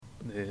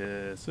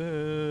This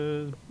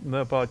is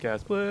the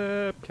podcast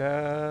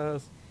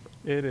Blipcast.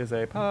 It is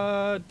a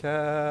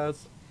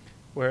podcast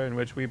in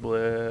which we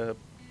blip.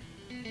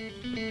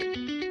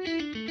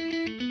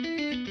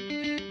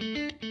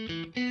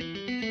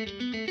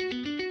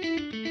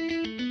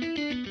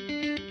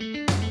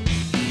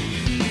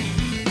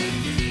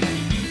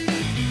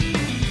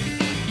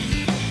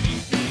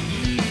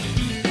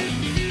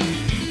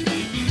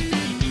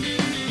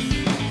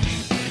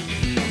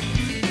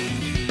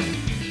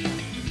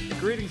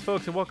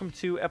 Folks, and welcome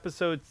to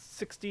episode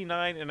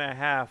 69 and a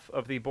half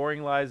of the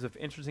Boring Lives of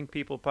Interesting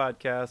People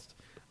podcast.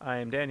 I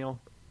am Daniel.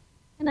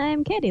 And I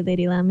am Katie,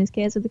 Lady Lamb, who's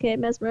K with the K,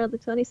 Mesmer, the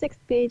 26th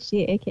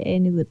PhD, aka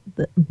New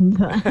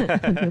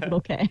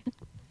Little K.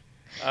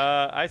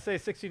 I say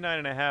 69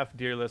 and a half,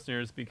 dear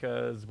listeners,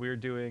 because we're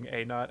doing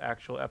a not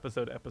actual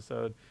episode.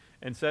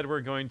 Instead,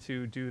 we're going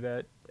to do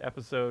that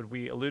episode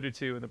we alluded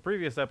to in the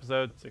previous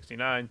episode,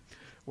 69,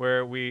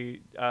 where we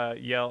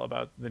yell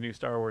about the new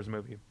Star Wars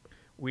movie.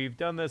 We've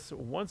done this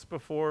once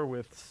before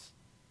with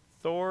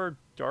Thor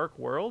Dark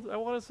World, I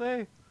want to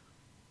say.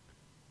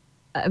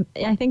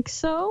 I think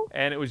so.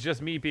 And it was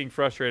just me being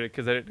frustrated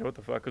because I didn't know what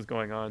the fuck was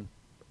going on.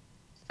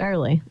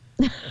 Fairly.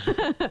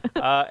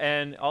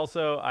 And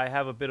also, I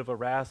have a bit of a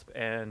rasp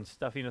and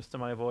stuffiness to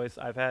my voice.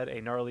 I've had a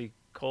gnarly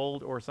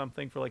cold or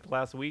something for like the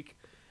last week,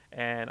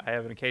 and I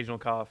have an occasional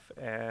cough.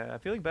 And I'm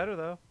feeling better,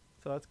 though,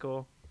 so that's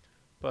cool.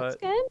 But, that's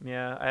good.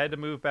 Yeah, I had to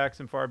move back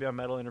some Far Beyond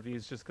Metal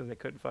interviews just because I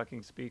couldn't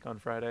fucking speak on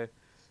Friday.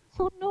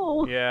 Oh,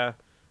 no. Yeah.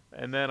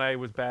 And then I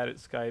was bad at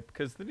Skype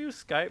because the new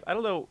Skype, I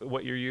don't know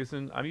what you're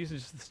using. I'm using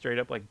just the straight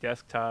up like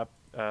desktop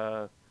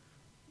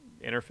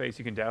interface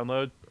you can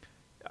download.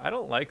 I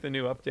don't like the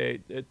new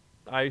update.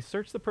 I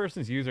searched the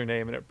person's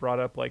username and it brought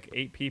up like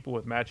 8 people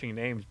with matching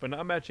names, but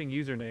not matching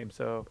usernames.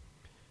 So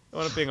it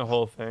wound up being a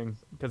whole thing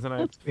because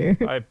then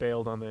I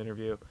bailed on the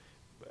interview.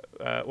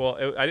 I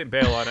didn't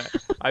bail on it.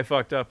 I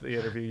fucked up the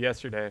interview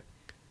yesterday,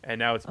 and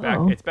now it's back.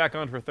 It's back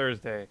on for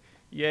Thursday.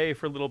 Yay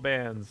for little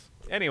bands.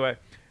 Anyway,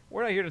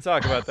 we're not here to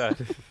talk about that.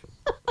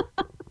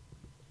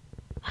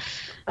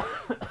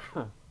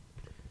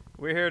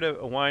 We're here to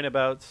whine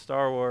about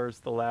Star Wars: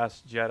 The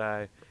Last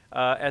Jedi.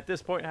 At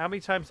this point, how many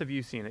times have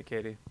you seen it,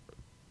 Katie?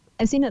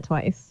 I've seen it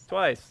twice.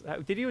 Twice.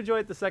 Did you enjoy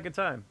it the second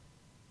time?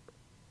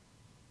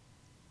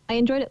 I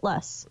enjoyed it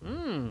less,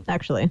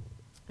 actually.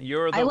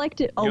 I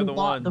liked it a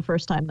lot the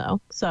first time,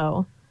 though.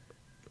 So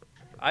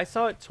I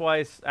saw it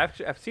twice.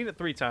 Actually, I've seen it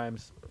 3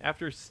 times.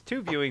 After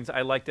 2 viewings,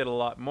 I liked it a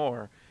lot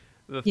more.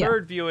 The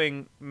third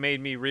viewing made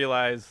me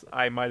realize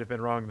I might have been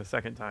wrong the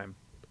second time.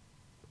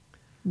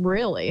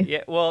 Really?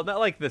 Yeah. Well, not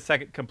like the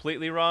second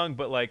completely wrong,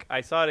 but like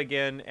I saw it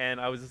again and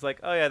I was just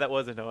like, oh yeah, that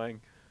was annoying.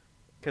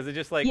 Because it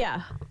just like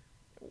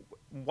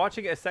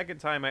watching it a second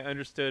time, I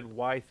understood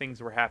why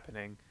things were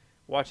happening.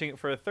 Watching it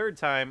for a third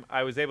time,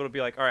 I was able to be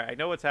like, all right, I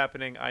know what's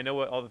happening. I know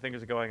what all the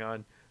things are going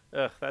on.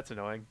 Ugh, that's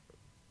annoying.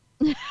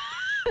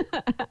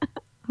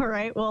 All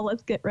right, well,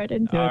 let's get right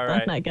into it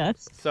then, I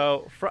guess.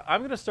 So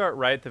I'm going to start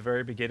right at the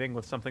very beginning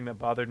with something that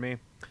bothered me.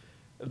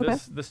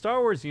 The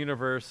Star Wars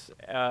universe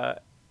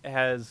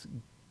has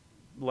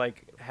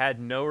like had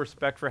no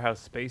respect for how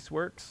space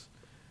works.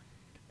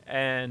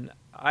 And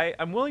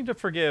I'm willing to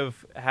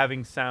forgive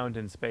having sound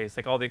in space,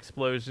 like all the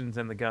explosions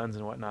and the guns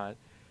and whatnot.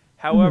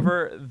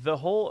 However, the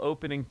whole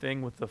opening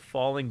thing with the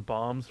falling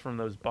bombs from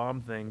those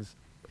bomb things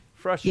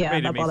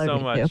frustrated me so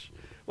much. Too.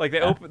 Like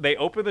they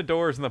open the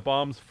doors and the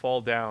bombs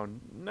fall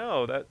down.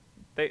 No,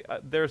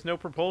 there's no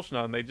propulsion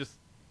on. They just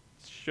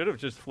should have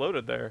just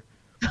floated there.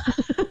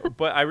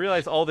 But I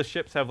realize all the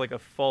ships have like a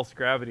false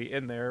gravity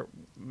in there.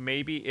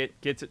 Maybe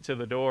it gets it to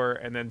the door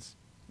and then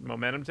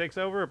momentum takes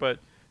over. But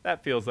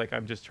that feels like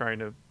I'm just trying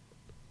to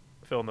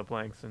fill in the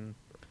blanks and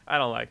I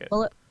don't like it.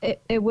 Well,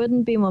 it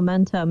wouldn't be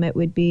momentum. It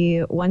would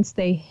be once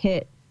they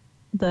hit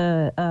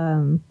the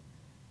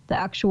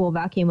actual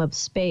vacuum of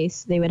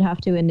space, they would have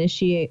to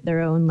initiate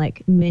their own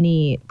like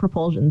mini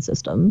propulsion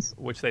systems,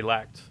 which they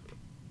lacked.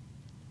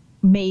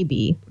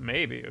 Maybe.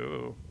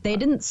 Ooh. They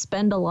didn't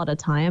spend a lot of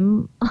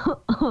time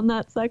on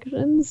that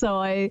section,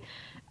 so I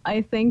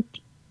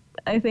think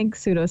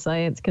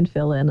pseudoscience can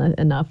fill in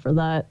enough for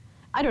that.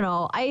 I don't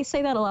know. I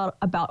say that a lot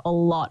about a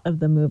lot of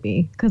the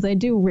movie because I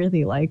do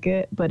really like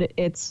it, but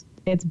it's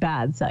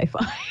bad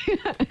sci-fi.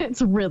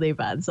 It's really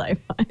bad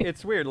sci-fi.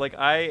 It's weird. Like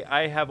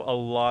I have a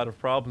lot of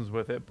problems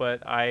with it,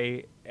 but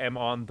I am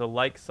on the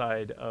like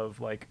side of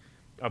like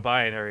a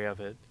binary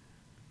of it.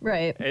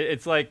 Right.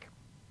 It's like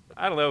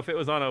I don't know if it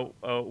was on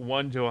a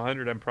 1 to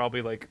 100. I'm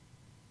probably like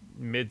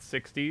mid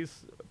 60s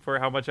for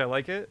how much I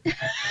like it.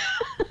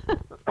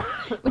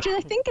 Which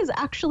I think is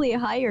actually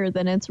higher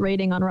than its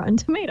rating on Rotten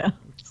Tomatoes.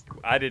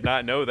 I did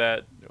not know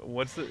that.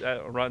 What's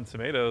the Rotten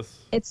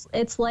Tomatoes?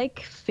 It's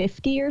like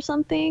 50 or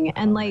something,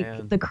 and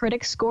the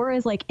critic score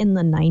is like in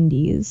the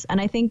 90s.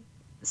 And I think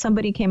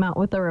somebody came out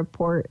with a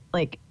report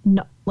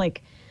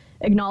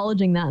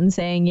acknowledging that and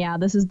saying, yeah,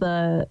 this is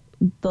the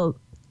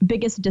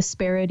biggest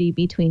disparity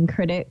between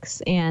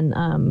critics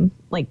and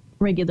like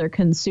regular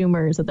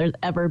consumers that there's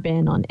ever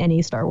been on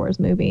any Star Wars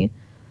movie.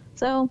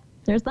 So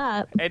there's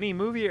that. Any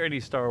movie or any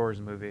Star Wars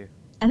movie?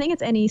 I think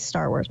it's any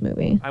Star Wars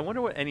movie. I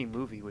wonder what any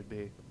movie would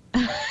be.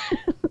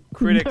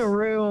 Critics. The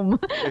Room.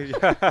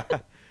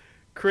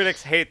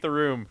 Critics hate The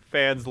Room.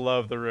 Fans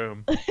love The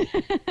Room.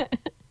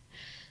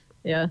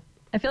 Yeah.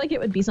 I feel like it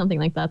would be something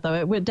like that, though.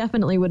 It would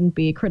definitely wouldn't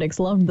be critics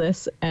loved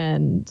this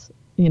and,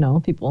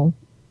 normal people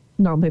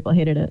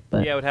hated it.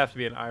 But yeah, it would have to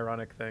be an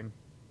ironic thing.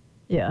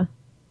 Yeah.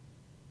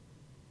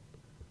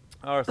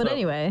 Oh, but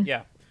anyway.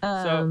 Yeah.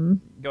 So,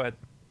 go ahead.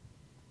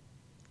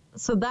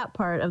 So that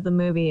part of the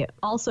movie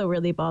also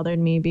really bothered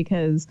me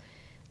because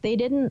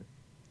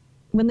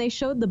when they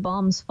showed the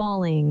bombs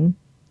falling,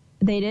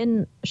 they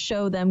didn't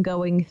show them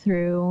going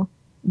through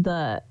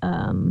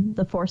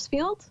the force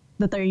field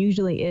that there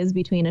usually is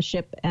between a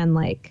ship and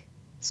like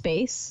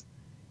space.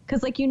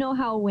 Because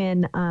how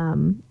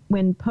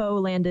when Poe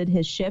landed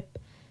his ship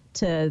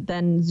to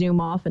then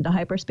zoom off into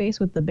hyperspace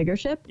with the bigger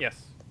ship.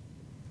 Yes.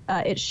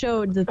 It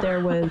showed that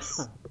there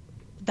was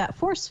that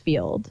force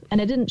field,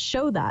 and it didn't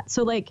show that.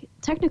 So,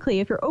 technically,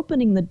 if you're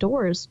opening the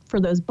doors for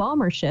those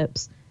bomber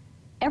ships,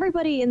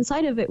 everybody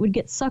inside of it would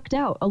get sucked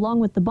out along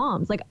with the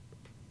bombs.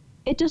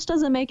 It just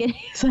doesn't make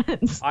any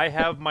sense. I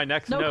have my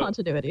next note. No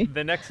continuity.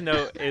 The next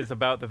note is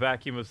about the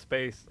vacuum of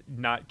space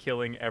not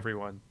killing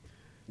everyone.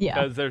 Yeah.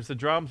 Because there's the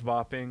drums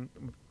bopping,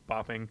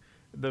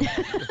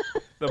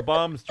 the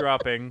bombs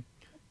dropping,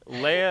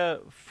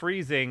 Leia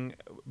freezing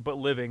but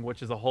living,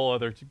 which is a whole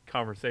other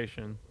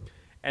conversation.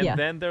 And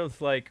then there's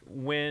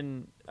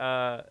when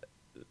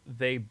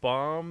they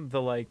bomb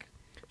the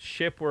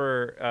ship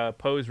where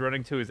Poe's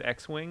running to his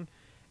X-wing,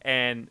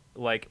 and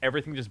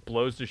everything just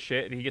blows to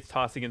shit, and he gets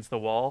tossed against the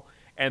wall.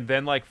 And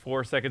then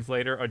 4 seconds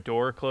later, a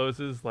door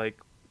closes,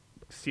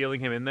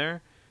 sealing him in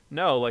there.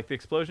 No, the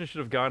explosion should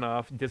have gone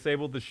off,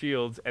 disabled the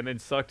shields, and then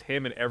sucked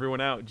him and everyone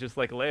out, just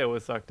like Leia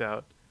was sucked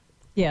out.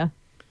 Yeah.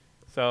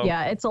 So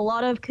yeah, it's a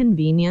lot of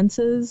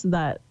conveniences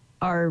that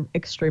are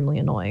extremely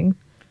annoying.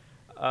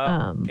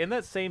 In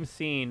that same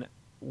scene,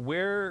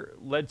 we're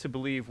led to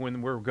believe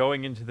when we're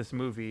going into this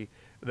movie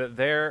that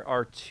there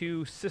are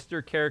two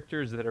sister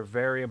characters that are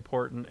very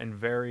important and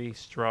very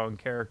strong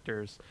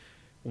characters.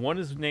 One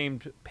is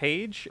named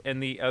Paige,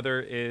 and the other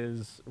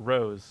is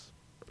Rose.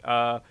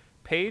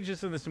 Paige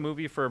is in this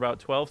movie for about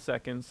 12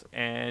 seconds,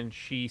 and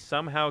she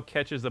somehow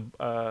catches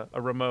a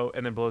remote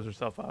and then blows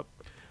herself up.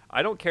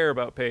 I don't care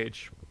about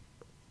Paige,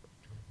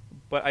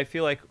 but I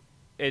feel like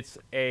it's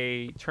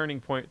a turning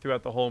point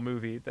throughout the whole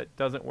movie that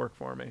doesn't work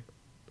for me.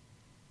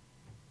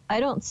 I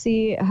don't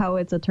see how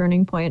it's a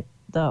turning point,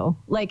 though.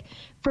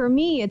 For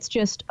me, it's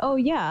just, oh,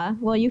 yeah,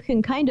 well, you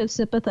can kind of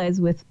sympathize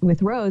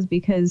with Rose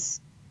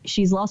because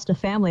she's lost a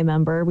family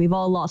member. We've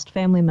all lost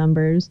family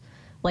members.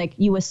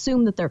 You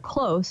assume that they're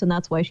close, and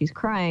that's why she's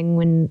crying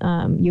when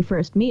you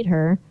first meet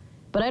her.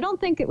 But I don't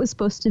think it was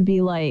supposed to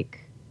be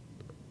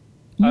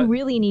you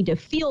really need to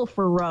feel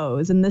for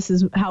Rose, and this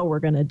is how we're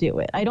going to do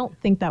it. I don't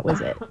think that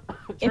was it.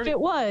 If it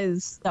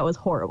was, that was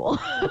horrible.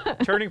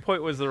 Turning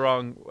point was the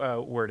wrong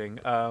wording.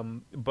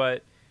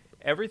 But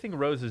everything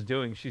Rose is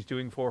doing, she's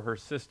doing for her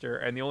sister,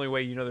 and the only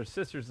way you know they're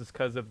sisters is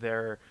because of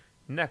their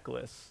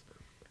necklace.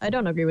 I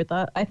don't agree with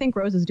that. I think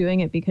Rose is doing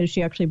it because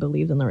she actually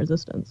believes in the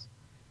Resistance.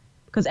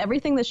 Because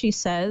everything that she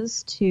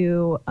says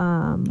to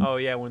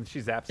when she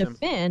zaps him.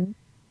 Finn,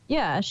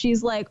 yeah,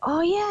 she's like,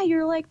 oh yeah,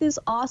 you're this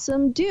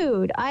awesome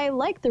dude. I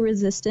like the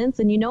Resistance,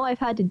 and I've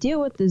had to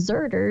deal with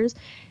deserters.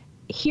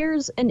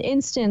 Here's an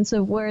instance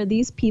of where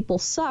these people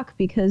suck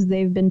because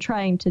they've been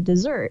trying to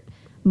desert.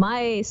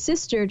 My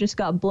sister just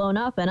got blown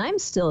up, and I'm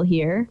still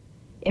here.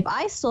 If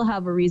I still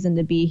have a reason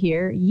to be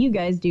here, you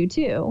guys do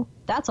too.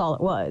 That's all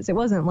it was. It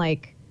wasn't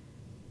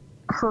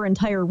her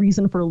entire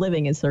reason for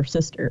living is her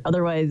sister.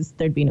 Otherwise,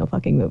 there'd be no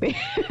fucking movie.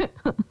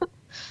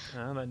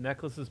 That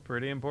necklace is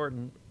pretty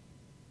important.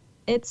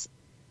 It's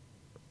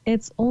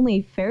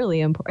only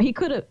fairly important.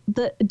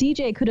 The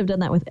DJ could have done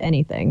that with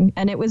anything,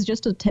 and it was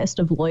just a test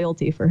of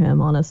loyalty for him,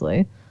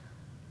 honestly.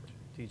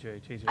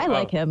 TJ. I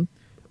like him.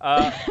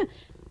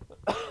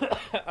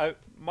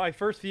 My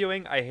first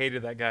viewing, I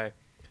hated that guy.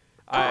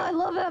 I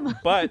love him.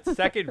 But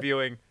second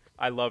viewing,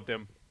 I loved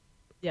him.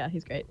 Yeah,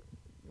 he's great.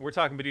 We're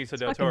talking Benicio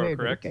del Toro,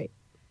 correct? Great.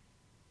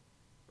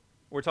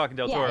 We're talking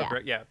Del Toro,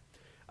 correct? Yeah.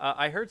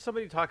 I heard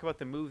somebody talk about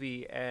the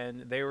movie,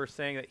 and they were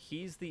saying that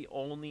he's the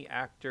only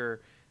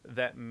actor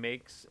that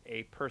makes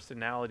a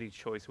personality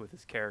choice with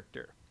his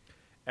character.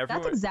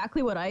 That's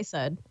exactly what I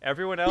said.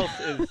 Everyone else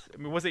is...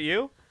 was it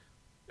you?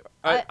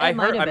 I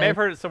may have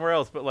heard it somewhere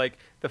else, but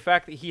the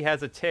fact that he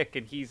has a tick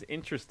and he's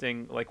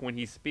interesting, when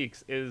he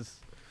speaks, is...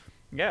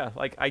 Yeah,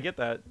 I get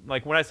that.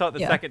 When I saw it the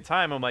second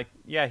time, I'm like,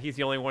 yeah, he's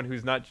the only one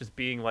who's not just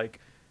being,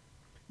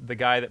 the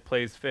guy that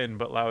plays Finn,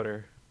 but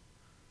louder.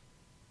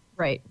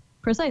 Right.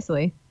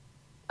 Precisely.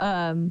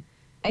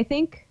 I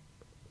think...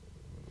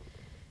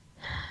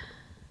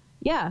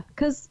 Yeah,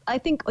 because I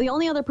think the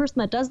only other person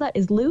that does that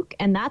is Luke,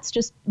 and that's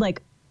just,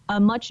 a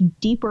much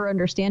deeper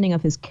understanding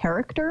of his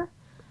character.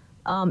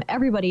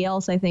 Everybody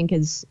else, I think,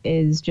 is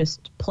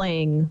just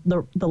playing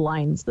the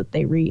lines that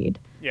they read.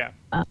 Yeah.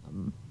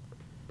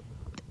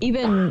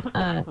 Even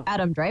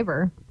Adam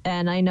Driver,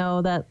 and I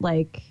know that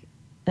like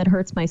it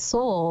hurts my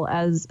soul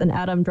as an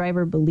Adam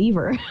Driver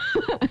believer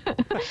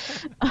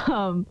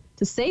to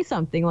say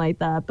something like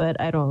that, but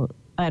I don't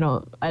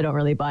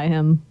really buy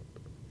him.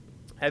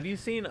 Have you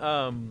seen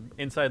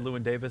Inside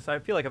Llewyn Davis? I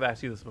feel like I've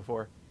asked you this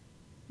before.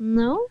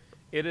 No.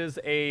 It is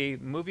a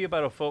movie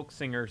about a folk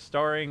singer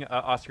starring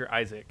Oscar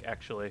Isaac,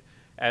 actually,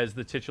 as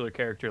the titular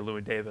character,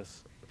 Llewyn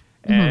Davis.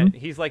 And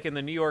he's like in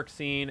the New York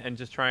scene and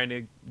just trying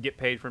to get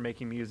paid for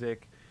making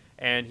music.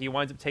 And he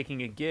winds up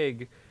taking a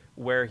gig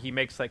where he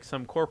makes like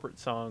some corporate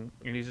song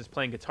and he's just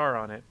playing guitar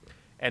on it.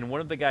 And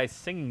one of the guys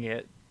singing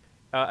it,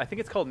 I think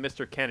it's called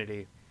Mr.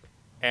 Kennedy.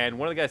 And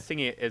one of the guys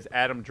singing it is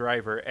Adam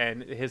Driver,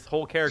 and his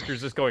whole character is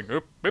just going,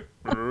 oop, oop,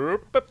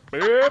 oop, oop,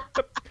 oop,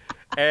 oop.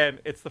 And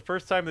it's the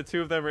first time the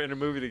two of them are in a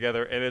movie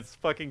together, and it's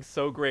fucking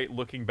so great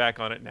looking back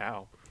on it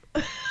now.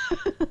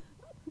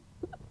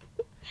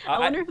 I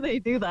wonder if they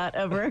do that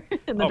ever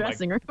in the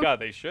dressing room. God,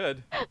 they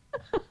should.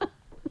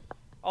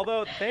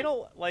 Although they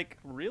don't like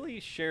really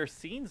share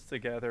scenes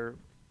together.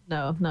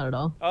 No, not at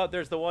all. Oh,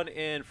 there's the one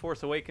in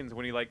Force Awakens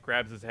when he like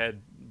grabs his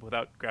head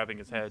without grabbing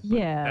his head.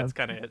 Yeah, that's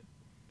kind of it.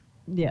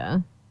 Yeah,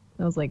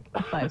 that was like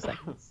 5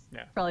 seconds.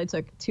 Yeah, probably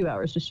took 2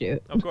 hours to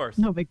shoot. Of course,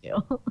 no big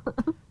deal.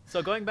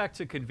 So going back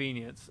to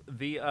convenience,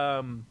 the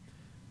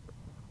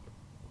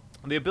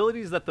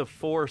abilities that the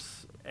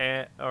Force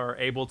are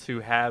able to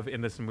have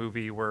in this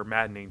movie were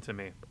maddening to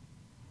me.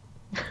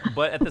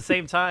 But at the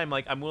same time,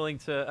 like I'm willing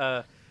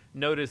to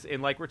notice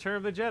in like Return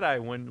of the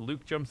Jedi when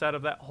Luke jumps out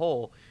of that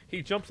hole,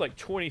 he jumps like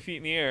 20 feet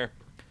in the air,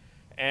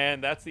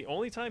 and that's the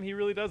only time he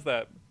really does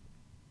that.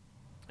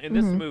 In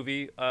this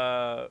movie,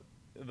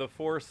 the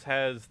Force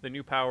has the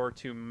new power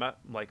to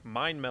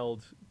mind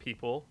meld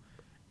people,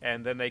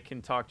 and then they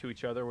can talk to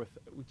each other with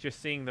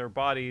just seeing their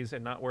bodies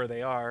and not where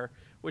they are,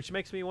 which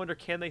makes me wonder,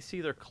 can they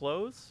see their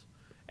clothes?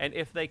 And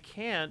if they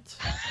can't,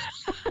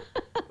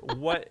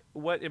 what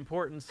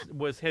importance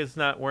was his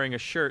not wearing a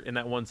shirt in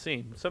that one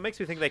scene? So it makes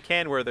me think they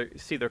can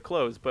see their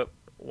clothes, but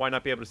why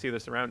not be able to see their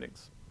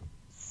surroundings?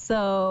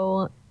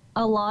 So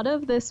a lot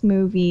of this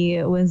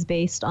movie was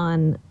based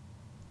on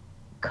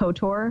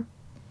KOTOR,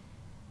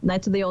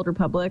 Knights of the Old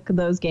Republic,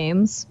 those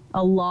games.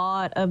 A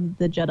lot of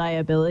the Jedi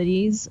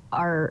abilities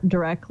are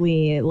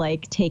directly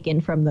like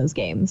taken from those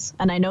games.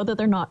 And I know that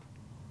they're not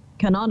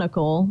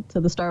canonical to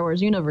the Star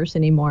Wars universe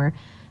anymore,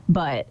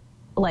 but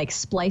like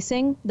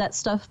splicing, that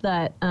stuff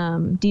that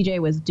DJ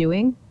was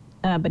doing,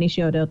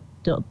 Benicio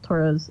del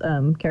Toro's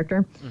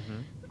character,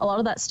 a lot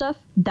of that stuff,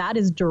 that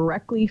is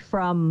directly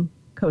from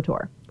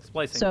KOTOR.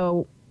 Splicing.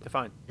 So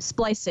define.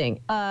 Splicing.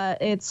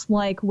 It's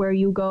like where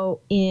you go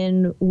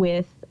in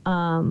with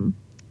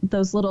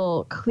those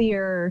little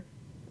clear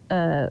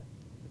the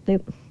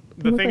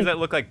things that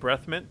look like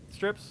breath mint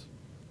strips?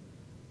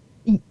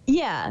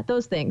 Yeah,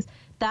 those things.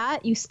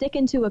 That you stick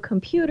into a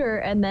computer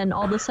and then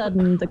all of a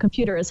sudden the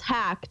computer is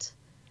hacked.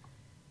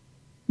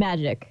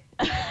 Magic.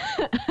 Was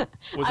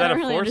that a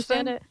really Force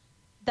thing?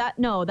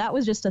 That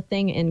was just a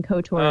thing in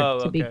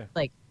KOTOR to be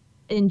like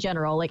in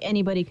general, like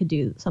anybody could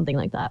do something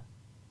like that.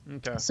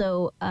 Okay.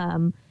 So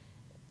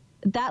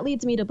that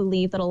leads me to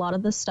believe that a lot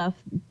of the stuff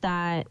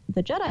that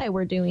the Jedi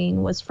were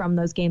doing was from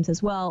those games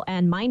as well,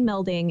 and mind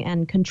melding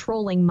and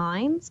controlling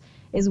minds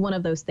is one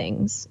of those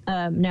things.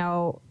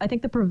 Now, I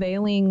think the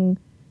prevailing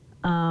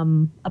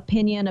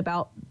opinion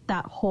about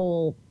that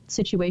whole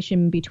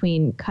situation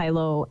between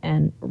Kylo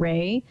and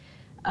Rey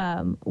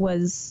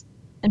was,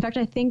 in fact,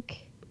 I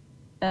think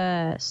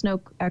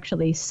Snoke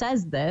actually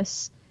says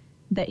this,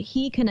 that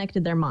he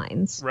connected their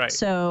minds. Right.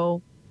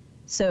 So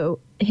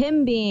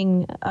him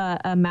being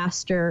a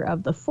master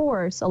of the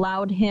Force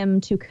allowed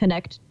him to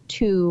connect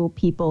two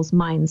people's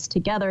minds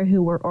together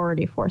who were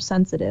already Force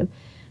sensitive.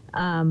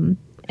 And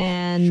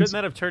shouldn't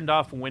that have turned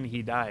off when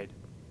he died?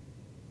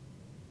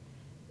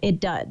 It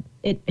did.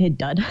 It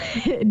did.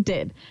 It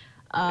did.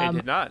 It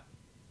did not.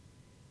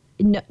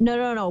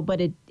 No.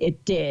 But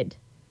it did.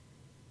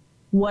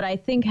 What I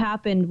think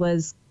happened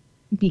was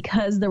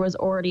because there was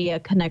already a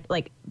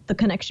the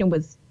connection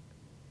was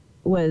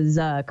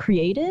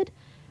created.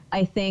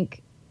 I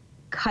think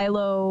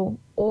Kylo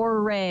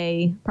or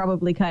Rey,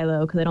 probably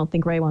Kylo, because I don't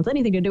think Rey wants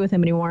anything to do with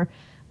him anymore,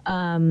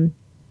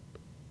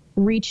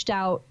 reached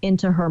out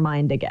into her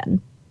mind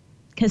again.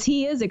 Because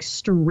he is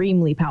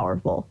extremely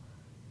powerful.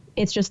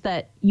 It's just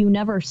that you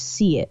never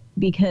see it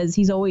because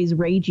he's always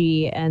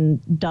ragey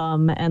and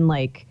dumb and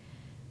like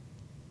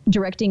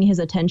directing his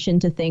attention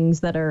to things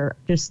that are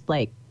just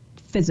like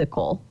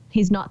physical.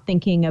 He's not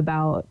thinking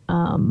about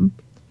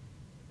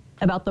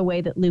the way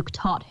that Luke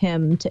taught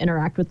him to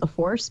interact with the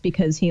Force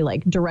because he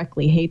like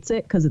directly hates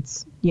it because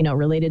it's,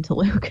 related to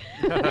Luke.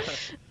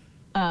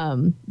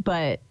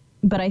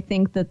 But I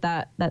think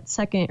that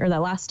second or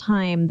that last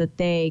time that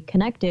they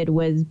connected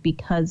was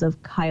because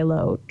of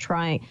Kylo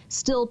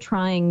still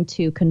trying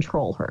to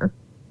control her.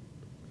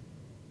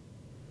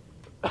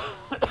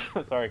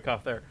 Sorry,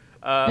 cough there.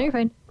 No, you're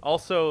fine.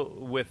 Also,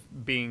 with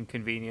being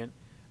convenient,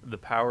 the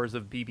powers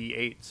of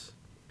BB-8s.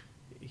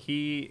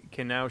 He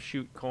can now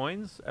shoot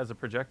coins as a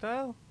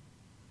projectile?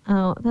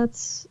 Oh,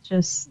 that's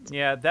just.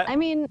 Yeah, I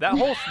mean,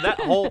 that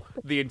whole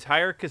the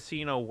entire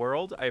casino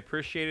world. I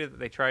appreciated that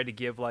they tried to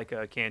give like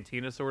a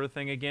cantina sort of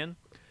thing again.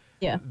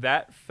 yeah,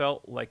 That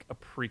felt like a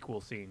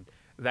prequel scene.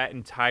 That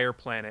entire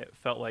planet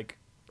felt like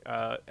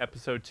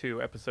episode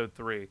 2, episode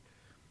 3.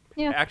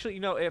 yeah. Actually,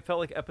 it felt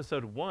like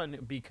episode 1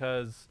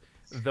 because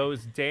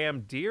those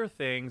damn deer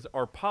things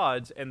are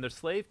pods and the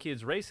slave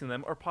kids racing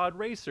them are pod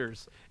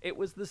racers. It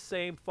was the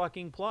same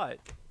fucking plot.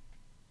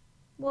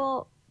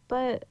 Well,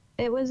 but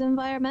it was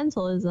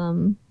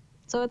environmentalism,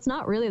 so it's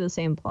not really the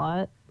same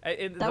plot.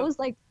 That was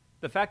like.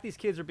 The fact these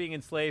kids are being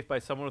enslaved by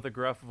someone with a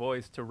gruff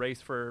voice to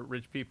race for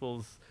rich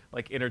people's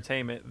like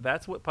entertainment,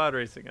 that's what pod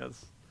racing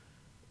is.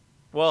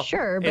 Well,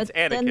 Sure, it's but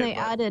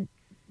Anakin,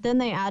 then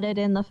they added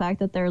in the fact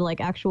that they're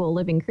like actual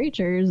living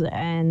creatures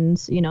and,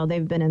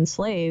 they've been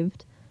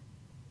enslaved.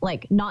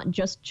 Like not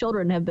just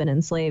children have been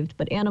enslaved,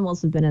 but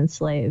animals have been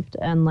enslaved,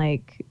 and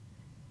like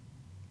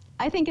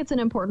I think it's an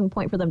important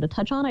point for them to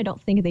touch on. I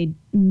don't think they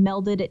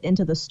melded it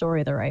into the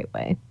story the right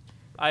way.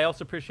 I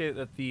also appreciate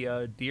that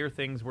the deer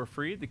things were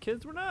freed. The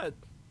kids were not.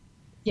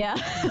 Yeah.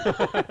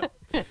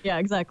 Yeah,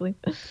 exactly.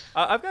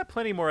 I've got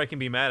plenty more I can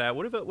be mad at.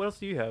 What else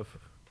do you have?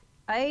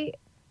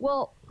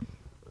 Well,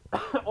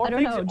 Or I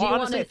don't know. Do you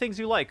honestly, wanna... things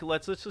you like.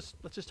 Let's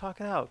just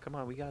talk it out. Come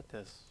on, we got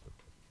this.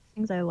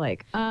 things I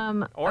like.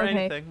 Or okay.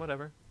 anything,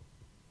 whatever.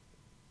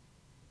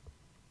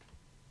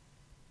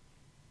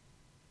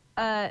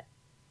 Well,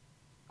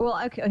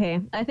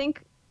 okay. I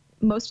think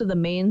most of the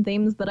main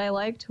themes that I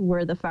liked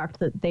were the fact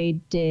that they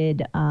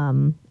did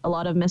a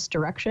lot of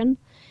misdirection,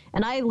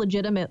 and I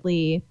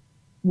legitimately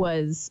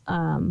was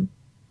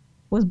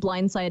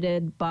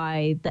blindsided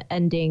by the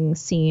ending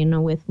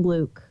scene with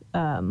Luke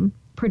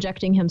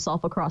projecting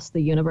himself across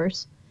the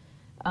universe.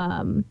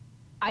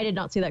 I did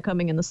not see that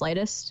coming in the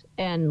slightest,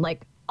 and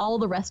like all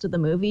the rest of the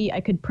movie,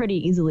 I could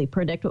pretty easily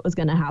predict what was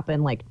going to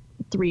happen like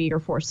 3 or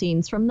 4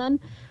 scenes from then.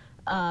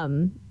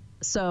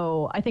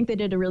 So I think they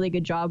did a really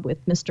good job with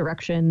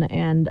misdirection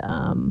and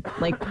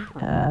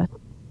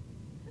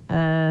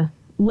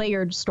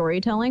layered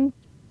storytelling.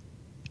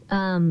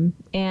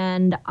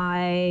 And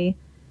I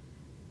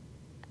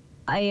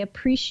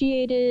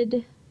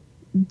appreciated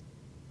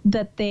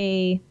that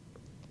they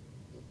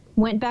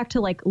went back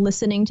to like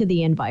listening to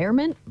the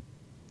environment,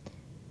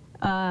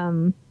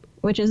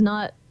 which is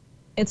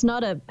it's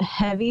not a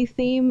heavy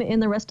theme in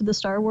the rest of the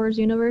Star Wars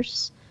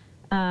universe.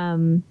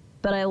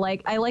 But I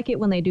like it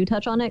when they do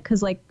touch on it,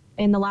 because like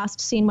in the last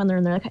scene when they're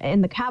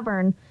in the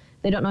cavern,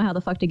 they don't know how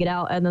the fuck to get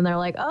out, and then they're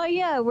like, oh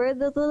yeah, where'd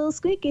the little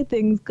squeaky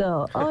things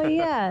go? Oh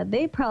yeah,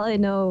 they probably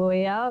know a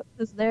way out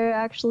because they're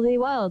actually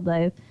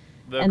wildlife.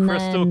 The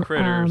crystal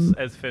critters,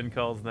 as Finn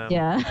calls them.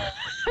 Yeah,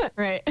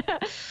 right.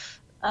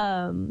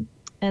 And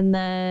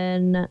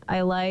then I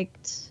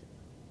liked,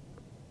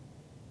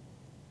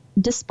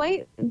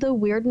 despite the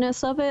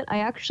weirdness of it, I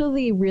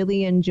actually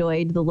really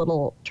enjoyed the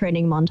little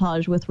training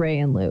montage with Rey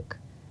and Luke.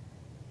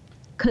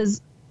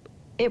 Because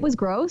it was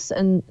gross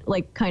and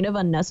like kind of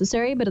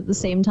unnecessary, but at the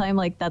same time,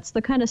 like that's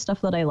the kind of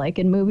stuff that I like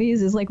in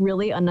movies, is like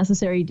really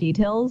unnecessary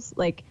details.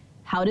 Like,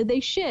 how did they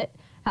shit?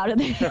 How did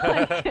they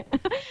like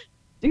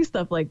do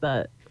stuff like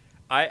that?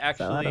 I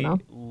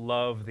actually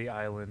love the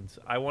islands.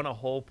 I want a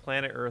whole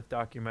Planet Earth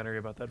documentary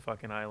about that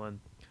fucking island.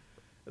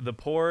 The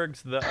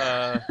porgs,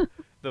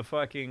 the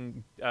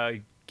fucking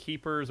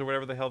keepers or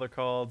whatever the hell they're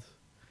called.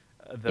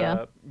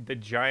 The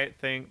giant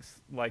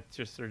things, like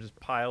they're just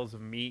piles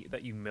of meat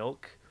that you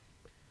milk.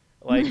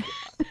 Like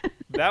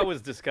that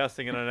was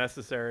disgusting and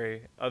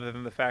unnecessary, other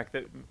than the fact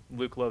that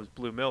Luke loves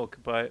blue milk.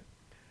 But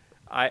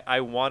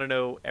I want to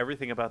know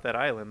everything about that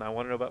island. I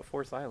want to know about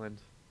Force Island.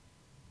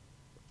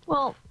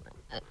 Well,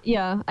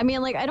 yeah. I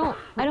mean, like I don't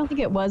think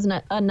it was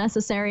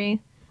unnecessary.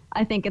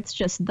 I think it's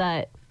just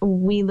that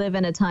we live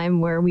in a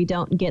time where we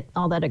don't get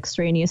all that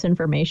extraneous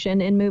information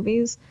in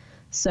movies.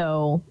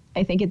 So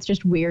I think it's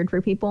just weird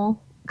for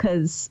people,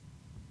 because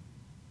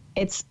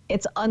it's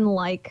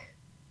unlike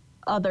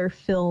other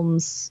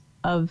films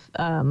of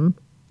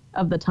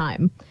the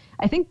time.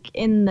 I think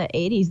in the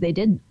 80s they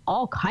did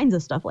all kinds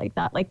of stuff like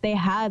that. Like they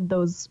had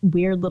those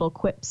weird little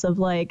quips of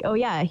like, oh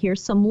yeah,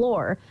 here's some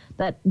lore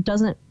that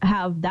doesn't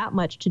have that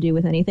much to do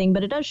with anything,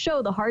 but it does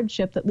show the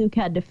hardship that Luke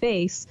had to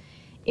face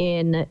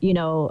in,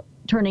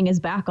 turning his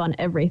back on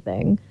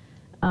everything.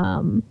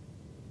 I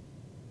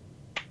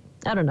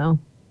don't know.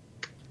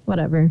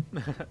 Whatever.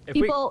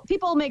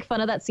 People make fun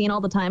of that scene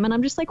all the time, and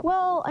I'm just like,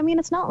 well, I mean,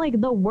 it's not like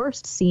the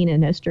worst scene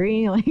in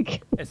history.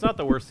 Like, it's not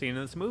the worst scene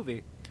in this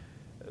movie.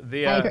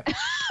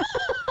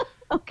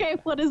 Okay,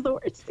 what is the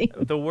worst scene?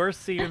 The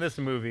worst scene in this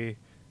movie,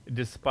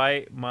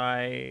 despite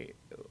my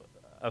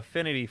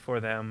affinity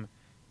for them,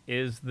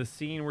 is the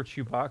scene where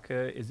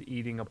Chewbacca is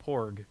eating a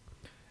porg,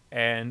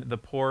 and the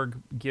porg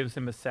gives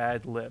him a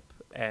sad lip,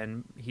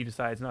 and he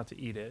decides not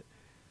to eat it.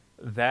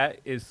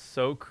 That is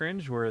so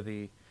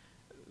cringeworthy.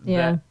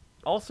 Yeah.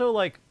 Also,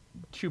 like,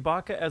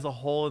 Chewbacca as a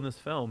whole in this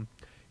film,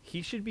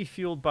 he should be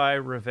fueled by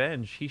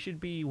revenge. He should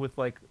be with,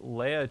 like,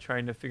 Leia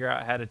trying to figure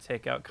out how to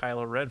take out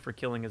Kylo Ren for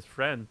killing his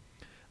friend.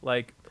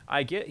 Like,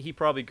 I get he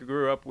probably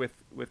grew up with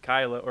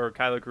Kylo, or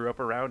Kylo grew up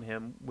around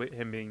him, with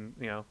him being,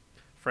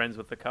 friends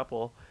with the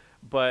couple,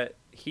 but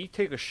he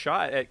took a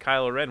shot at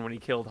Kylo Ren when he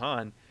killed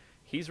Han.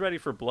 He's ready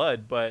for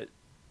blood, but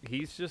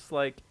he's just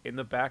like in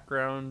the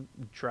background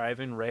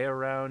driving Rey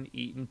around,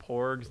 eating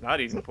porgs, not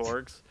eating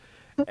porgs.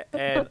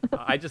 And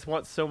I just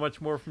want so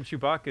much more from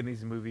Chewbacca in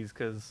these movies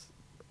because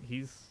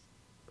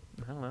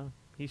I don't know,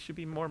 he should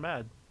be more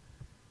mad.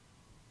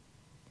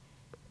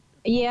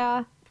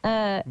 Yeah.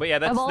 But yeah,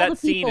 that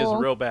scene is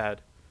real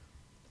bad.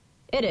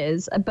 It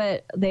is,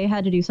 but they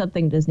had to do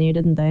something Disney,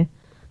 didn't they?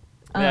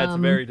 Yeah, it's a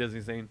very Disney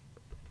scene.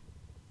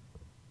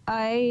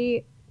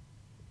 I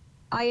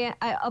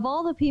of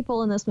all the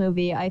people in this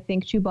movie, I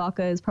think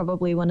Chewbacca is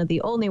probably one of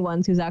the only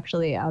ones who's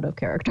actually out of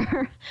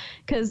character,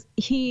 because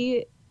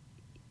he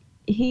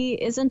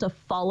isn't a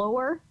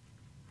follower,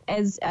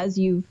 as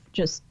you've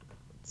just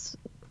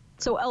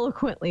so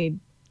eloquently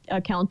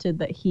accounted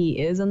that he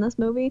is in this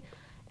movie.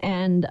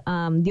 And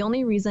the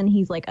only reason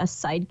he's like a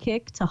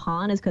sidekick to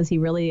Han is because he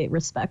really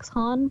respects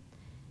Han.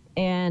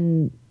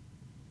 And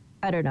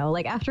I don't know,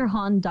 like after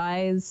Han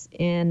dies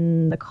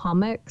in the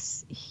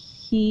comics,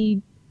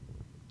 he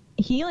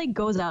like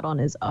goes out on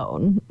his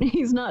own.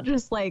 He's not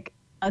just like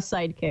a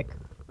sidekick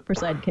for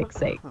sidekick's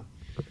sake.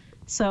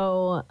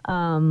 So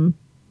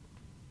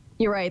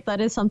you're right. That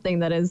is something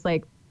that is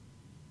like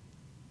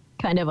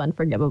kind of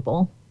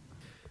unforgivable.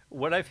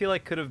 What I feel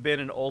like could have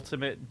been an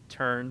ultimate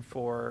turn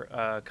for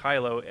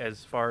Kylo,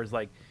 as far as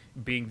like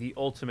being the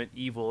ultimate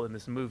evil in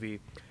this movie,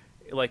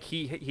 like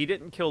he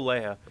didn't kill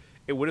Leia.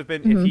 It would have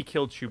been if he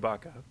killed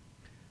Chewbacca.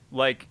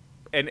 Like,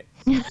 and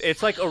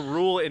it's like a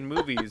rule in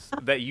movies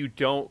that you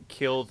don't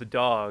kill the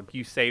dog,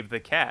 you save the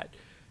cat.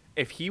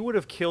 If he would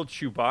have killed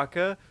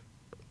Chewbacca,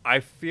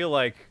 I feel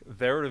like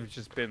there would have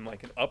just been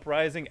like an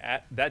uprising.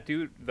 That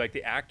dude, like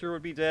the actor,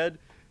 would be dead.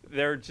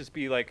 There would just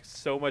be like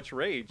so much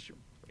rage.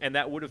 And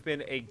that would have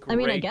been a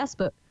great I guess,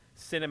 but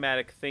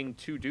cinematic thing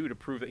to do to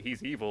prove that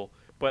he's evil.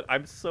 But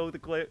I'm so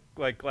glad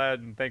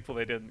and thankful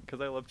they didn't, because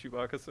I love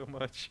Chewbacca so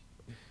much.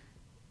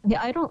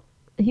 Yeah,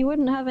 he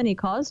wouldn't have any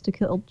cause to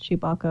kill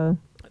Chewbacca.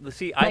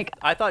 See,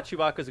 I thought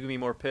Chewbacca was going to be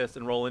more pissed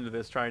and roll into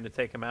this trying to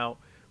take him out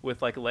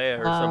with like Leia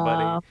or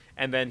somebody,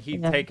 and then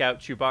he'd take out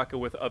Chewbacca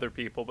with other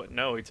people. But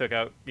no, he took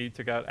out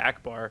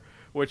Akbar,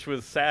 which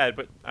was sad.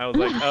 But I was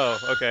like, oh,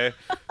 okay.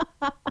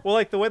 Well,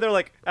 like the way they're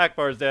like,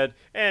 Akbar's dead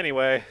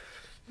anyway.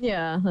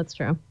 Yeah, that's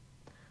true.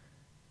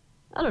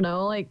 I don't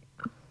know, like,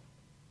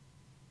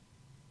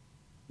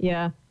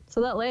 yeah.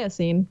 So that Leia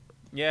scene.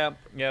 Yeah,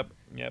 yep.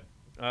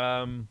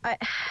 I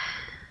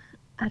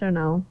don't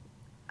know.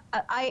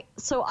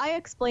 So I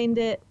explained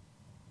it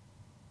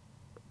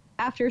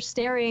after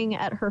staring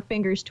at her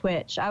fingers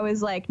twitch. I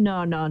was like,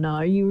 no.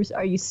 Are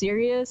you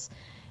serious?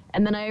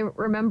 And then I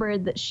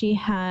remembered that she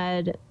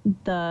had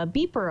the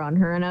beeper on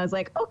her, and I was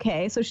like,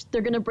 okay, so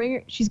they're gonna bring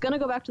her. She's gonna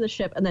go back to the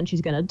ship, and then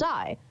she's gonna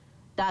die.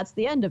 That's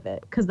the end of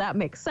it, because that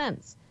makes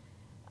sense.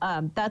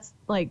 That's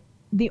like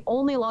the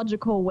only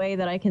logical way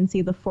that I can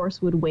see the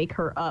Force would wake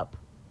her up.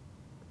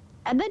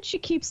 And then she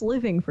keeps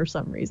living for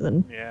some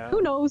reason. Yeah.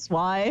 Who knows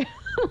why?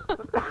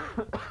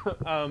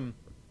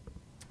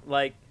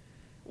 Like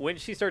when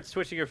she starts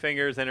twitching her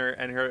fingers and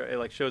her it,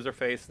 like shows her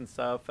face and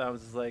stuff, I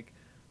was just like,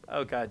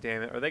 oh god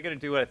damn it, are they gonna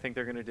do what I think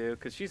they're gonna do?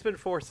 Because she's been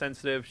Force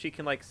sensitive. She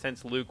can like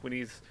sense Luke when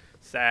he's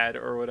sad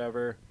or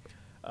whatever.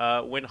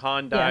 When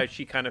Han dies,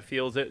 she kind of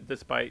feels it,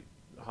 despite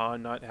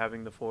Han not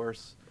having the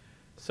Force.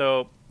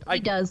 So he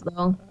does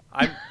though.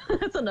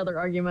 That's another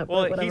argument.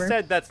 Well, but he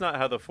said that's not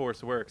how the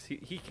Force works.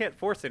 He can't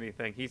force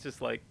anything. He's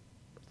just like,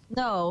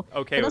 no.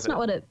 Okay, but that's not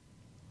what it.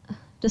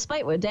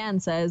 Despite what Dan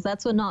says,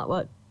 that's not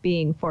what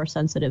being Force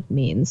sensitive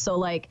means. So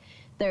like,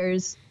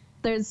 there's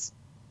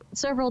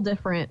several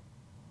different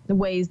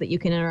ways that you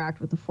can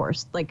interact with the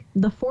Force. Like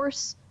the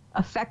Force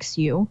affects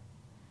you,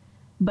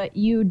 but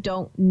you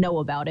don't know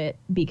about it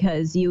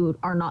because you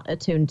are not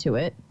attuned to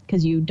it,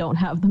 because you don't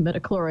have the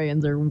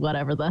midichlorians or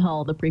whatever the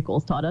hell the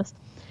prequels taught us.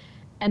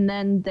 And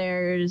then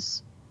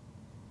there's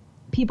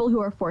people who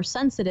are Force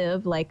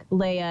sensitive, like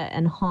Leia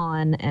and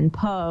Han and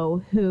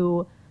Poe,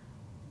 who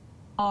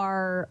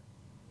are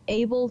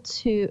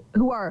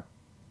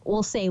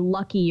we'll say,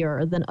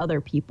 luckier than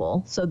other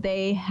people. So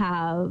they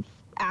have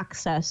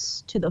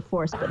access to the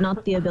Force, but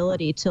not the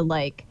ability to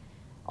like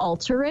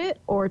alter it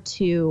or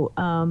to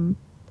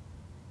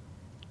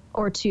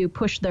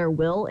push their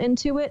will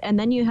into it. And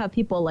then you have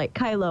people like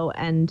Kylo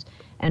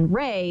and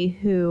Rey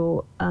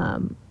who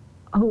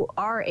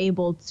are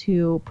able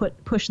to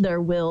push their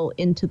will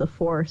into the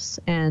Force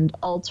and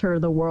alter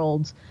the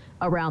world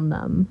around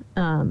them.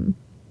 And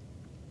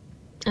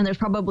there's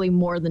probably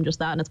more than just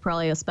that, and it's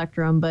probably a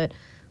spectrum, but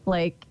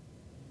like,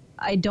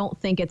 I don't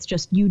think it's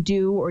just you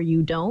do or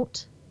you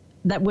don't.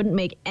 That wouldn't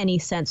make any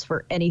sense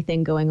for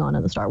anything going on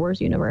in the Star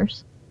Wars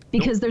universe,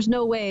 because there's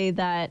no way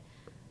that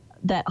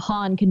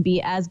Han can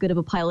be as good of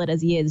a pilot as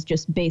he is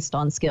just based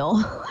on skill.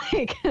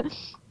 Like,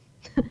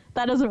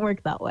 that doesn't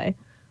work that way.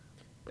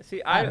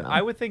 See,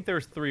 I would think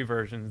there's three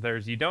versions.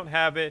 There's you don't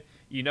have it,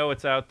 you know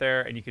it's out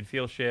there, and you can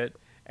feel shit,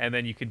 and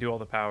then you can do all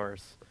the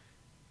powers.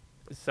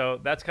 So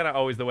that's kind of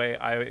always the way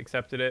I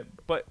accepted it.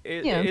 But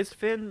Yeah. is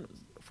Finn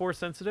force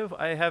sensitive?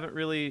 I haven't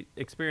really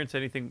experienced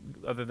anything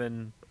other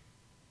than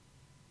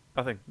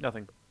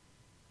nothing.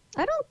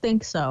 I don't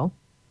think so.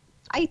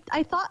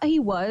 I thought he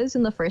was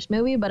in the first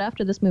movie, but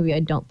after this movie, I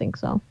don't think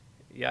so.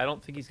 Yeah, I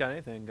don't think he's got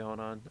anything going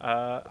on.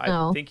 No.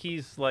 I think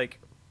he's like,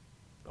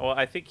 well,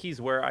 I think he's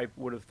where I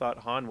would have thought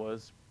Han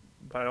was,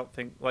 but I don't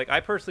think, like,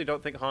 I personally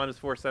don't think Han is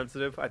force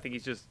sensitive. I think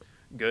he's just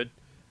good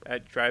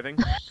at driving.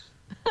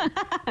 All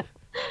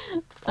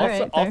right,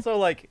 fair. Also,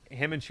 like,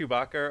 him and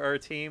Chewbacca are a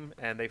team,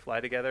 and they fly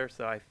together,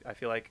 so I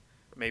feel like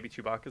maybe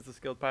Chewbacca's the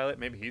skilled pilot.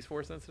 Maybe he's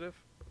force sensitive.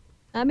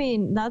 I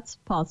mean, that's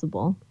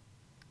possible.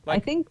 Like,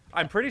 I think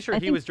I'm pretty sure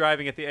he was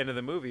driving at the end of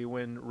the movie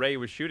when Rey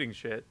was shooting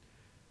shit.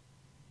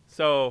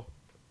 So,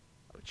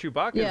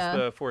 Chewbacca's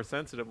the force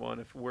sensitive one,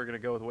 if we're gonna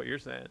go with what you're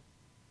saying.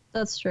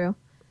 that's true.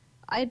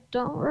 I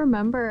don't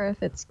remember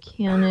if it's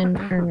canon,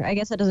 or I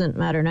guess it doesn't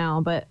matter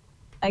now, but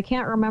I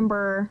can't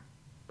remember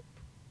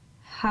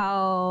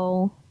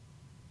how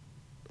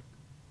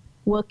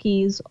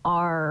Wookiees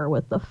are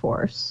with the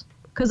Force.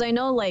 Because I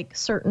know, like,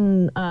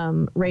 certain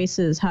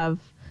races have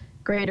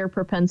greater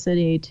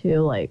propensity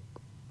to, like,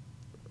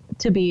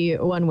 to be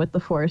one with the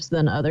Force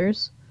than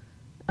others.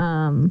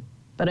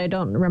 But I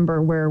don't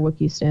remember where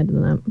Wookiees stand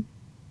in that.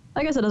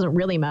 I guess it doesn't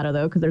really matter,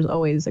 though, because there's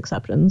always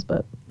exceptions,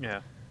 but...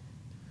 Yeah.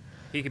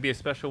 He could be a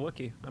special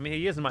Wookiee. I mean,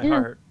 he is in my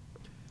heart.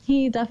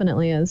 He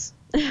definitely is.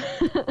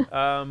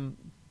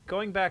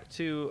 Going back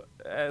to...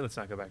 let's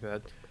not go back to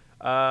that.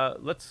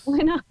 Why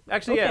not?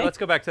 Actually, Okay. yeah, let's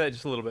go back to that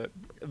just a little bit.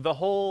 The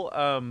whole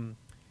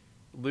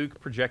Luke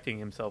projecting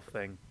himself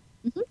thing.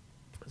 Mm-hmm.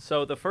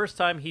 So the first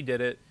time he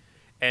did it,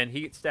 and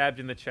he gets stabbed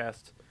in the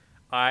chest,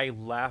 I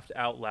laughed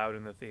out loud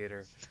in the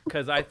theater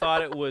because I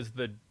thought it was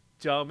the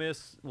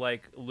dumbest,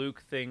 like,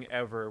 Luke thing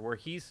ever. Where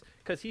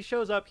because he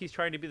shows up, he's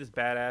trying to be this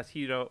badass.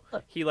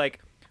 He like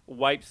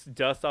wipes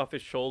dust off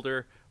his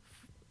shoulder.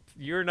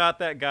 You're not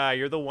that guy.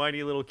 You're the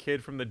whiny little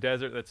kid from the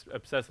desert that's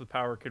obsessed with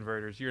power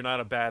converters. You're not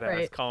a badass.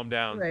 Right. Calm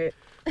down. Right.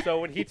 So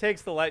when he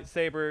takes the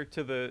lightsaber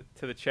to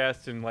the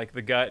chest and, like,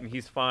 the gut, and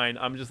he's fine,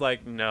 I'm just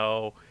like,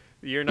 no,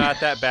 you're not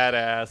that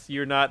badass.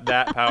 You're not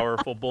that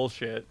powerful.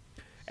 Bullshit.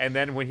 And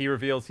then when he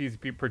reveals he's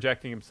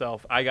projecting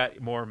himself, I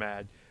got more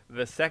mad.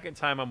 The second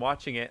time I'm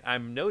watching it,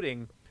 I'm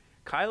noting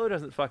Kylo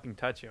doesn't fucking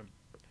touch him.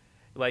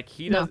 Like,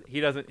 he doesn't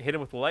hit him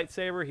with the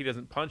lightsaber. He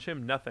doesn't punch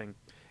him. Nothing,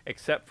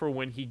 except for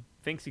when he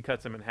thinks he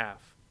cuts him in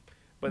half.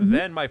 But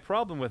then my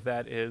problem with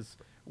that is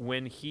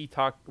when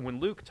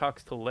Luke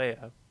talks to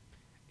Leia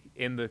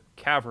in the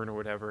cavern or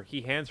whatever, he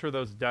hands her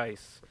those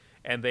dice,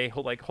 and they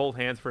hold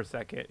hands for a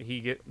second.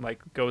 He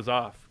goes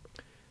off.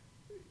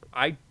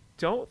 I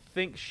don't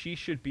think she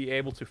should be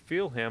able to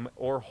feel him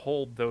or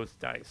hold those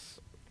dice.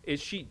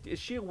 Is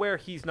she aware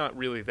he's not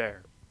really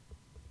there?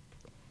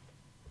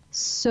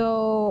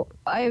 So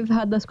I've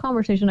had this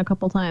conversation a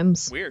couple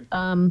times. Weird.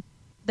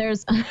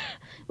 There's, well,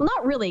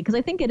 not really, because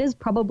I think it is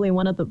probably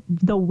one of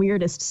the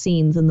weirdest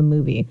scenes in the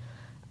movie.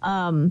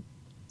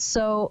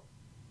 So,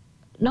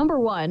 number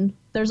one,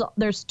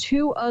 there's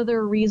two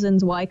other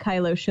reasons why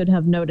Kylo should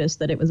have noticed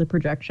that it was a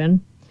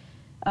projection.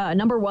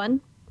 Number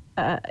one,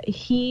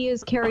 he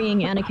is carrying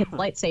Anakin's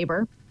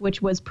lightsaber,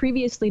 which was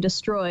previously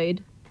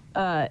destroyed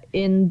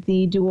in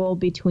the duel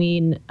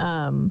between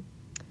Kylo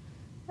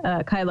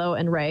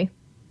and Rey.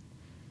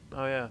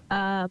 Oh,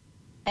 yeah.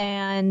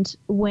 And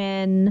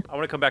when... I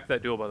want to come back to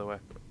that duel, by the way.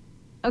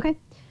 Okay.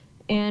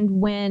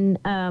 And when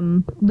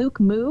Luke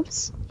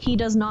moves, he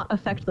does not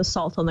affect the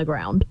salt on the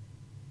ground.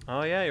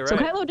 Oh, yeah, you're So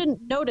right. Kylo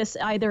didn't notice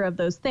either of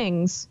those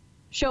things,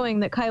 showing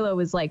that Kylo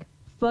is, like,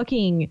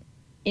 fucking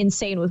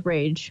insane with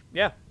rage.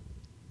 Yeah.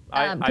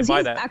 I Because buy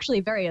he's that. actually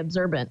very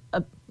observant.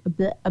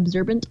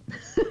 Observant.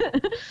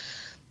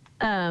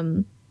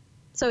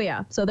 So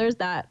yeah, so there's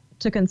that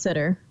to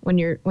consider when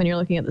you're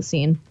looking at the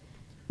scene.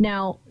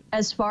 Now,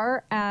 as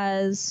far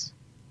as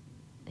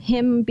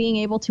him being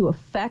able to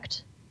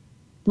affect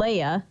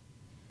Leia,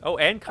 Oh,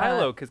 and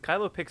Kylo, because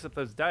Kylo picks up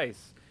those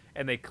dice,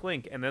 and they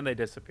clink, and then they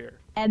disappear.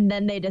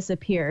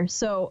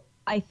 So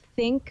I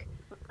think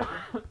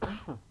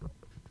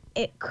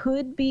it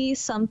could be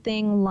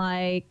something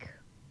like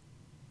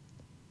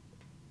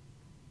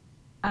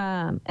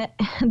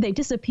they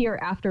disappear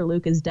after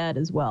Luke is dead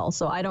as well.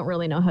 So I don't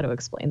really know how to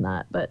explain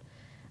that, but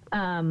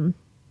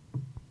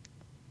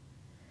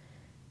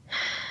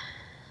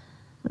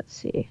let's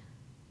see.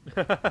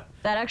 That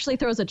actually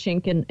throws a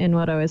chink in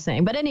what I was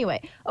saying. But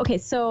anyway, okay,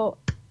 so,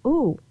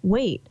 ooh,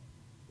 wait.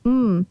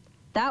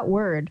 That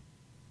word.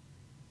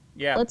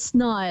 Yeah. Let's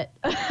not.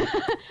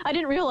 I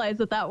didn't realize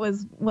that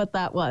was what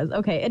that was.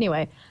 Okay,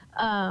 anyway.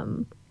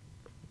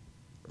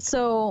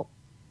 So,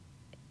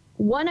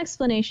 one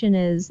explanation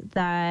is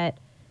that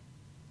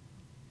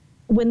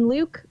when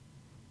Luke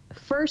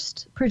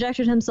first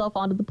projected himself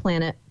onto the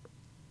planet,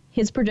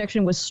 his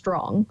projection was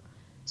strong.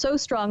 So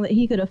strong that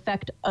he could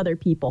affect other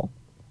people.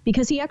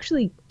 Because he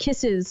actually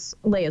kisses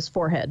Leia's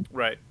forehead.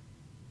 Right.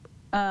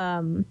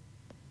 Now,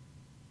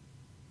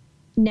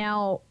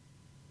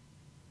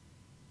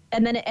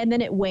 and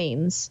then it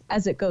wanes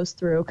as it goes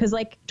through, because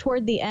like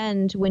toward the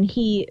end when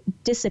he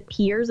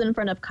disappears in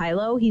front of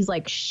Kylo, he's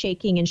like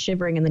shaking and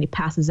shivering, and then he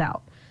passes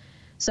out.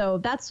 So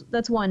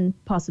that's one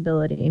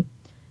possibility.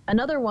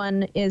 Another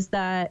one is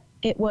that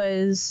it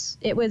was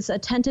a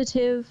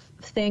tentative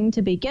thing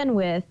to begin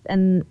with,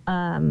 and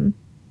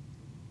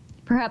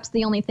perhaps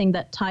the only thing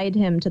that tied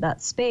him to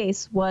that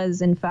space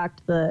was in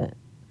fact the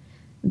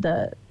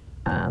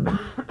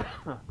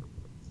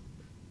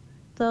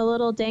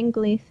little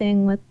dangly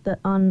thing with the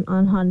on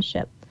Han's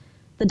ship,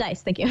 the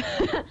dice. Thank you.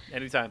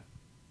 Anytime.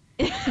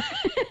 I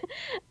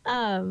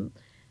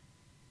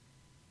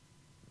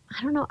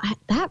don't know.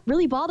 That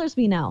really bothers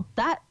me now.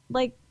 That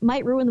like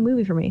might ruin the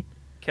movie for me.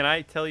 Can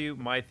I tell you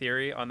my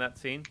theory on that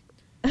scene?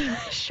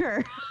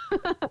 Sure.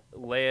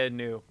 Leia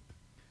knew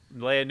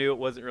it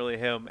wasn't really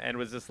him and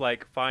was just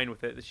like fine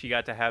with it. She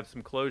got to have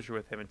some closure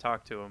with him and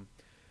talk to him.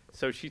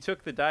 So she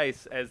took the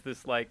dice as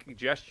this like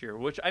gesture,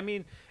 which I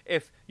mean,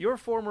 if your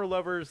former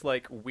lover's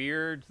like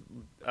weird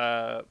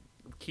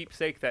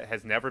keepsake that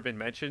has never been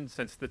mentioned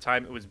since the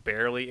time it was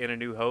barely in A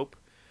New Hope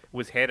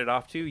was handed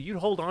off to you, you'd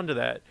hold on to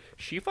that.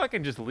 She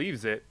fucking just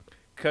leaves it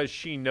because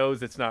she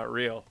knows it's not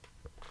real.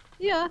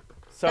 Yeah,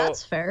 so,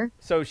 that's fair.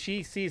 So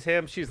she sees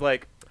him. She's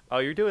like, oh,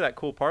 you're doing that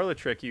cool parlor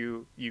trick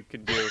you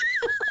can do.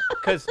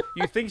 Because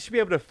you think she'd be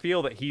able to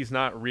feel that he's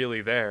not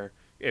really there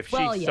if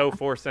she's so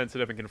force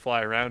sensitive and can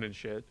fly around and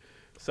shit.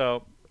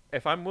 So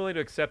if I'm willing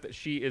to accept that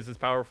she is as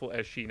powerful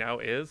as she now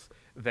is,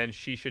 then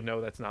she should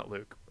know that's not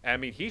Luke. I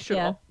mean, he should.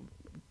 Yeah.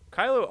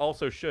 Kylo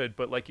also should,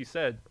 but like you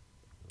said,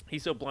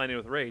 he's so blinded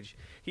with rage.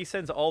 He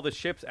sends all the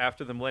ships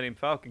after the Millennium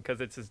Falcon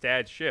because it's his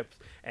dad's ships,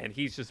 and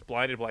he's just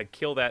blinded by, like,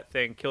 kill that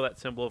thing, kill that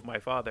symbol of my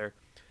father.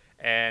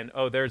 And,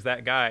 oh, there's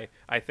that guy.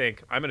 I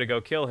think I'm going to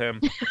go kill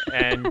him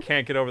and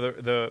can't get over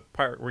the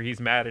part where he's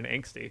mad and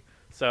angsty.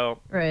 So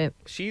right.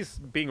 She's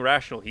being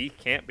rational. He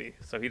can't be,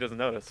 so he doesn't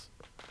notice.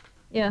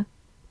 Yeah.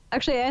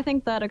 Actually, I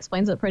think that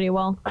explains it pretty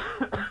well.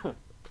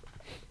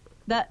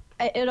 That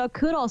it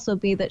could also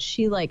be that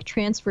she, like,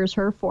 transfers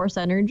her force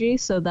energy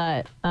so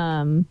that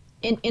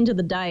into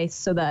the dice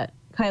so that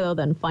Kylo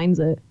then finds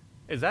it.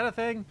 Is that a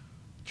thing?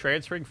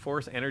 Transferring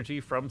force energy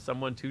from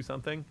someone to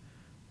something?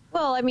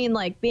 Well, I mean,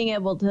 like, being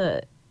able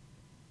to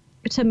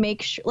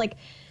make sure, like,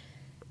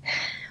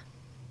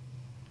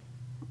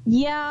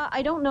 yeah,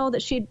 I don't know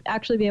that she'd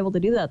actually be able to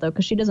do that, though,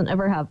 because she doesn't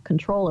ever have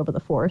control over the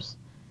Force.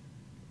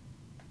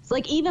 It's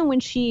like, even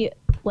when she,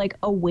 like,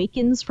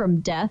 awakens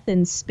from death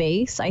in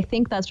space, I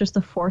think that's just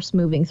the Force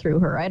moving through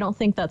her. I don't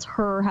think that's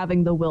her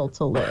having the will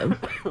to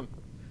live.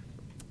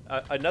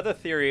 Another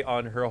theory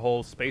on her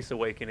whole space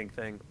awakening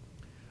thing,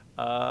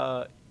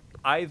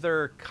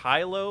 either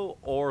Kylo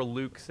or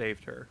Luke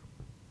saved her.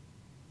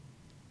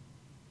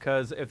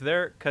 Because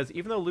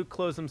even though Luke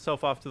closed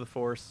himself off to the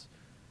Force,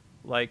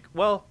 like,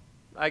 well,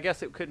 I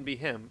guess it couldn't be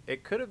him.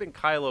 It could have been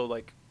Kylo,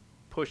 like,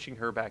 pushing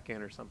her back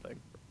in or something.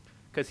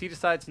 Because he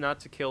decides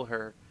not to kill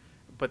her,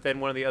 but then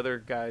one of the other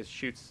guys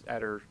shoots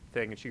at her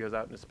thing and she goes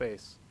out into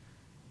space.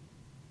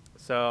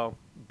 So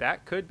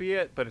that could be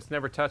it, but it's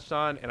never touched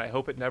on, and I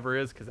hope it never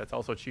is, because that's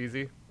also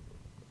cheesy.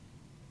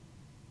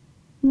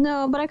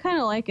 No, but I kind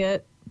of like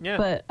it. Yeah.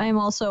 But I'm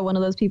also one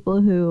of those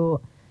people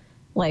who,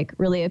 like,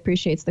 really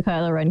appreciates the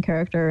Kylo Ren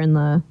character and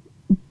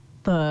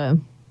the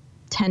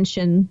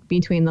tension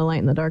between the light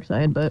and the dark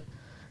side, but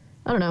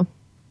I don't know.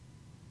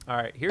 All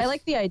right, I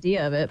like the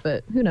idea of it,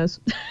 but who knows?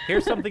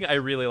 Here's something I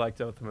really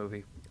liked about the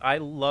movie. I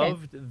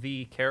loved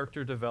the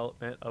character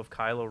development of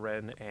Kylo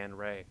Ren and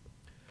Rey.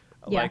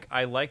 Yeah. Like,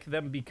 I like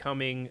them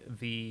becoming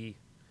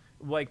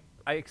like,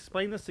 I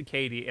explained this to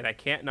Katie, and I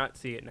can't not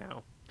see it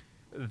now.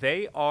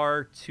 They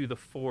are to the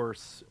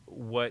Force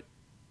what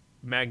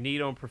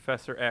Magneto and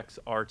Professor X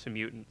are to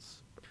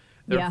mutants.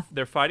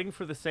 They're fighting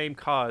for the same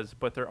cause,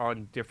 but they're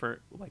on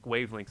different, like,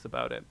 wavelengths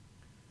about it.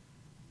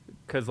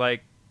 Because,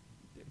 like,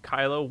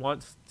 Kylo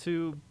wants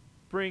to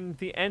bring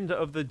the end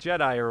of the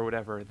Jedi or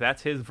whatever.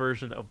 That's his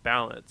version of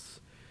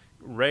balance.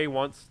 Rey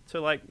wants to,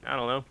 like, I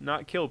don't know,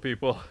 not kill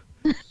people.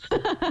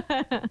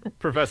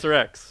 Professor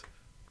X.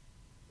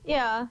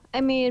 Yeah,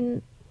 I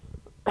mean,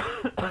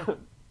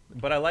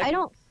 but I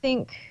don't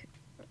think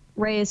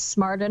Rey is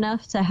smart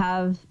enough to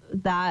have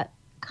that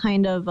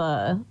kind of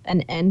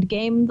an end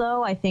game,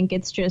 though. I think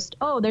it's just,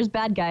 oh, there's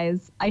bad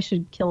guys, I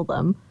should kill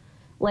them.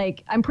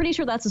 Like, I'm pretty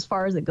sure that's as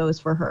far as it goes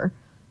for her.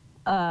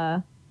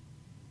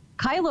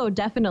 Kylo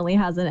definitely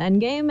has an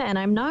end game, and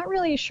I'm not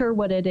really sure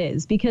what it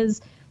is,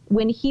 because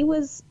when he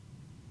was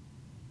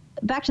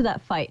back to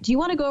that fight, do you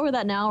want to go over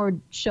that now, or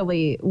shall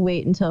we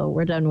wait until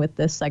we're done with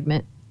this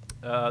segment?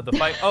 The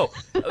fight. Oh,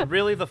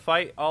 really? The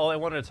fight. All I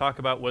wanted to talk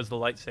about was the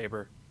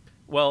lightsaber.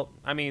 Well,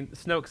 I mean,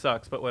 Snoke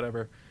sucks, but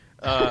whatever.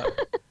 The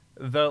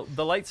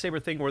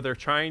lightsaber thing where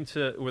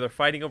they're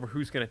fighting over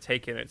who's going to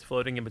take it. It's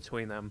floating in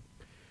between them.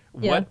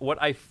 Yeah. What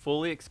I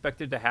fully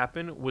expected to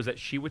happen was that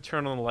she would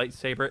turn on the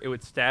lightsaber, it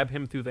would stab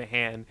him through the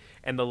hand,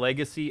 and the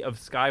legacy of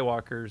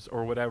Skywalkers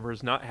or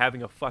whatever's not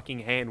having a fucking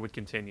hand would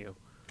continue.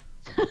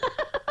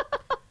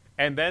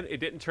 And then it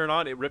didn't turn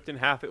on, it ripped in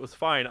half, it was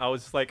fine. I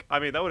was just like, I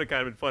mean, that would have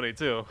kind of been funny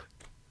too.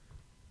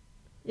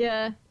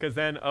 Yeah. Because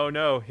then, oh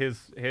no,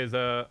 his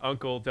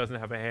uncle doesn't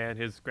have a hand.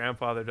 His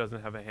grandfather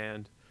doesn't have a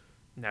hand.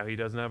 Now he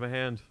doesn't have a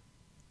hand.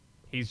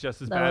 He's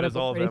just as That bad would have as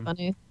been all of pretty them.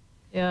 funny.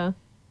 Yeah.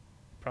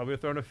 Probably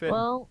throwing a fit.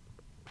 Well,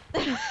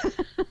 I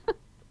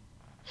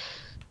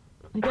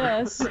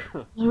guess. I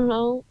don't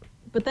know.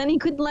 But then he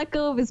couldn't let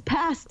go of his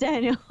past,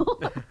 Daniel.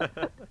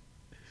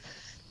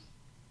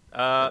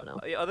 don't know.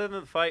 Other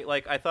than the fight,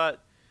 like I thought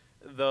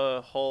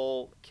the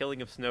whole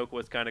killing of Snoke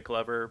was kind of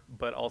clever,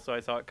 but also I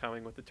saw it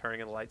coming with the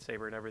turning of the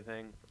lightsaber and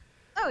everything.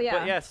 Oh yeah.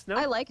 But yeah,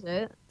 I liked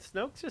it.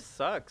 Snoke just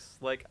sucks.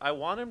 Like I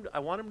want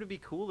him to be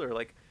cooler.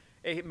 Like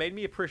it made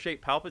me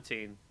appreciate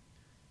Palpatine,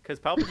 because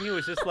Palpatine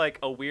was just like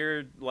a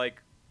weird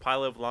like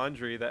pile of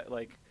laundry that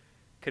like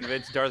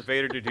convinced Darth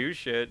Vader to do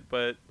shit.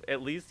 But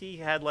at least he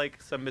had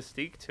like some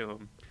mystique to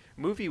him.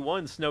 Movie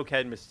 1, Snoke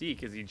had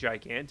mystique. Is he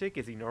gigantic?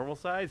 Is he normal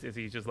size? Is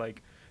he just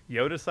like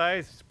Yoda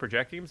size,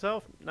 projecting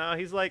himself? No,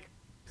 he's like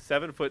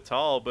 7 foot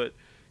tall, but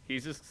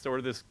he's just sort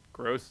of this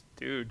gross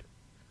dude.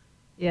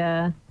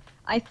 Yeah.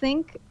 I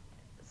think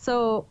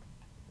so.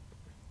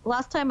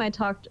 Last time I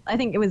talked, I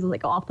think it was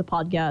like off the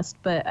podcast,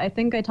 but I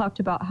think I talked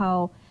about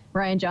how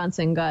Ryan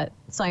Johnson got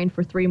signed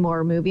for 3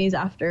 more movies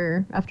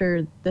after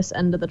this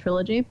end of the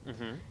trilogy.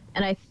 Mm-hmm.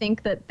 And I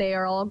think that they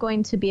are all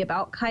going to be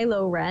about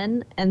Kylo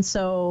Ren, and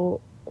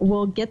so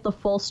we'll get the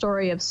full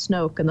story of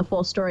Snoke and the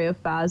full story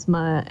of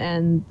Phasma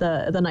and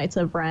the Knights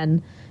of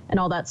Ren and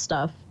all that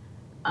stuff.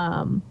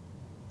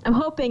 I'm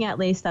hoping at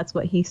least that's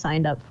what he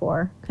signed up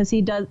for, because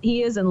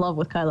he is in love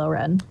with Kylo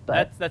Ren.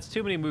 But That's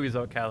too many movies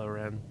about Kylo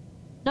Ren.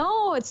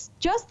 no, it's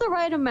just the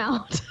right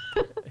amount.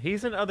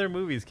 He's in other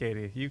movies,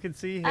 Katie. You can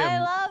see him. I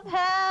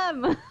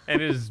love him.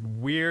 And his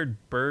weird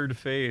bird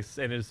face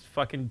and his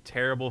fucking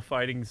terrible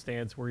fighting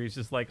stance where he's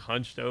just like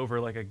hunched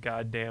over like a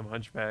goddamn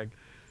hunchback.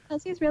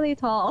 Because he's really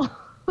tall.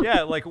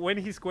 Yeah, like when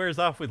he squares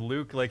off with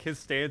Luke, like his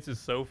stance is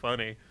so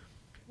funny.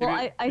 Well,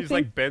 And I he's think,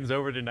 like bends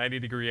over to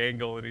 90-degree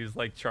angle and he's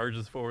like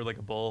charges forward like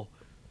a bull.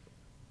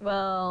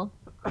 well,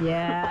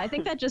 yeah, I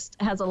think that just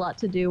has a lot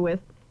to do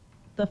with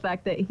the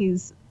fact that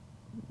he's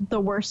the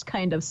worst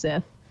kind of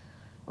Sith.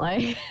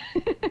 Like,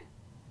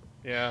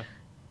 Yeah.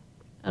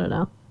 I don't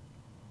know.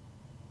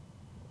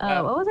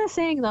 What was I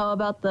saying though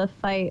about the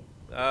fight?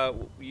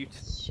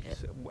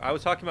 Shit. I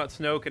was talking about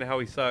Snoke and how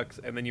he sucks,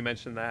 and then you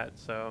mentioned that.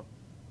 So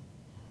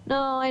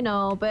No, I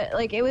know, but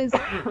like it was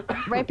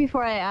right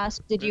before I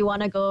asked, did you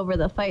want to go over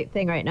the fight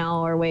thing right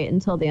now or wait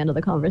until the end of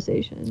the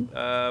conversation?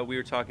 we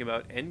were talking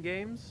about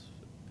Endgames,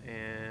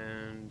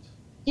 and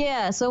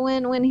Yeah, so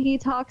when he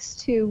talks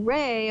to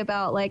Rey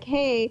about like,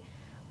 hey,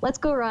 let's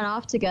go run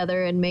off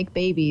together and make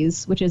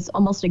babies, which is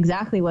almost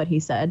exactly what he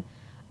said.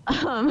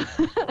 Um,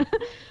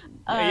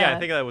 yeah, I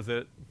think that was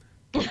it.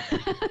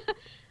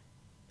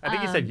 I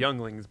think he said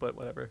younglings, but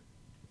whatever.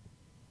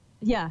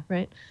 Yeah,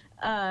 right.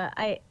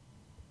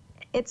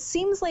 It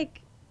seems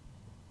like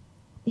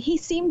he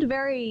seemed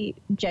very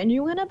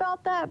genuine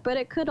about that, but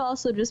it could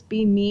also just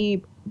be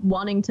me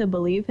wanting to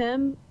believe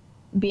him,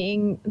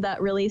 being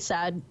that really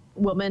sad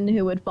woman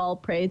who would fall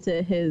prey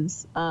to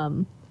his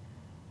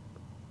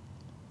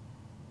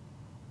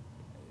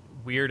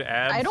Weird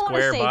abs, I don't want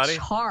to square say body.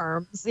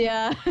 charms,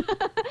 yeah.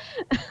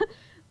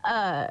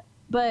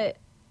 But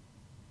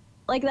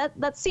like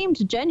that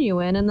seemed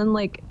genuine, and then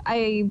like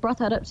I brought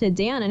that up to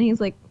Dan, and he's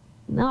like,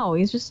 no,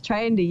 he's just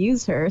trying to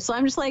use her. So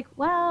I'm just like,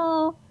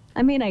 well,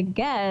 I mean, I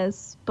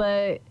guess,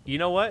 but You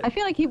know what? I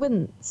feel like he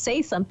wouldn't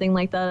say something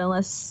like that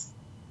unless,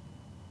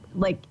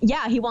 like,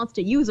 yeah, he wants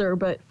to use her,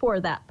 but for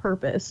that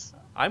purpose.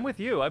 I'm with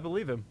you. I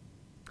believe him.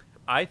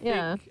 I think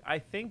Yeah. I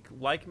think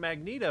like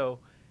Magneto,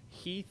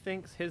 he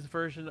thinks his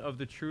version of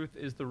the truth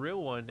is the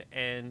real one,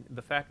 and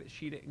the fact that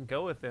she didn't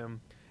go with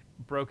him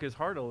broke his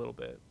heart a little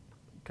bit,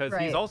 because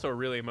he's Right. also a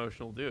really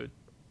emotional dude.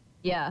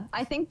 Yeah,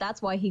 I think that's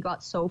why he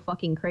got so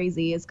fucking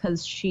crazy, is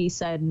because she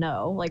said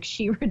no. Like,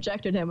 she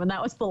rejected him, and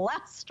that was the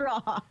last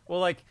straw. Well,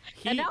 like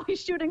And now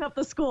he's shooting up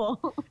the school.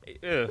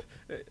 ugh.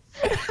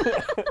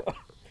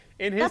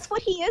 In his That's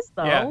what he is,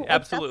 though. yeah, Like,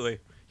 absolutely.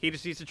 He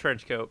just needs a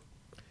trench coat.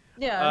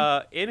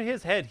 Yeah. In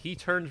his head, he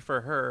turned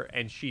for her,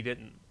 and she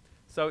didn't.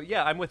 So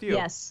yeah, I'm with you.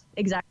 Yes,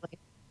 exactly.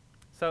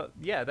 So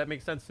yeah, that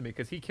makes sense to me,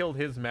 because he killed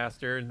his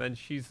master, and then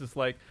she's just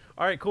like,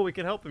 "All right, cool, we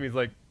can help him." He's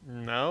like,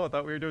 "No, I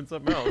thought we were doing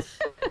something else."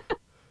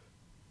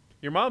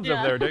 Your mom's Yeah.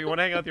 over there. Don't you want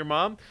to hang out with your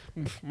mom?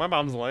 My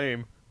mom's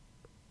lame.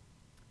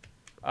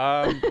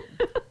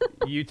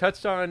 You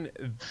touched on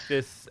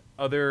this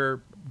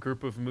other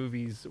group of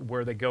movies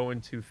where they go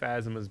into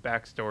Phasma's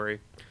backstory.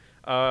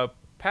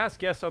 Past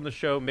guest on the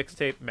show,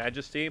 Mixtape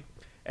Majesty,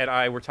 and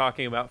I were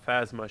talking about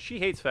Phasma. She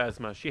hates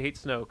Phasma. She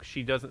hates Snoke.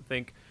 She doesn't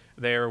think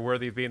they're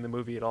worthy of being in the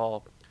movie at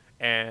all.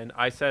 And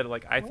I said,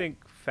 like, I think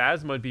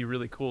Phasma would be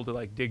really cool to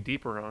like dig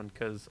deeper on,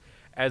 because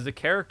as a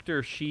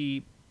character,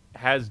 she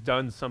has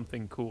done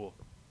something cool.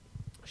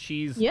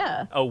 She's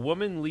Yeah. a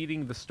woman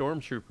leading the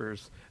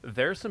stormtroopers.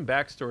 There's some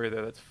backstory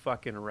there that's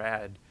fucking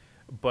rad,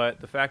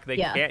 but the fact they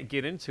Yeah. can't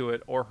get into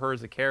it, or her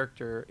as a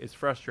character, is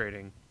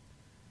frustrating.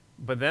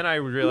 But then I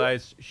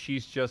realized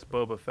she's just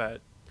Boba Fett.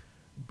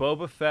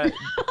 Boba Fett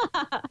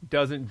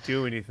doesn't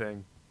do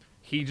anything.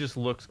 He just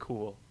looks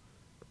cool,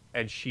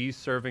 and she's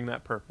serving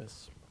that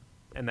purpose,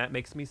 and that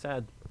makes me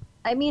sad.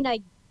 I mean,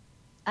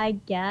 I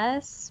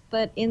guess,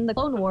 but in the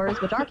Clone Wars,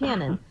 which are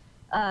canon,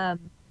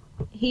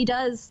 he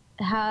does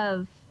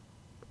have,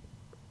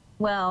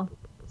 well,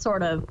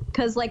 sort of,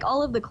 because like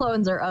all of the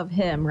clones are of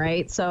him,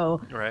 right?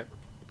 So Right.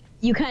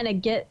 you kind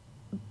of get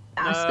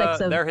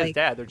aspects of. They're his like,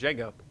 dad. They're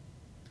Jango.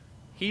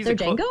 They're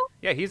Jango?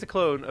 Yeah, he's a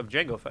clone of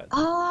Jango Fett.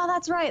 Oh,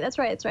 that's right. That's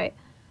right. That's right.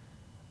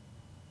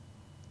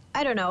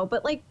 I don't know,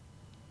 but like,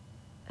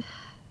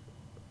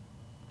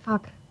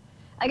 fuck.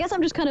 I guess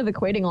I'm just kind of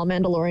equating all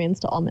Mandalorians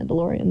to all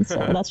Mandalorians, so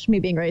that's just me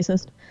being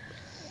racist.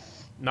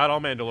 Not all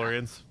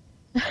Mandalorians.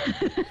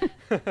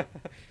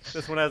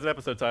 This one has an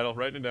episode title.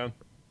 Writing it down.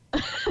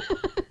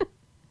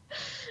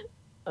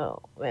 Oh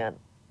man.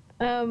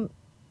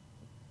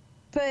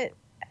 But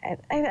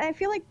I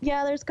feel like,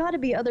 yeah, there's got to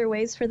be other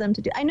ways for them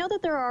to do. I know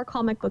that there are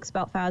comic books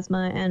about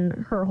Phasma and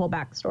her whole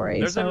backstory.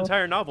 There's so, an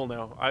entire novel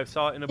now. I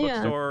saw it in a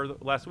bookstore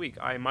last week.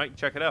 I might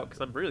check it out because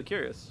I'm really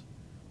curious.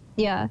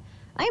 Yeah,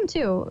 I am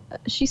too.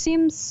 She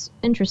seems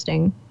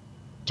interesting.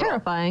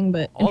 Terrifying,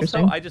 but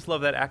interesting. Also, I just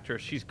love that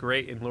actress. She's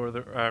great in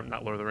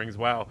not Lord of the Rings.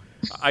 Wow,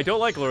 I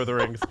don't like Lord of the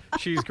Rings.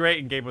 She's great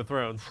in Game of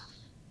Thrones.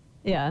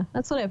 Yeah,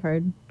 that's what I've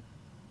heard.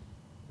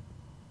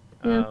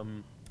 Yeah.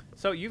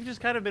 So you've just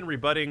kind of been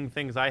rebutting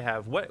things I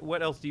have.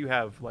 What else do you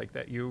have like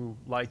that you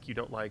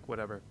don't like,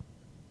 whatever?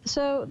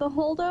 So the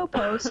Holdo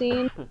Poe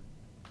scene,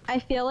 I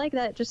feel like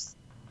that just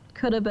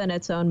could have been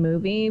its own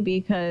movie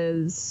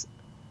because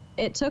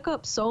it took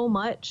up so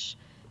much,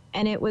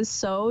 and it was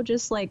so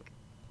just like,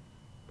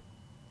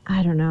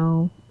 I don't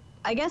know.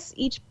 I guess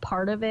each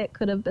part of it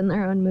could have been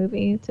their own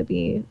movie, to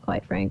be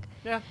quite frank.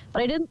 Yeah.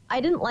 But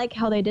I didn't like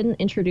how they didn't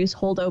introduce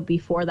Holdo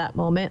before that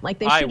moment. Like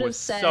they should have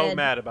said. I was so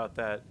mad about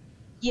that.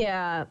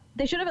 Yeah,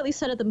 they should have at least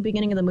said at the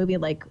beginning of the movie,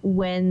 like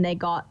when they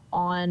got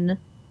on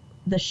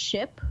the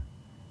ship,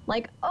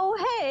 like, "Oh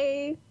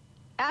hey,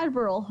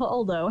 Admiral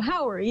Holdo,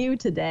 how are you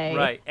today?"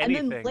 Right.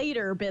 Anything. And then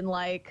later been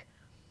like,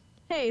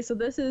 "Hey, so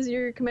this is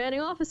your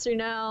commanding officer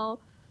now.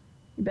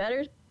 You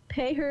better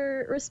pay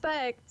her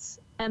respects."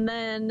 And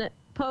then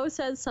Poe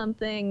says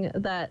something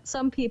that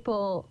some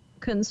people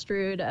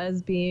construed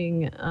as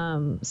being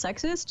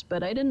sexist,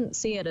 but I didn't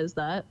see it as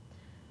that.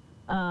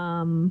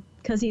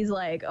 Because he's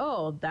like,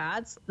 "Oh,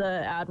 that's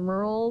the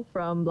Admiral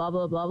from blah,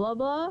 blah, blah, blah,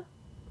 blah.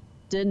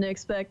 Didn't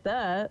expect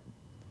that."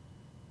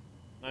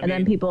 And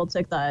then people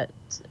took that.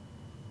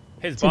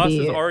 His boss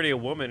is already a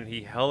woman, and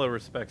he hella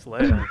respects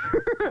Leia.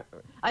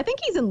 I think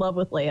he's in love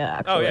with Leia,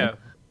 actually. Oh,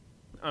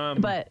 yeah.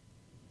 But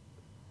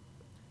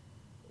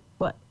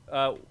what?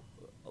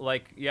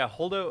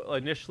 Holdo,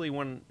 initially,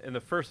 when in the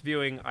first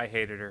viewing, I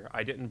hated her.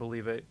 I didn't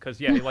believe it.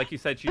 Because, yeah, like you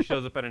said, she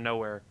shows up out of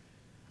nowhere.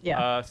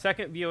 Yeah.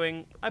 Second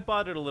viewing, I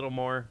bought it a little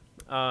more.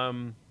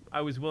 I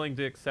was willing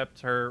to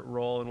accept her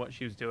role and what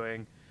she was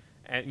doing.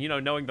 And,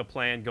 knowing the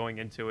plan going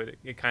into it,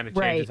 it kind of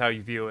changes how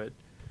you view it.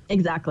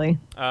 Exactly.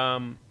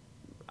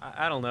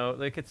 I don't know.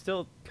 Like, it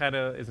still kind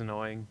of is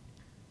annoying.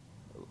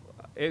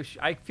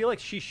 I feel like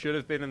she should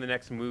have been in the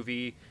next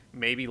movie.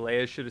 Maybe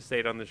Leia should have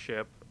stayed on the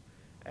ship.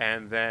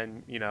 And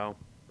then,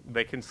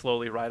 they can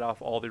slowly write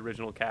off all the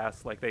original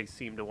cast like they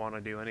seem to want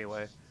to do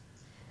anyway.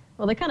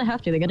 Well, they kind of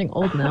have to. They're getting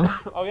old now.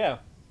 Oh, yeah.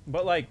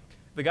 But, like,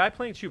 the guy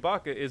playing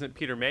Chewbacca isn't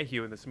Peter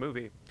Mayhew in this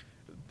movie.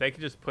 They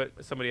could just put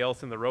somebody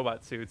else in the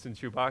robot suits and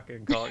Chewbacca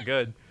and call it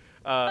good.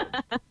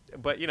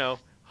 But,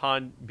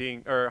 Han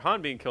being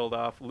killed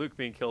off, Luke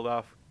being killed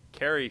off,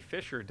 Carrie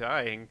Fisher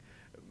dying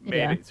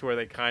made it to where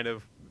they kind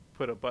of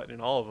put a button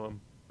in all of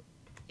them.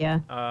 Yeah.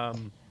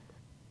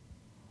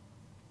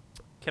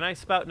 Can I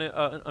spout an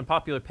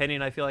unpopular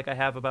opinion I feel like I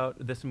have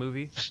about this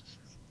movie?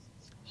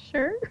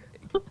 Sure.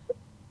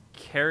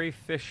 Carrie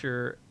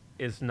Fisher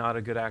is not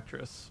a good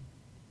actress.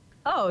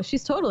 Oh,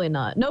 she's totally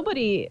not.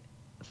 Nobody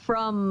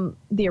from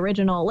the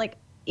original, like,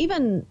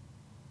 even...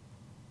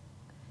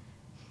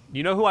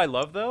 You know who I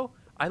love, though?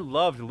 I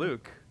loved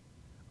Luke.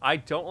 I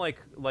don't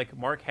like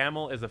Mark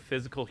Hamill as a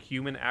physical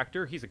human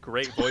actor. He's a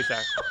great voice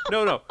actor.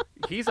 No.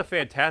 He's a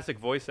fantastic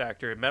voice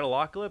actor.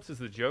 Metalocalypse is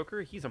the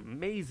Joker. He's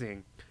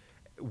amazing.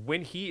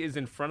 When he is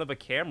in front of a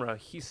camera,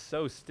 he's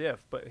so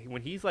stiff. But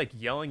when he's, like,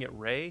 yelling at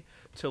Rey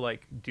to,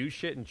 like, do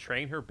shit and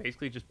train her,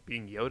 basically just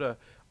being Yoda,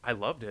 I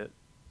loved it.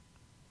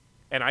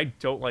 And I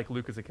don't like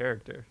Luke as a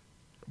character.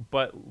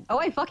 But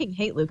I fucking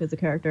hate Luke as a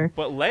character.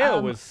 But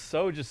Leia was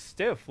so just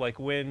stiff. Like,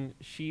 when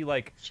she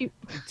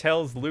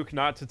tells Luke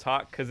not to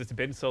talk because it's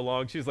been so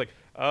long, she's like,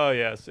 "Oh,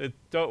 yes,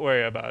 don't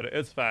worry about it.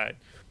 It's fine."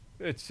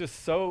 It's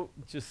just so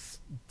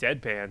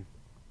deadpan.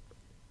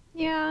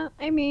 Yeah,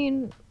 I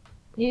mean,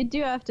 you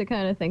do have to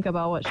kind of think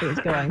about what she was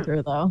going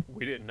through, though.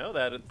 We didn't know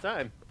that at the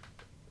time.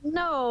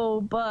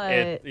 No,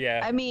 but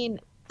I mean,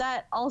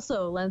 that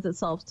also lends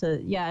itself to,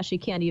 she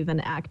can't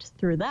even act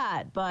through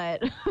that,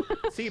 but...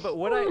 See, but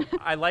what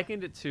I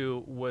likened it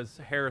to was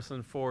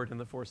Harrison Ford in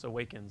The Force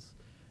Awakens.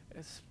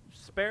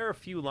 Spare a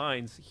few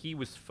lines, he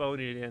was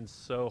phoning it in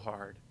so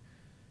hard.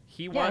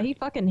 He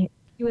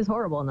was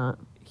horrible in that.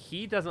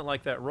 He doesn't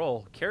like that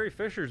role. Carrie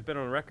Fisher's been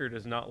on record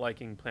as not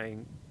liking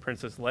playing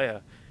Princess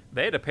Leia.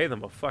 they had to pay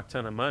them a fuck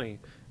ton of money.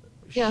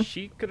 Yeah.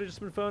 She could have just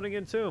been phoning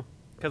in too.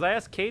 Because I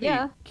asked Katie,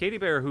 Yeah. Katie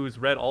Bear, who's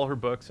read all her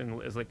books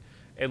and is like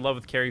in love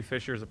with Carrie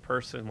Fisher as a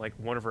person, like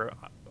one of her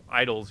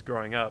idols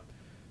growing up.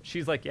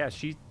 She's like, yeah,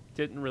 she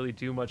didn't really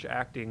do much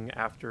acting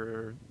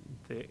after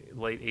the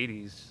late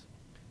 80s.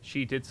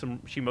 She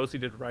mostly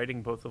did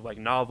writing, both of like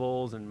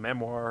novels and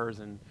memoirs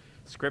and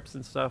scripts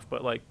and stuff,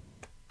 but like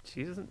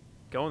she doesn't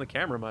go on the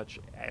camera much,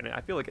 and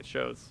I feel like it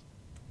shows.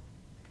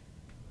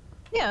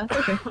 Yeah,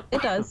 for sure.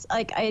 It does.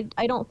 Like I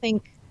don't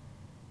think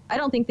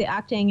the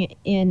acting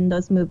in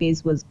those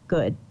movies was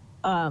good.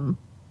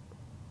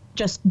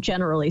 Just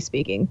generally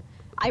speaking.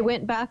 I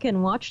went back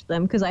and watched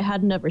them because I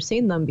had never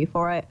seen them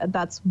before.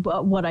 That's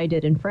what I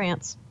did in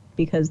France,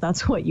 because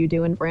that's what you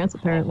do in France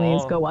apparently,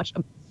 is go watch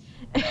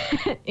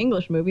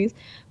English movies.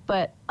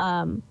 But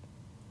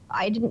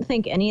I didn't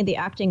think any of the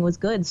acting was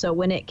good. So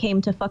when it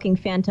came to fucking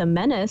Phantom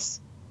Menace,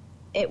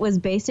 it was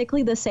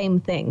basically the same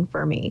thing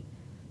for me.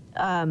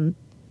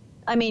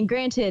 I mean,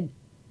 granted,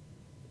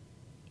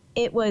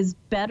 it was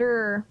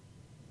better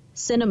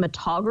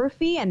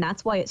cinematography, and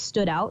that's why it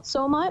stood out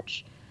so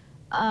much.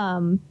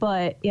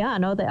 But yeah,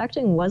 no, the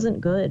acting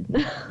wasn't good.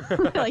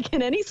 Like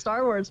in any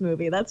Star Wars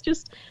movie, that's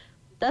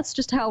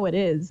just how it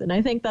is. And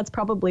I think that's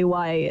probably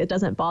why it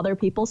doesn't bother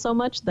people so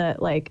much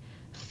that like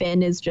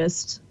Finn is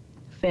just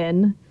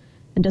Finn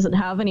and doesn't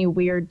have any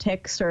weird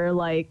tics or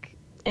like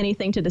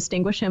anything to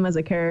distinguish him as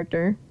a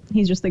character.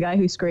 He's just the guy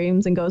who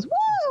screams and goes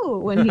woo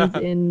when he's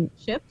in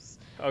ships.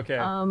 Okay.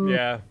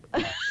 Yeah.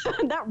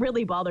 That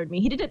really bothered me.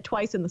 He did it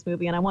twice in this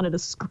movie and I wanted to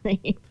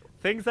scream.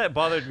 Things that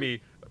bothered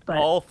me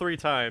all 3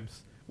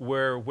 times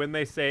were when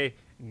they say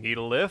need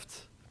a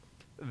lift.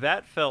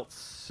 That felt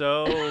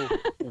so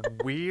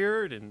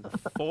weird and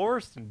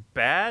forced and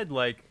bad.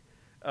 Like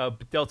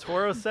Del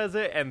Toro says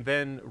it and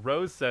then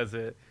Rose says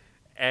it,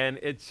 and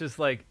it's just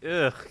like,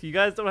 ugh, you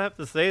guys don't have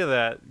to say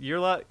that. You're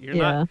not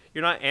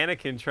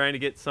Anakin trying to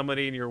get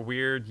somebody in your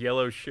weird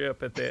yellow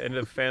ship at the end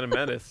of Phantom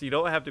Menace. You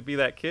don't have to be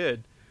that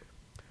kid.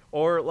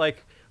 Or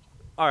like,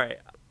 all right,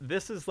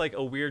 this is like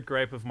a weird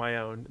gripe of my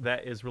own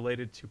that is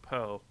related to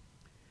Poe.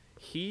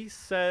 He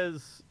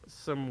says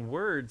some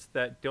words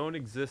that don't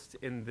exist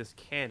in this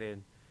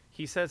canon.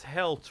 He says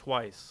hell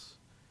twice.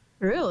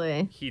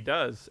 Really? He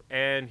does.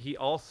 And he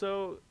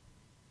also,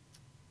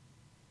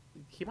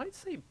 he might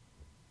say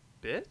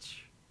bitch?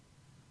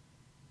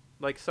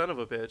 Like son of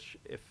a bitch,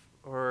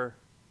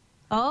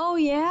 Oh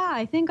yeah,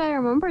 I think I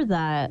remember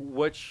that.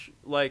 Which,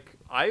 like,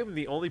 I am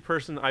the only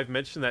person I've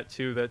mentioned that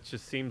to that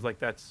just seems like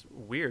that's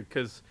weird,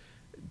 because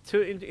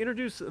to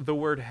introduce the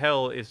word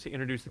hell is to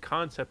introduce the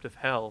concept of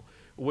hell,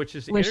 which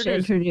is to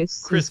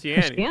introduce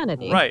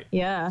Christianity. Right.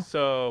 Yeah.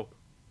 So,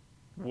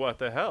 what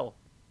the hell?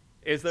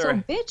 Is there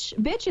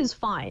bitch is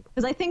fine,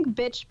 because I think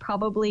bitch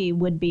probably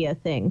would be a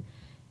thing.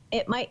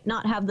 It might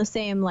not have the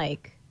same,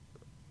 like,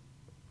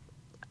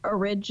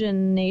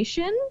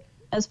 origination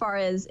as far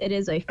as it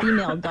is a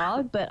female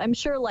dog, but I'm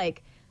sure,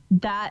 like,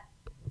 that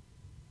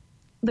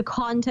the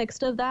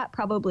context of that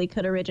probably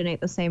could originate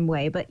the same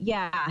way. But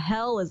yeah,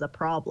 hell is a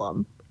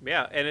problem.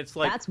 Yeah, and it's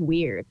like, that's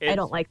weird. I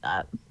don't like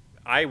that.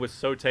 I was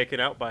so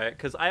taken out by it,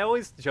 because I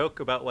always joke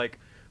about, like,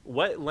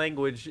 what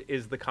language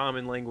is the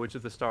common language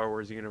of the Star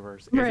Wars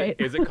universe?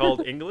 Is it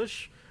called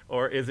English,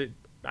 or is it,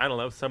 I don't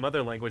know, some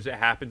other language that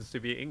happens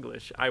to be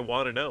English? I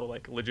want to know,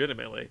 like,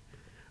 legitimately.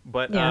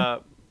 But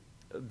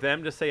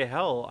them to say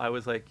hell, I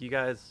was like, you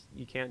guys,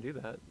 you can't do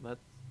that.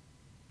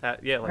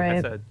 Yeah, like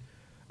I said.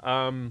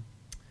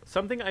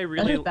 Something I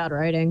really... That's bad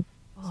writing.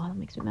 Oh, that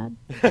makes me mad.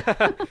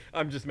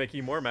 I'm just making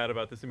you more mad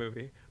about this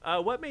movie.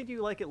 What made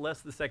you like it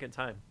less the second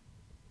time?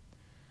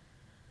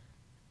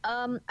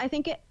 I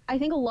think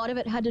a lot of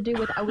it had to do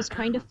with I was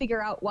trying to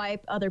figure out why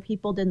other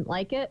people didn't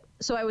like it.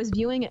 So I was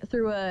viewing it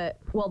through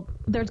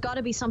there's got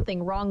to be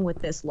something wrong with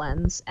this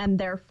lens, and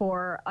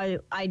therefore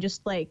I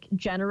just like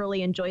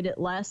generally enjoyed it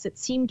less. It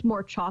seemed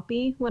more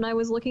choppy when I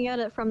was looking at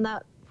it from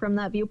that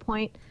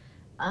viewpoint.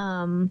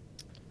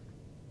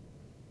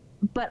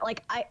 But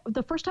like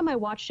the first time I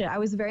watched it, I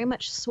was very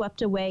much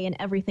swept away in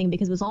everything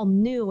because it was all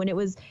new, and it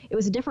was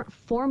a different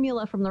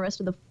formula from the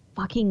rest of the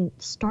fucking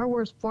Star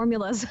Wars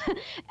formulas.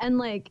 And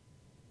like,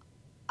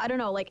 I don't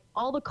know, like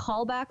all the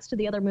callbacks to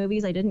the other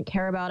movies I didn't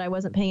care about. I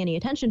wasn't paying any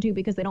attention to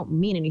because they don't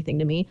mean anything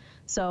to me.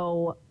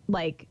 So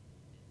like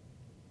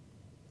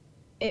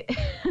it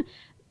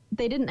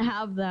they didn't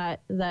have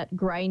that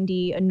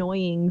grindy,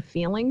 annoying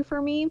feeling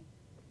for me.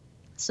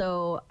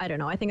 So I don't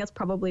know. I think that's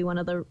probably one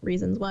of the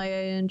reasons why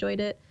I enjoyed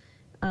it.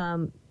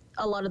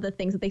 A lot of the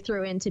things that they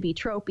threw in to be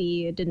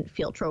tropey didn't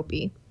feel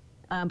tropey.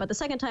 But the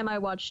second time I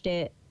watched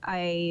it,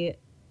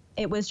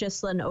 it was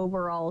just an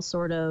overall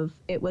sort of,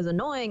 it was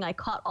annoying. I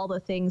caught all the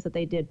things that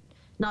they did.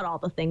 Not all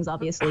the things,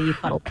 obviously. You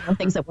caught all the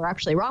things that were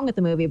actually wrong with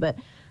the movie, but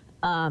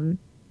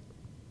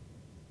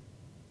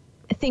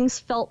things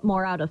felt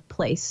more out of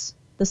place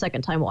the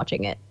second time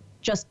watching it.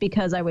 Just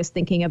because I was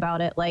thinking about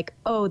it like,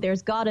 oh,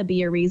 there's got to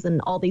be a reason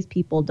all these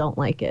people don't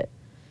like it.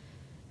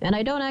 And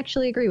I don't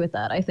actually agree with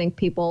that. I think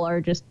people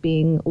are just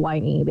being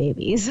whiny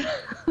babies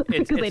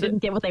because they didn't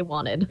get what they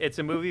wanted. It's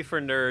a movie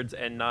for nerds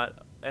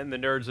and the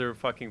nerds are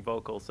fucking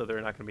vocal, so they're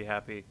not going to be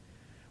happy.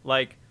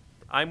 Like,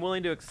 I'm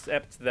willing to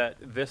accept that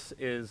this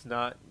is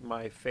not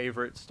my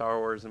favorite Star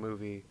Wars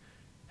movie.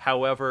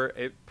 However,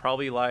 it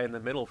probably lie in the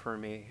middle for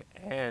me.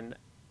 And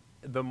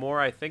the more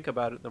I think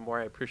about it, the more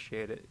I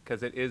appreciate it,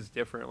 because it is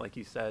different, like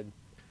you said.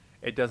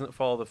 It doesn't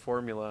follow the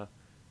formula.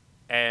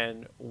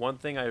 And one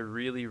thing I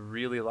really,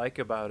 really like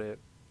about it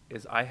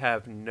is I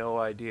have no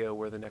idea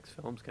where the next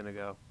film's going to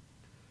go.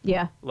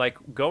 Yeah. Like,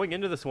 going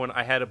into this one,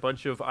 I had a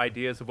bunch of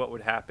ideas of what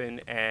would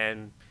happen,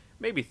 and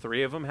maybe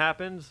 3 of them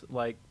happened.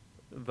 Like,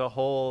 the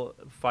whole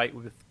fight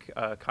with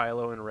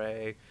Kylo and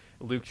Rey,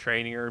 Luke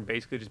training her, and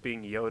basically just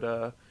being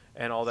Yoda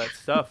and all that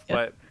stuff. Yeah.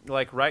 But,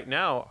 like, right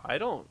now, I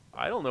don't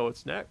know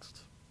what's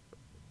next.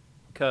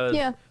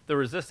 Because the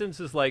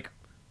Resistance is, like,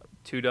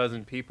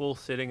 24 people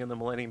sitting in the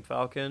Millennium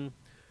Falcon.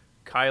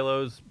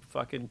 Kylo's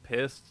fucking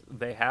pissed.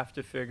 They have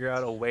to figure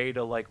out a way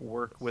to, like,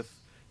 work with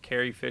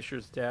Carrie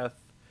Fisher's death.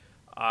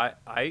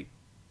 I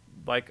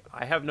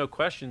have no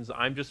questions.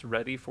 I'm just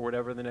ready for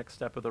whatever the next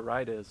step of the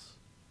ride is.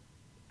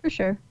 For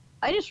sure.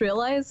 I just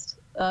realized,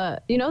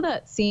 you know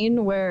that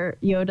scene where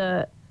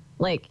Yoda,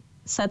 like,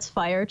 sets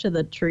fire to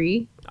the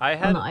tree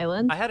on the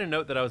island? I had a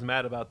note that I was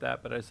mad about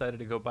that, but I decided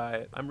to go by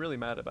it. I'm really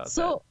mad about that.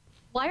 So,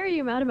 why are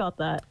you mad about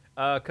that?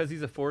 Because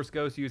he's a Force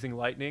ghost using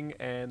lightning,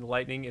 and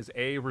lightning is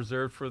A,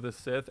 reserved for the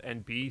Sith,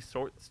 and B,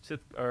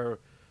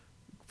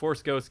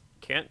 Force ghosts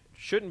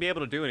shouldn't be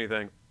able to do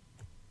anything.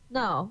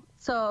 No.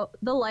 So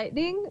the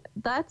lightning,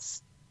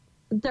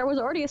 there was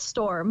already a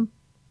storm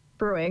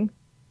brewing.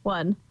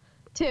 1.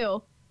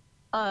 2,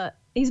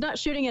 he's not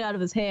shooting it out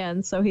of his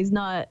hands, so he's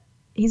not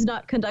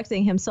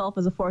conducting himself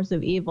as a force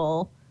of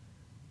evil.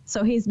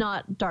 So he's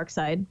not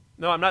Darkseid.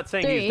 No, I'm not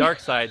saying 3. He's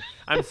Darkseid.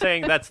 I'm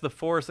saying that's the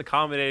Force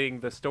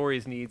accommodating the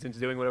story's needs into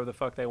doing whatever the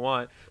fuck they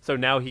want. So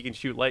now he can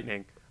shoot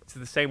lightning. It's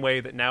the same way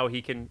that now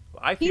he can.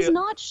 He's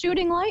not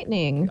shooting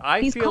lightning.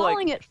 He's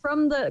calling it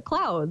from the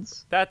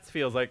clouds. That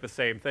feels like the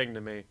same thing to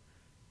me.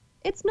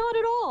 It's not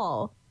at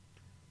all.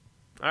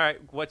 All right,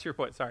 what's your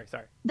point? Sorry.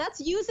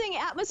 That's using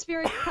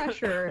atmospheric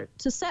pressure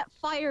to set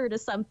fire to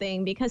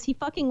something because he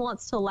fucking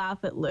wants to laugh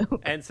at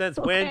Luke. And since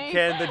when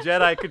can the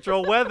Jedi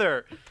control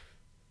weather?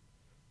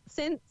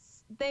 Since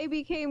they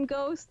became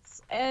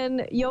ghosts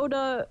and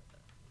Yoda.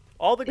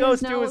 All the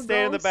ghosts do is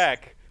stand in the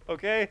back.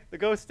 Okay, the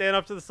ghosts stand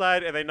up to the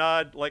side and they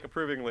nod like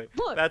approvingly.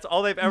 Look, that's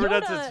all they've ever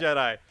done since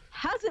Jedi.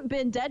 Hasn't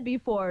been dead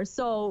before,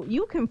 so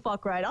you can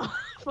fuck right off.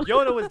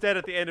 Yoda was dead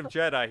at the end of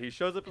Jedi. He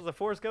shows up as a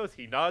Force ghost,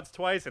 he nods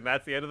twice, and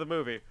that's the end of the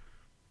movie.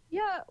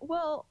 Yeah,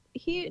 well,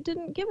 he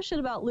didn't give a shit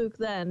about Luke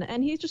then,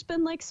 and he's just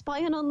been like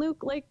spying on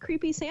Luke like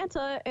creepy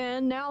Santa,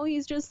 and now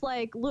he's just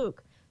like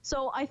Luke.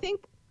 So I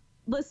think,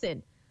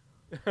 listen,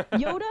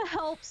 Yoda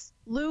helps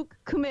Luke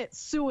commit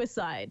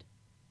suicide.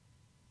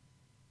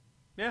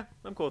 Yeah,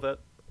 I'm cool with that.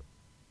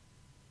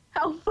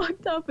 How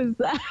fucked up is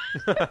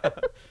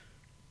that?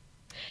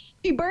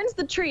 He burns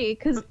the tree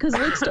because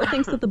Luke still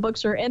thinks that the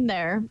books are in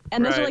there,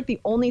 and those are like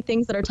the only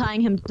things that are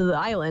tying him to the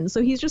island.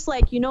 So he's just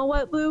like, you know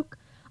what, Luke?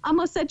 I'm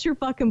gonna set your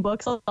fucking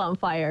books on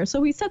fire.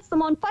 So he sets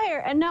them on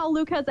fire, and now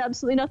Luke has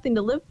absolutely nothing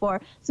to live for.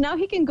 So now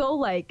he can go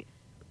like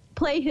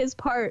play his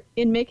part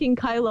in making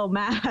Kylo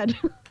mad.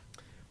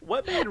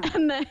 What made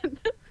and then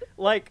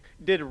like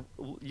did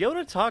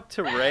Yoda talk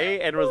to Rey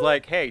and was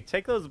like, "Hey,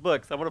 take those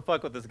books. I want to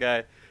fuck with this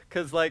guy."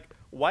 Because like,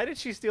 why did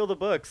she steal the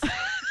books?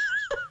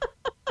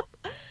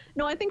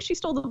 No, I think she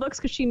stole the books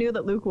because she knew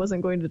that Luke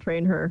wasn't going to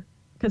train her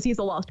because he's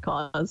a lost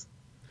cause.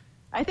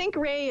 I think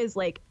Rey is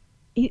like,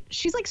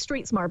 she's like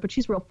street smart, but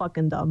she's real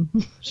fucking dumb.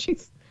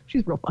 she's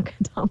real fucking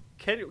dumb.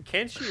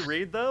 Can she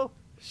read though?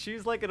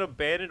 She's like an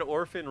abandoned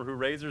orphan who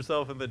raised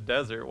herself in the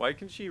desert. Why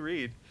can she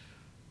read?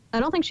 I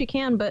don't think she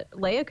can, but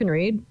Leia can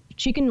read.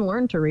 She can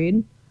learn to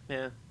read.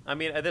 Yeah, I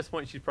mean, at this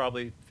point, she'd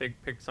probably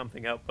pick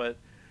something up, but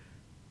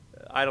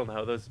I don't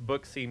know. Those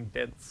books seem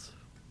dense.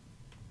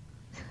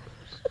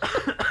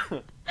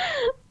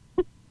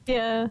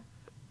 Yeah.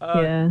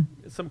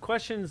 Some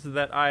questions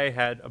that I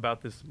had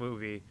about this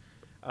movie.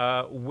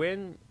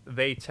 When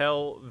they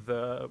tell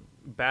the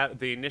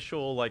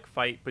initial like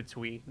fight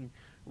between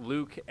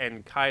Luke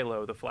and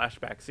Kylo, the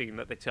flashback scene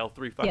that they tell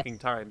 3 fucking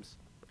times,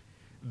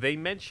 they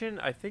mention,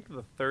 I think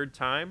the 3rd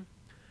time,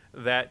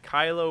 that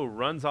Kylo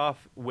runs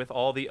off with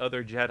all the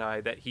other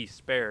Jedi that he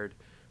spared.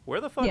 Where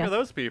the fuck are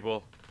those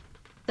people?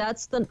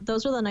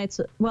 Those are the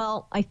Knights.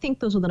 Well, I think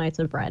those are the Knights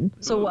of Ren.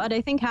 So what I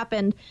think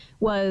happened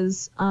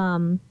was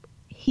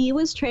he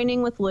was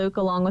training with Luke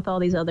along with all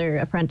these other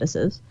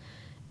apprentices,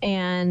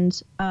 and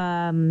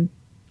Snoke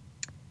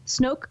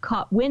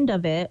caught wind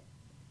of it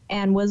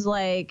and was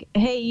like,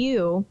 "Hey,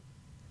 you,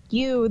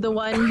 the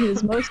one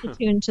who's most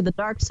attuned to the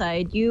dark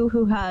side, you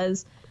who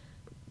has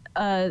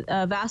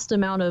a vast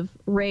amount of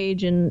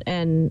rage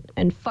and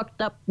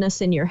fucked upness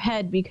in your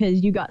head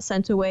because you got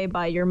sent away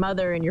by your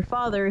mother and your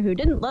father who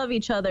didn't love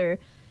each other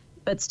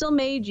but still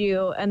made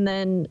you and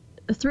then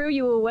threw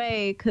you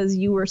away because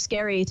you were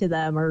scary to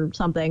them or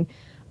something.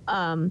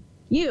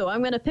 I'm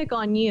going to pick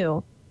on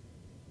you.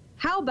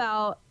 How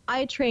about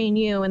I train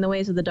you in the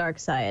ways of the dark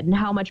side, and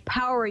how much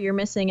power you're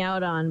missing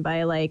out on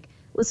by like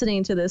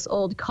listening to this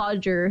old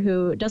codger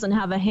who doesn't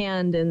have a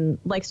hand and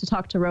likes to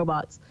talk to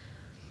robots.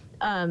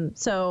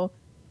 So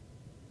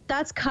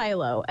that's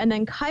Kylo. And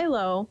then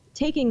Kylo,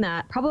 taking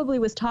that, probably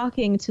was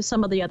talking to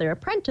some of the other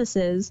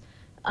apprentices.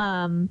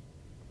 And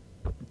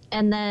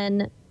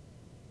then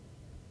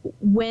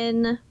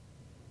when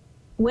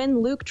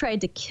Luke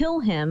tried to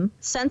kill him,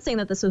 sensing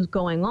that this was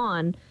going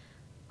on,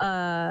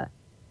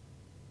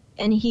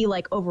 and he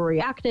like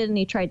overreacted and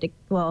he tried to,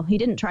 well, he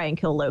didn't try and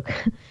kill Luke.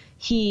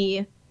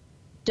 He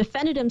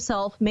defended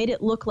himself, made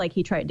it look like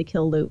he tried to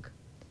kill Luke,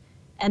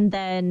 and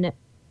then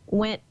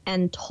went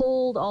and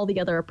told all the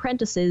other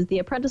apprentices, the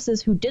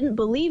apprentices who didn't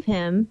believe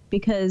him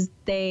because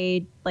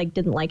they like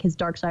didn't like his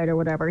dark side or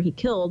whatever, he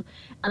killed.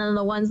 And then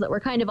the ones that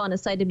were kind of on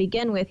his side to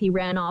begin with, he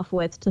ran off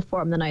with to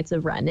form the Knights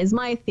of Ren, is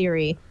my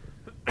theory.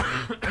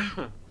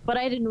 But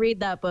I didn't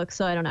read that book,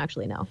 so I don't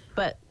actually know.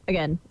 But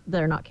again,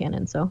 they're not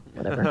canon, so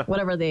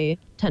whatever they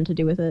tend to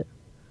do with it.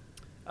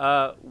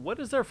 What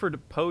is there for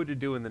Poe to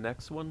do in the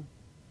next one?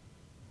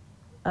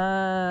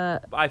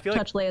 I feel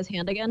touch Leia's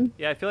hand again.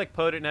 Yeah, I feel like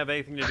Poe didn't have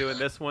anything to do in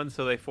this one,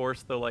 so they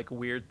forced the like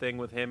weird thing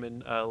with him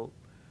and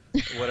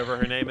whatever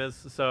her name is.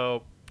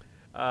 So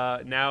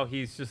now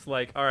he's just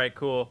like, all right,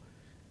 cool.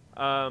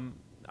 I'm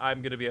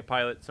gonna be a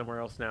pilot somewhere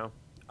else now.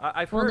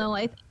 I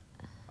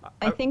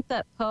think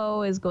that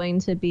Poe is going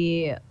to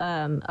be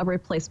a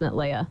replacement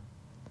Leia.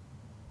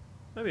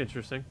 That'd be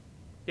interesting.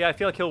 Yeah, I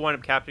feel like he'll wind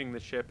up captaining the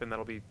ship, and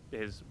that'll be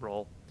his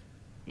role.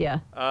 Yeah.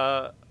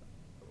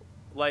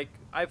 Like,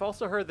 I've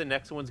also heard the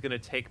next one's going to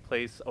take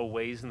place a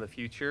ways in the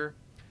future,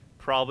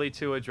 probably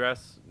to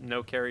address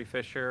No Carrie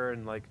Fisher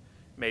and, like,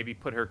 maybe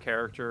put her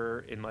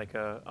character in, like,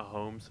 a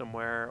home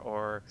somewhere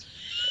or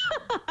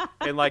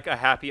in, like, a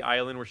happy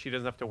island where she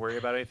doesn't have to worry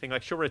about anything.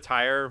 Like, she'll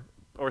retire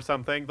or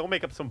something. They'll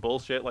make up some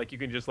bullshit. Like, you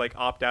can just, like,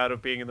 opt out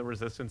of being in the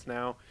Resistance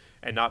now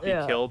and not be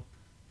killed.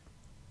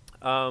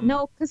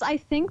 No, because I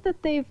think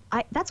that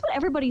that's what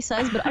everybody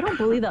says, but I don't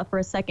believe that for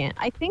a second.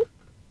 I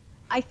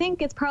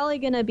think it's probably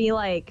going to be,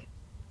 like,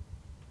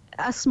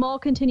 a small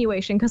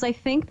continuation, because I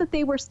think that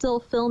they were still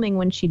filming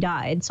when she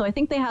died. So I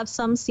think they have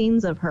some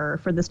scenes of her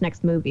for this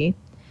next movie.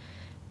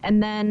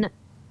 And then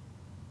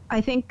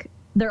I think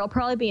there'll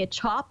probably be a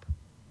chop,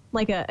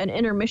 like an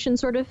intermission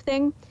sort of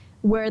thing,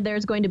 where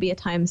there's going to be a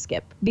time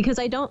skip. Because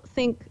I don't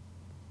think,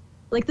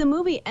 like, the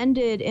movie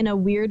ended in a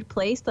weird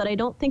place that I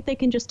don't think they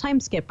can just time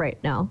skip right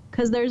now.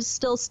 Because there's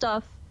still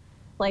stuff,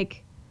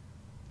 like,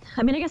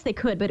 I mean, I guess they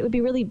could, but it would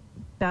be really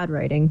bad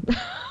writing.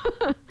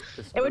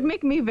 It would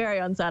make me very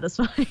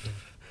unsatisfied.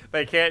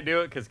 They can't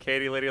do it because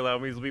Katie Lady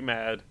Lomies will be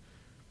mad.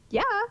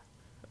 Yeah.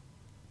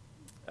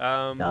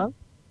 A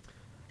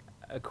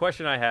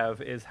question I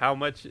have is, how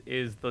much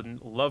is the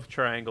love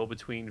triangle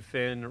between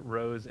Finn,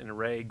 Rose, and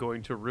Rey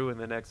going to ruin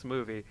the next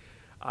movie?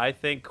 I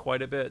think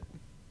quite a bit.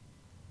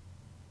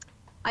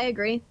 I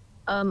agree.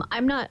 I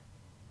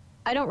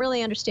don't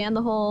really understand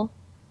the whole...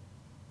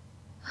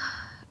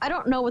 I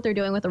don't know what they're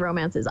doing with the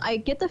romances. I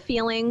get the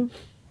feeling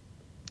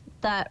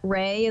that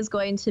Rey is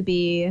going to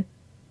be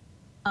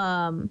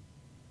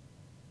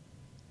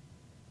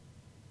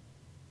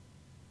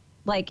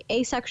like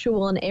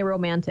asexual and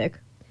aromantic.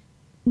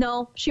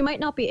 No, she might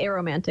not be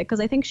aromantic,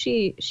 because I think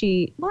she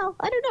well,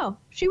 I don't know.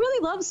 She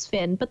really loves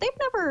Finn, but they've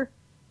never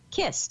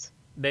kissed.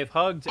 They've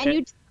hugged.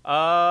 And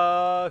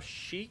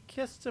she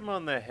kissed him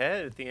on the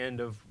head at the end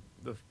of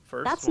the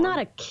first That's one. not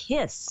a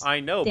kiss.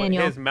 I know,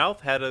 Daniel. But his mouth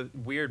had a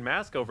weird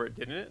mask over it,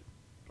 didn't it?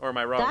 Or am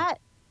I wrong? That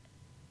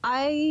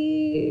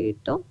I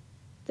don't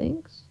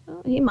think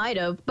so. He might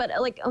have, but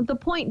like the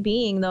point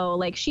being though,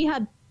 like she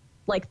had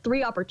like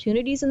 3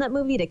 opportunities in that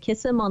movie to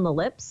kiss him on the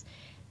lips.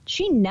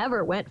 She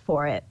never went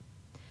for it.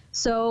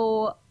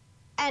 So,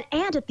 and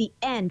at the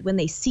end when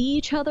they see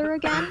each other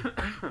again,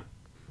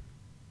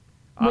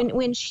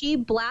 when she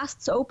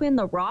blasts open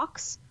the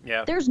rocks,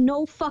 there's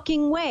no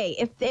fucking way.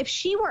 If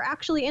she were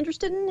actually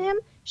interested in him,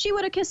 she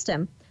would have kissed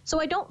him. So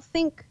I don't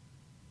think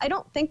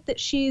that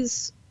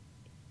she's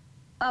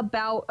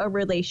about a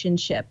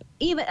relationship,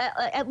 even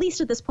at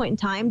least at this point in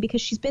time,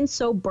 because she's been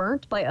so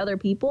burnt by other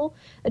people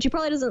that she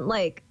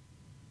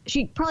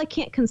probably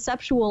can't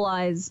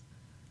conceptualize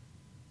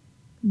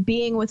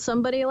being with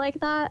somebody like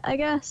that, I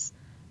guess.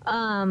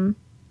 I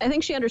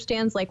think she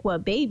understands like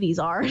what babies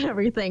are and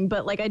everything,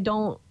 but like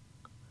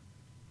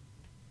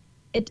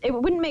it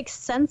wouldn't make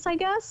sense, I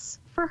guess,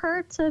 for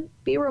her to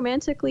be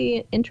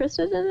romantically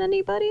interested in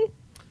anybody.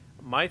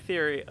 My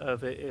theory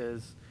of it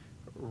is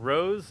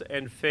Rose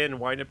and Finn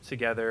wind up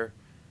together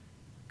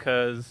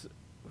because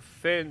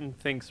Finn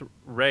thinks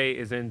Rey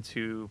is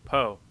into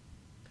Poe.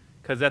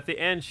 Because at the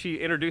end, she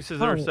introduces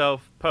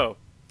herself, Poe.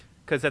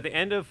 Because at the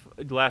end of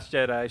Last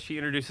Jedi, she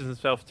introduces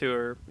herself to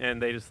her,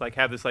 and they just like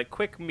have this like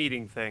quick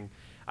meeting thing.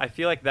 I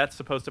feel like that's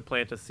supposed to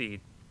plant a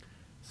seed.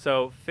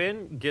 So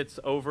Finn gets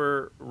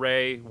over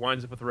Rey,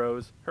 winds up with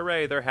Rose.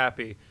 Hooray, they're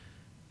happy.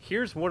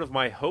 Here's one of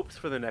my hopes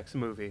for the next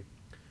movie.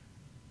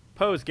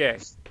 Poe's gay.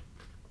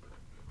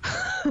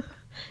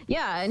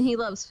 Yeah, and he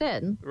loves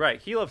Finn.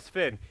 Right, he loves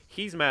Finn.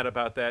 He's mad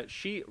about that.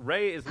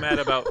 Rey is mad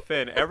about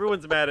Finn.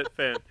 Everyone's mad at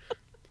Finn.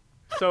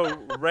 So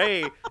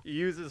Rey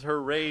uses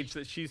her rage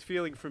that she's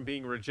feeling from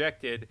being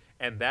rejected,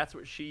 and that's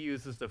what she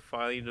uses to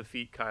finally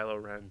defeat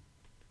Kylo Ren.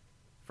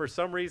 For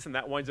some reason,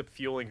 that winds up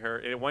fueling her,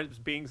 and it winds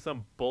up being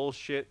some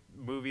bullshit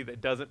movie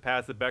that doesn't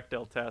pass the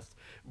Bechdel test,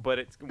 but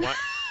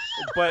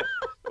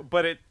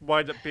but it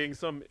winds up being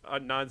some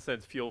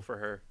nonsense fuel for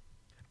her.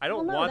 I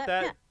don't want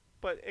that,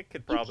 but it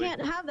could probably. You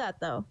can't have that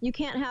though. You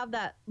can't have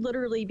that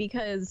literally,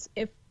 because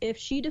if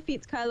she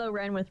defeats Kylo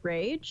Ren with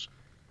rage,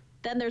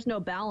 then there's no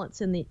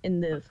balance in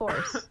the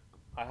Force.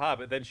 Aha,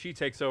 but then she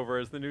takes over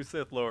as the new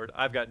Sith Lord.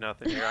 I've got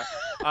nothing here.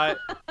 I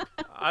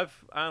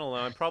don't know.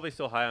 I'm probably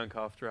still high on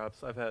cough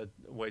drops. I've had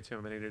way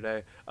too many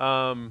today.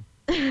 Yeah,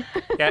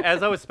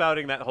 as I was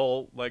spouting that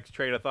whole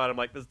train of thought, I'm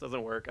like, this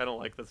doesn't work. I don't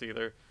like this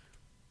either.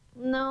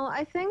 No,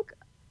 I think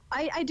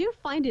I do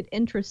find it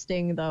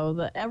interesting though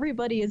that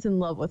everybody is in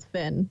love with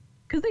Finn,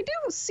 because they do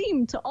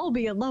seem to all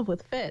be in love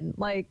with Finn.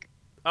 Like,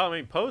 oh, I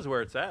mean, Poe's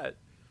where it's at.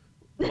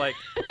 Like,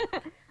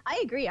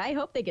 I agree. I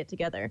hope they get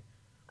together.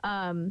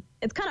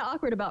 It's kind of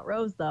awkward about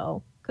Rose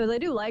though, because I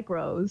do like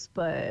Rose,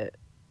 but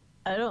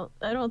I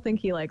don't think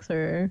he likes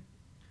her.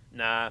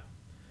 Nah,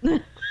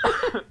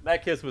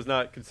 that kiss was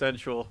not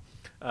consensual.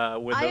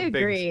 When the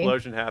big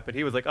explosion happened,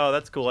 he was like, "Oh,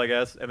 that's cool, I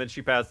guess," and then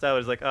she passed out.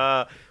 He's like,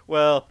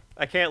 well,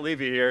 I can't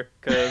leave you here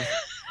because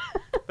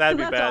that'd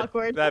be bad.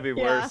 Awkward. That'd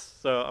be worse.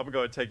 So I'm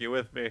going to take you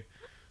with me."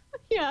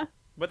 Yeah.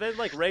 But then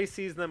Rey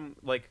sees them,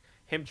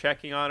 him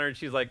checking on her, and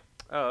she's like,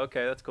 "Oh,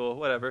 okay, that's cool,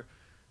 whatever,"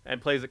 and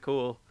plays it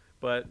cool.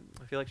 But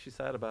I feel like she's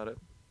sad about it.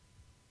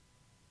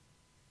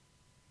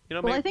 You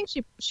know, well, I think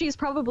she's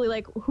probably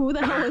like, who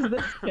the hell is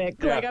this chick?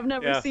 Yeah, I've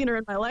never seen her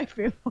in my life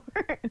before.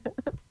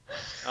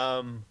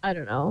 I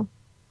don't know.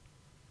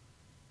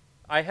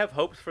 I have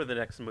hopes for the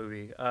next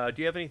movie. Do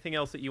you have anything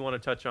else that you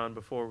want to touch on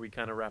before we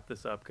kind of wrap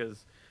this up?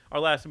 Because our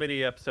last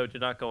mini episode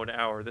did not go an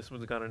hour. This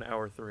one's gone an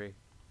hour 3.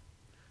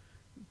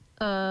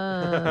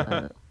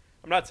 I'm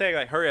not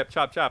saying hurry up,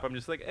 chop, chop. I'm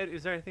just like, Ed,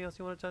 is there anything else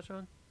you want to touch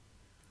on?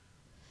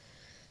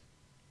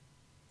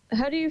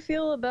 How do you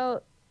feel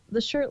about the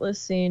shirtless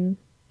scene?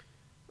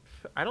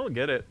 I don't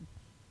get it.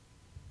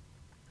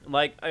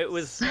 It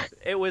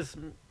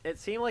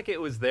seemed like it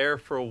was there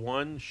for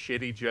one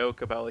shitty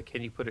joke about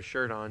can you put a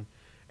shirt on,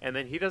 and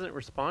then he doesn't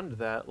respond to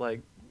that.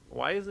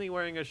 Why isn't he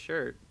wearing a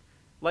shirt?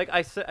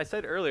 I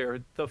said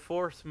earlier, the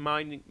Force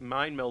mind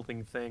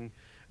melding thing,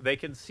 they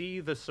can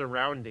see the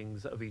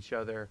surroundings of each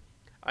other.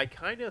 I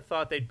kind of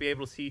thought they'd be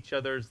able to see each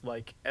other's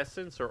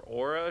essence or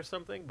aura or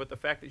something, but the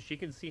fact that she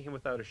can see him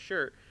without a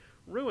shirt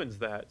ruins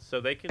that. So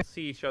they can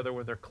see each other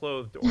when they're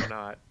clothed or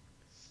not.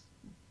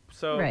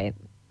 So right.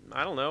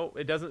 I don't know.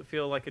 It doesn't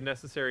feel like a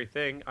necessary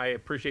thing. I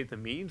appreciate the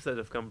memes that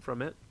have come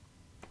from it.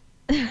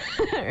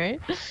 Right.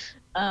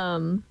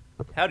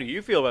 How do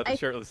you feel about the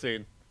shirtless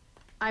scene?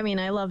 I mean,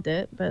 I loved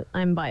it, but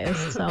I'm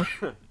biased, so.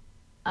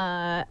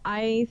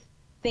 I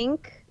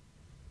think.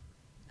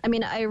 I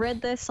mean, I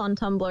read this on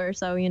Tumblr,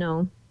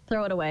 so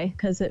throw it away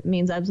because it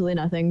means absolutely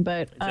nothing.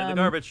 But it's in the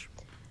garbage.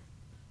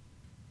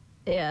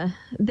 Yeah,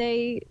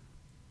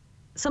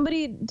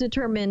 somebody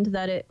determined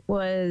that it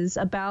was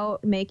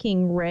about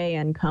making Rey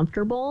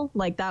uncomfortable.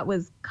 That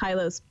was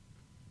Kylo's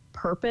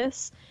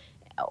purpose,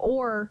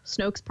 or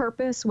Snoke's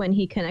purpose when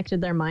he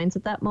connected their minds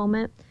at that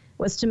moment,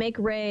 was to make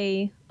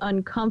Rey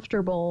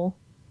uncomfortable,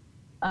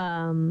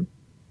 and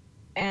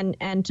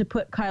to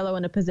put Kylo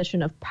in a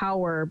position of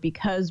power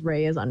because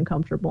Rey is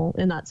uncomfortable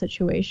in that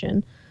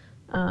situation.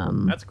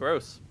 That's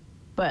gross.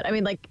 But I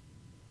mean,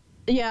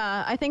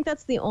 yeah, I think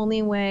that's the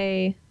only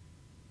way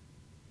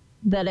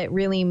that it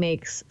really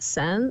makes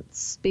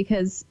sense,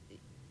 because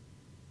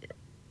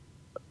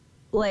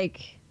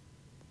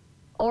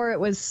or it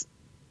was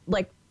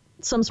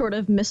some sort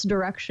of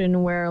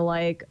misdirection where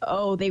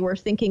they were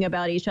thinking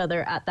about each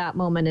other at that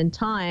moment in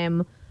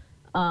time,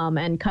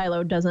 and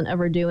Kylo doesn't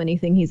ever do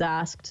anything he's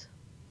asked.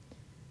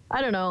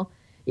 I don't know.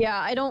 Yeah,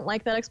 I don't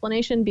like that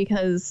explanation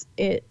because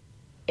it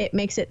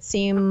makes it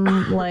seem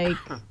like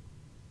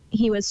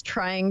he was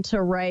trying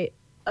to write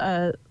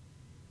but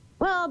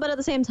at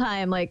the same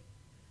time,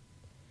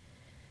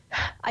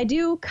 I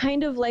do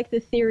kind of like the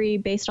theory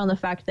based on the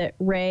fact that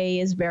Rey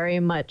is very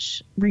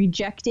much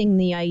rejecting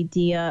the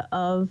idea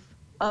of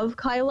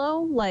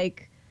Kylo.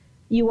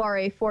 You are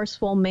a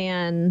forceful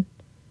man,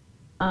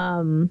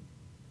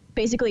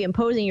 basically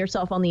imposing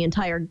yourself on the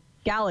entire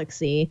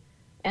galaxy,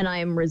 and I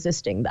am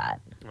resisting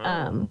that.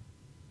 Oh.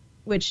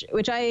 Which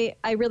I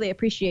really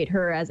appreciate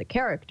her as a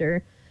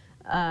character,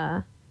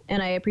 and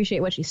I appreciate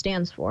what she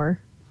stands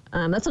for.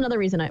 That's another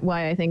reason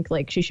why I think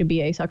she should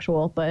be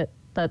asexual, but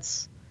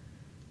that's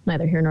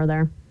neither here nor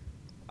there.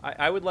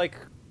 I would like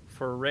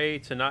for Rey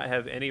to not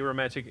have any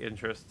romantic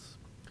interests.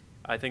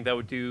 I think that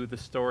would do the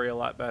story a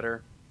lot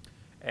better.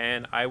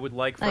 And I would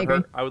like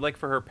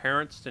for her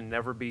parents to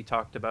never be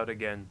talked about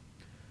again.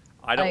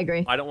 I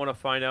agree. I don't want to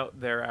find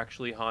out they're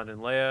actually Han and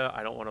Leia.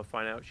 I don't want to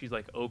find out she's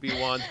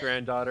Obi-Wan's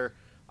granddaughter.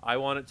 I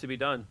want it to be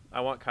done.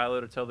 I want Kylo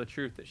to tell the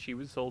truth that she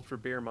was sold for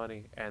beer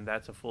money, and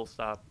that's a full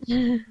stop.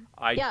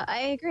 I Yeah,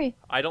 I agree.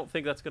 I don't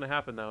think that's going to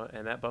happen though,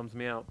 and that bums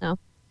me out. No.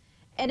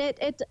 And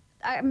it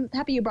I'm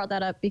happy you brought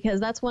that up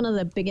because that's one of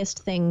the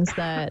biggest things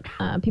that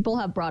people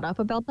have brought up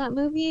about that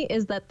movie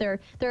is that they're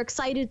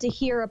excited to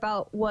hear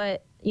about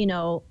what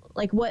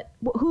like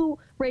who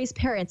Rey's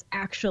parents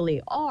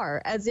actually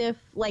are, as if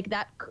like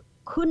that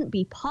couldn't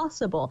be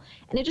possible.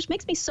 And it just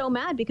makes me so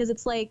mad because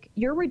it's like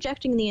you're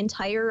rejecting the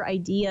entire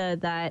idea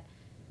that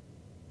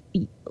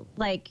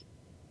like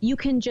you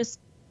can just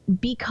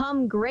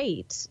become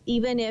great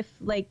even if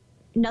like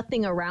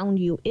nothing around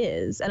you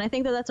is. And I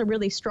think that that's a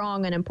really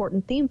strong and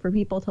important theme for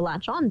people to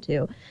latch on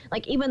to.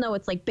 Like even though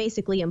it's like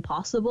basically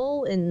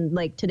impossible in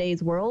like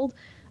today's world,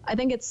 I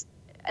think it's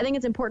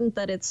important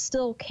that it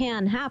still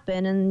can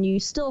happen and you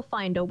still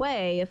find a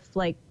way if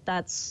like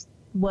that's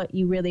what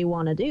you really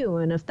want to do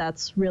and if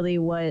that's really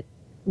what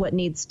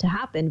needs to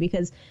happen,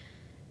 because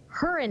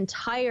her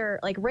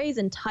entire like Rey's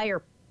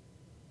entire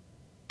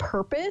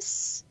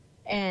purpose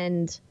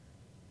and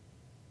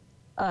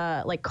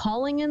like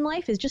calling in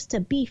life is just to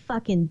be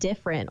fucking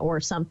different or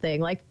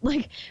something. Like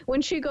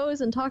when she goes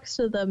and talks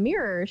to the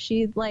mirror,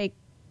 she like,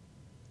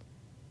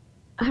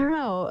 I don't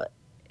know,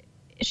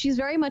 she's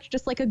very much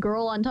just like a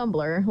girl on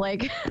Tumblr.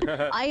 Like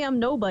I am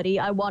nobody,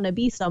 I want to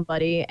be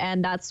somebody,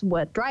 and that's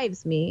what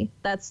drives me.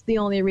 That's the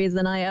only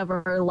reason I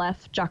ever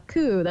left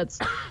Jakku. That's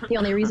the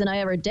only reason I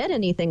ever did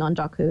anything on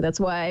Jakku. That's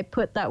why I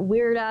put that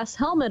weird ass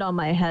helmet on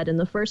my head in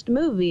the first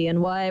movie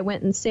and why I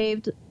went and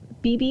saved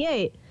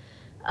BB-8.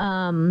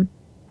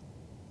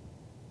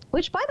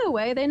 Which, by the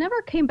way, they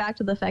never came back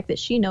to the fact that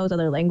she knows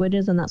other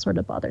languages, and that sort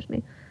of bothers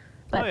me.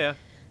 But, oh yeah.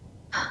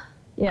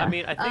 Yeah. I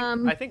mean,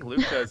 I think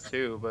Luke does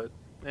too, but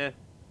yeah.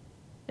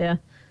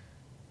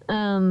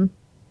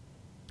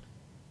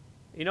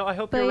 You know, I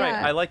hope you're right.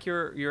 I like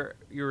your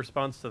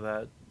response to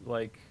that,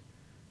 like,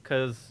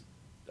 because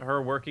her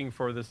working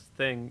for this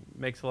thing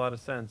makes a lot of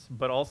sense.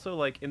 But also,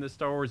 like in the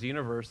Star Wars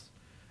universe,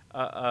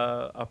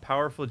 a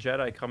powerful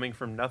Jedi coming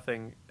from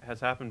nothing has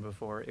happened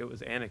before. It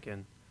was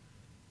Anakin.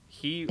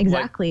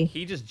 Exactly.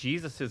 He just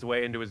Jesus his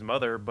way into his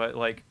mother, but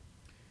like,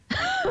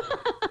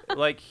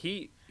 like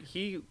he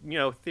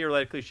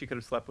theoretically she could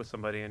have slept with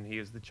somebody, and he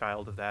is the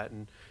child of that,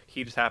 and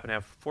he just happened to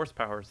have force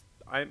powers.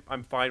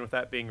 I'm fine with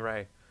that being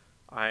Rey.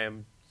 I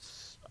am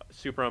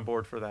super on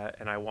board for that,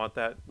 and I want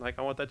that. Like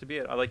I want that to be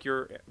it. I like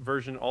your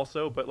version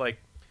also, but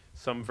like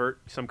some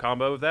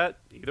combo of that.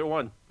 Either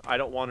one. I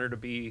don't want her to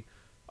be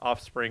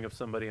offspring of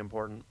somebody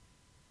important.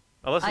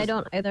 I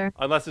don't either.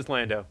 Unless it's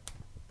Lando.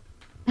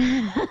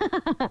 Yeah,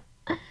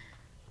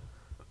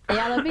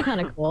 that'd be kind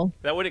of cool.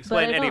 That would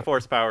explain any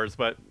force powers,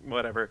 but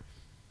whatever.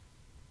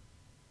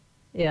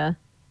 Yeah.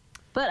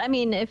 But I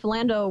mean, if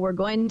Lando were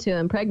going to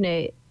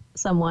impregnate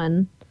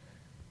someone,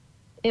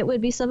 it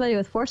would be somebody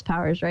with force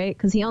powers, right?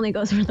 Because he only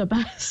goes for the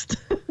best.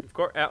 Of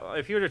course,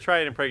 if he were to try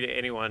and impregnate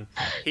anyone,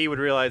 he would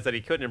realize that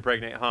he couldn't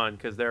impregnate Han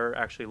because they're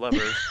actually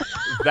lovers.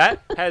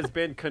 That has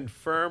been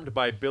confirmed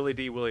by Billy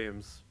D.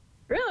 Williams.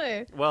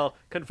 Really? Well,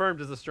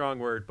 confirmed is a strong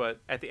word, but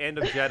at the end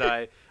of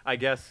Jedi, I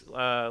guess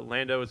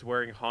Lando is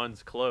wearing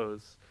Han's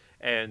clothes,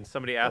 and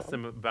somebody asked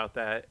him about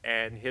that,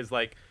 and his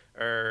like,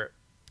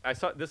 I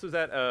saw this was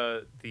at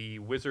the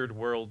Wizard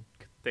World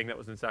thing that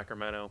was in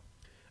Sacramento.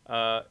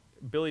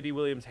 Billy D.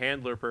 Williams'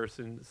 handler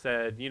person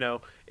said,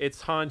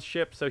 it's Han's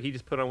ship, so he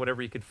just put on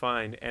whatever he could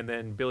find, and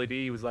then Billy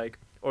D. was like,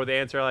 or the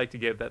answer I like to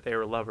give, that they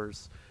were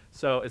lovers.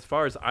 So as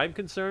far as I'm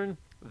concerned,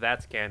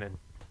 that's canon.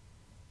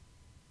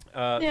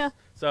 Yeah.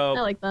 So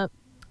I like that.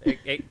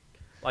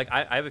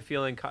 I have a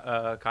feeling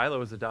Kylo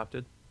was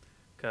adopted,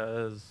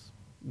 because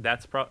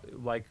that's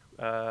like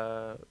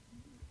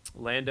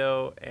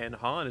Lando and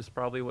Han is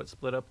probably what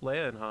split up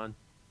Leia and Han.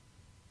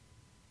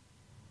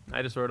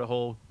 I just wrote a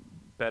whole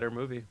better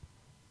movie.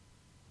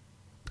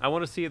 I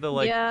want to see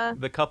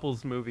the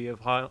couples movie of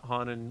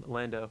Han and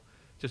Lando,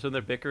 just when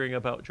they're bickering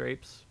about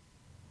drapes.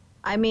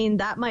 I mean,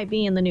 that might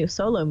be in the new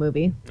Solo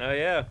movie. Oh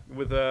yeah,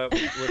 with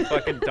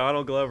fucking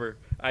Donald Glover.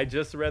 I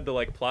just read the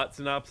plot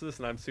synopsis,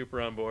 and I'm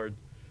super on board.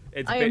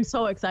 I am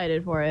so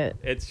excited for it.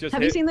 It's just.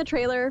 Have you seen the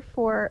trailer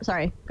for?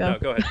 Sorry, go. No,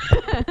 go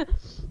ahead.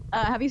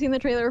 Have you seen the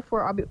trailer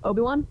for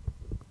Obi-Wan?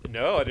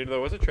 No, I didn't know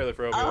there was a trailer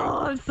for Obi-Wan.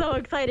 Oh, I'm so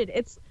excited!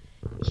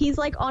 He's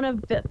like on a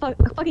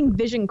fucking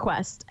vision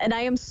quest, and I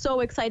am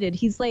so excited.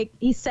 He's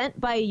sent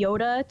by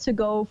Yoda to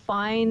go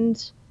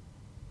find.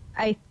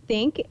 I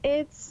think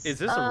it's. Is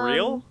this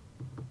real?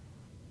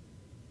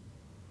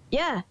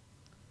 Yeah,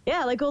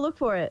 like go look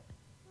for it.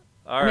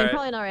 All right. I mean,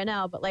 probably not right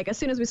now, but as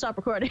soon as we stop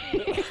recording.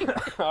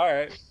 All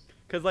right.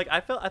 Because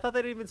I thought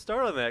they didn't even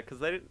start on that,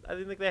 because I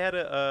didn't think they had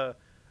an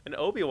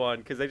Obi-Wan,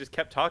 because they just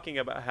kept talking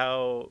about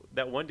how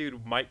that one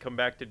dude might come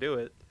back to do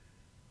it.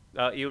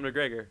 Ewan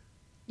McGregor.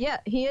 Yeah,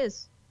 he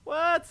is.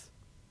 What?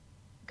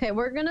 Okay,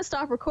 we're gonna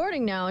stop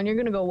recording now, and you're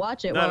gonna go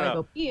watch it while I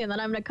go pee, and then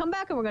I'm gonna come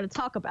back and we're gonna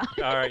talk about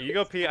it. All right, you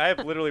go pee. I have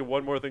literally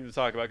one more thing to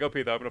talk about. Go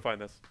pee though. I'm gonna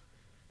find this.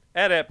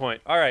 At that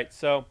point. All right,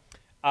 so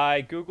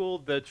I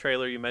googled the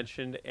trailer you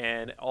mentioned,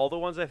 and all the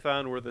ones I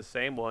found were the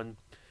same one,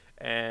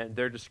 and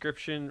their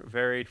description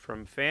varied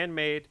from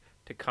fan-made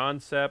to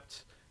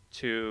concept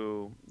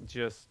to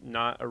just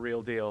not a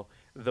real deal.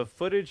 The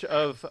footage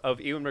of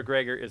Ewan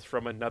McGregor is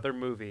from another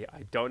movie.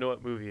 I don't know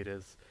what movie it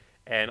is.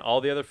 And all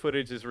the other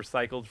footage is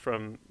recycled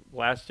from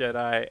Last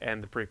Jedi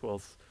and the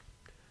prequels.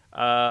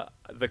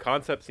 The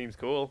concept seems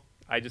cool.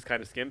 I just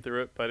kind of skimmed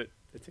through it, but it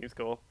seems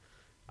cool.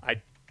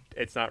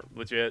 It's not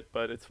legit,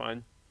 but it's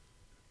fine.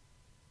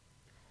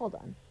 Hold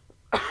on.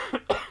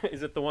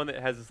 Is it the one that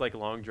has this like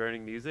long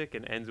droning music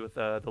and ends with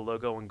the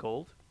logo in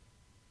gold?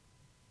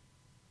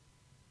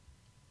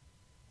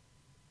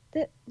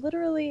 That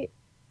literally,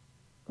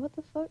 what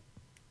the fuck?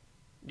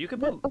 You could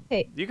put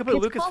okay. You could put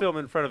It's Lucasfilm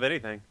in front of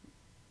anything.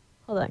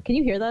 Hold on. Can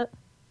you hear that?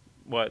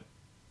 What?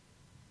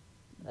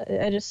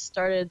 I just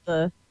started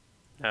the.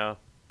 No.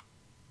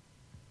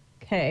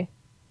 Okay.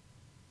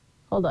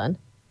 Hold on.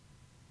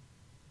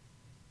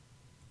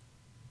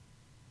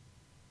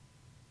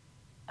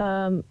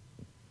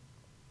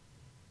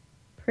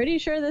 Pretty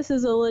sure this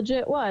is a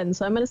legit one,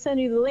 so I'm gonna send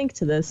you the link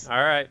to this.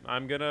 All right,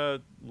 I'm gonna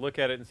look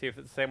at it and see if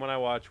it's the same one I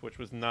watched, which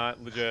was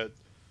not legit.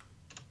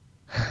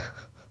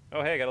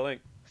 Oh, hey, I got a link.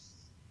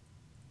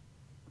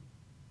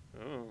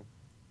 Oh,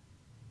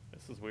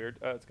 this is weird.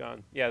 Oh, it's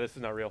gone. Yeah, this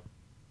is not real.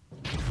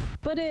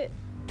 But it.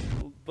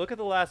 Look at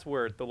the last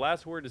word. The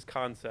last word is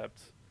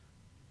concept.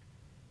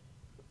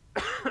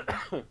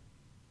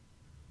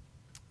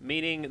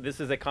 Meaning this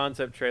is a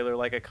concept trailer,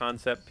 like a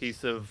concept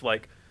piece of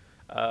like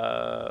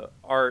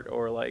art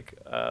or like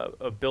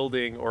a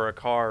building or a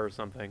car or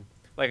something.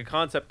 Like a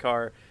concept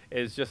car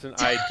is just an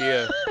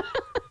idea.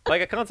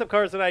 Like a concept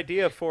car is an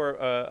idea for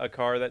a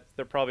car that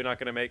they're probably not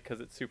going to make because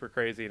it's super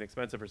crazy and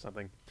expensive or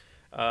something.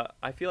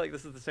 I feel like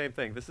this is the same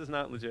thing. This is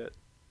not legit.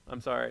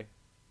 I'm sorry.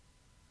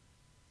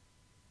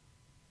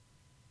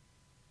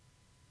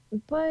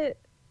 But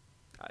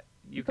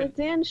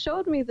Dan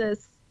showed me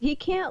this. He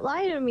can't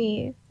lie to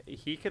me.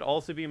 He could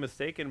also be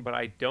mistaken, but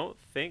I don't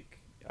think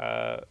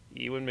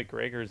Ewan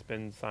McGregor's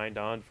been signed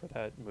on for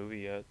that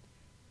movie yet.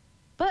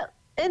 But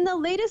in the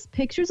latest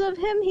pictures of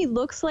him, he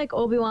looks like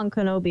Obi-Wan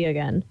Kenobi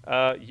again.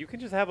 You can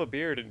just have a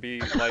beard and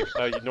be like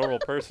a normal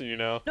person, you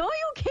know. No,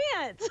 you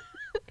can't.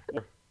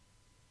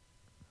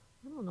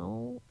 I don't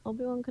know.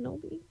 Obi-Wan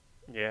Kenobi?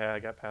 Yeah, I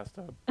got passed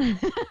up.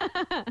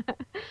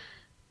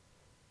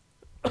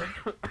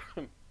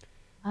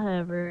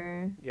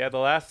 Whatever. Yeah, the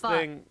last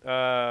thing,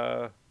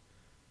 I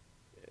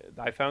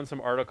found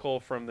some article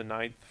from the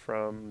 9th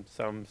from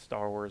some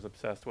Star Wars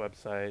obsessed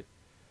website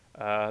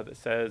that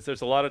says,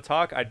 there's a lot of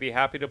talk. I'd be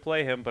happy to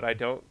play him, but I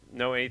don't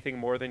know anything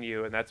more than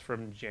you. And that's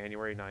from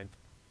January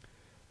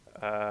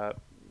 9th.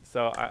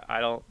 So I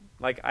don't,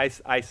 like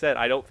I said,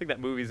 I don't think that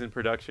movie's in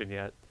production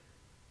yet.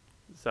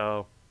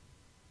 So.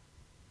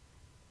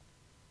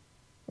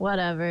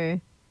 Whatever.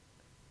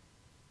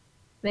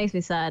 Makes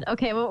me sad.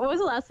 Okay, what was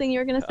the last thing you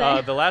were going to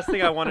say? The last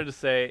thing I wanted to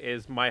say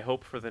is my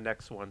hope for the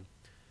next one.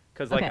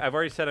 Because like I've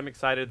already said, I'm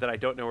excited that I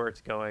don't know where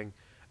it's going.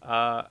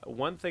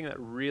 One thing that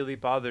really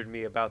bothered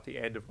me about the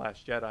end of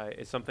Last Jedi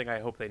is something I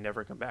hope they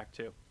never come back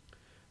to.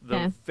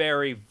 The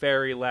very,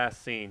 very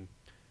last scene.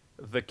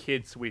 The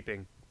kid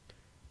sweeping.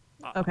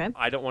 Okay.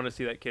 I don't want to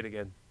see that kid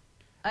again.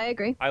 I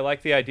agree. I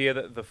like the idea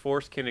that the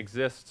Force can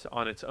exist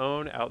on its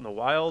own out in the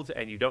wild,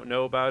 and you don't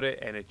know about it,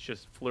 and it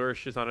just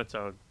flourishes on its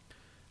own.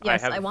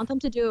 Yes, I want them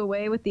to do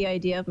away with the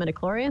idea of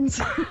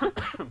midichlorians.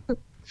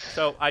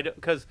 So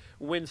because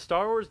when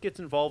Star Wars gets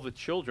involved with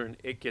children,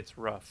 it gets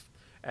rough,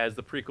 as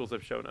the prequels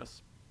have shown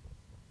us.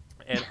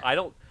 And I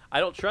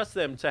don't trust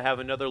them to have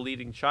another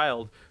leading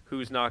child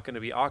who's not going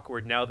to be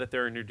awkward now that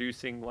they're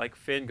introducing like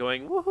Finn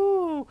going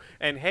woohoo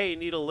and hey,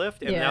 need a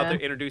lift, and now they're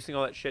introducing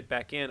all that shit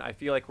back in. I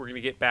feel like we're going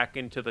to get back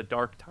into the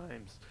dark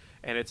times,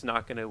 and it's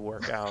not going to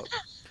work out.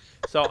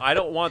 So I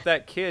don't want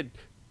that kid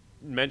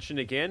mentioned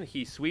again.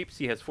 He sweeps,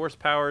 he has force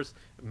powers,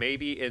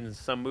 maybe in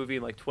some movie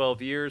in like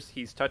 12 years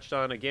he's touched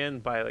on again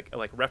by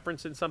like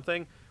reference in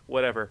something,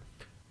 whatever.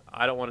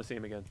 I don't want to see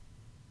him again.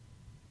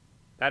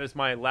 That is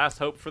my last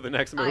hope for the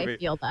next movie. I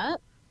feel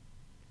that.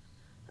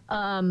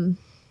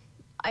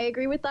 I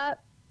agree with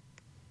that.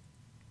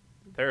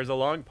 There's a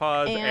long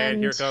pause and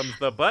here comes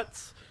the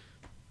butts.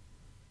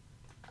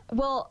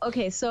 Well,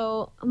 okay,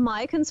 so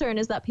my concern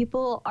is that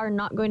people are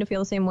not going to feel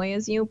the same way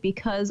as you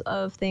because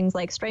of things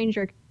like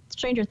Stranger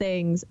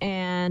Things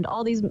and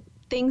all these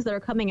things that are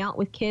coming out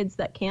with kids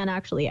that can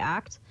actually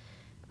act.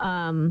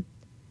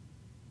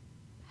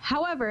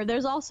 However,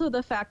 there's also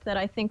the fact that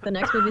I think the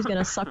next movie is going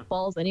to suck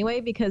balls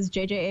anyway because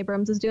J.J.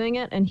 Abrams is doing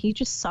it and he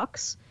just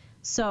sucks.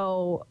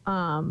 So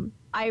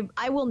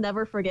I will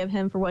never forgive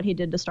him for what he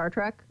did to Star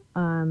Trek.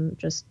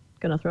 Just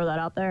going to throw that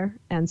out there.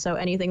 And so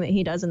anything that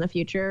he does in the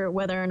future,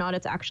 whether or not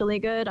it's actually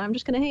good, I'm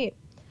just going to hate.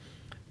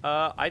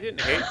 I didn't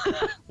hate.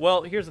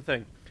 Well, here's the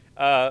thing.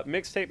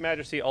 Mixtape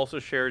Majesty also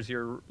shares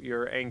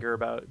your anger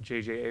about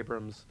J.J.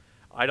 Abrams.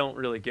 I don't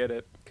really get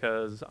it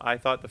because I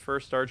thought the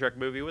first Star Trek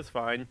movie was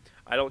fine.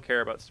 I don't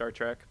care about Star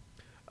Trek.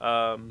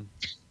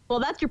 Well,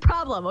 that's your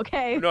problem,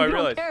 okay? No, I realize.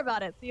 You don't care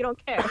about it, so you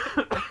don't care.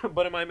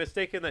 But am I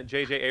mistaken that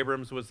J.J.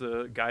 Abrams was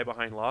the guy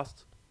behind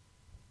Lost?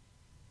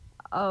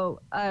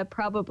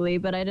 Probably,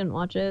 but I didn't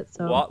watch it,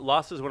 so.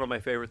 Lost is one of my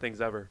favorite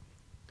things ever,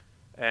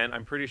 and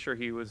I'm pretty sure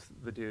he was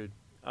the dude.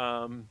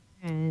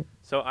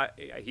 So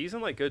he's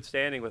in like good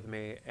standing with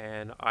me,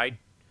 and I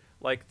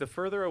like the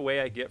further away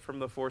I get from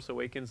The Force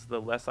Awakens, the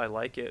less I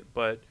like it.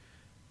 But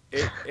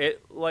it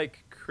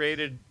like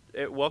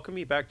it welcomed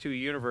me back to a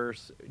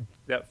universe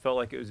that felt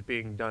like it was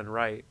being done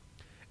right,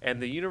 and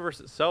the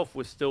universe itself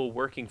was still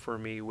working for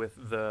me with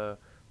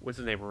what's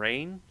his name,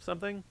 Rain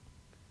something.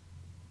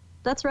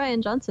 That's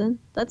Rian Johnson.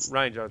 That's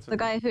Rian Johnson, the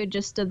guy who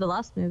just did the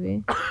last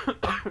movie.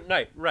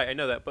 Right, I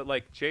know that, but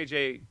like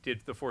JJ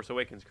did The Force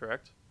Awakens,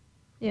 correct?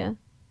 Yeah.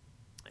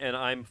 And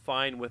I'm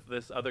fine with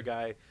this other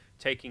guy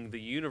taking the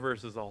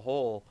universe as a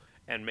whole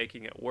and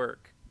making it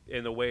work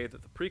in a way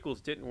that the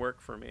prequels didn't work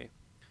for me.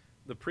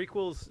 The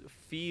prequels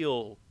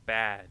feel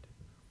bad.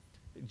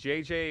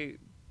 JJ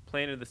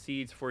planted the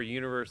seeds for a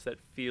universe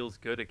that feels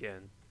good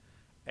again,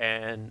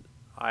 and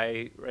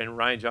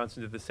Rian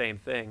Johnson did the same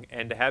thing.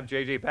 And to have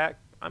JJ back,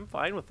 I'm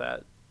fine with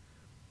that.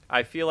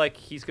 I feel like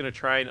he's going to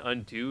try and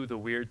undo the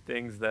weird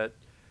things that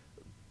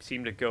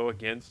seem to go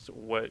against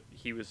what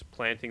he was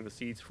planting the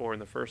seeds for in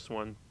the first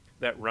one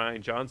that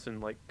Rian Johnson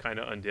like kind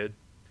of undid.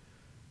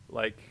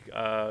 Like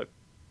I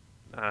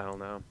don't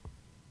know,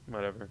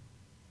 whatever.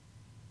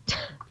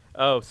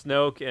 Oh,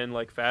 Snoke and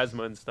like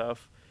Phasma and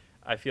stuff.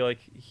 I feel like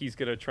he's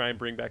gonna try and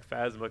bring back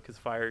Phasma because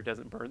fire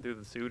doesn't burn through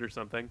the suit or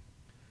something.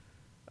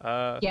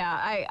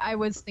 Yeah, I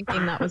was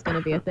thinking that was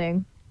gonna be a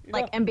thing.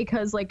 Like, and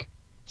because like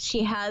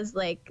she has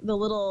like the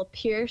little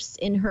pierce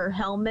in her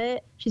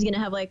helmet, she's gonna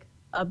have like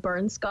a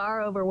burn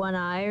scar over one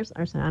eye or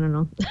something. I don't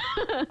know.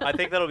 I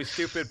think that'll be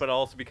stupid, but I'll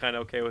also be kind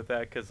of okay with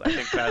that because I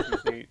think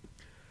Phasma's neat.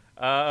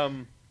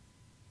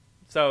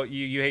 So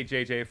you hate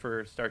JJ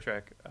for Star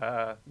Trek.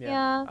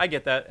 Yeah. I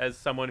get that as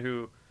someone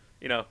who,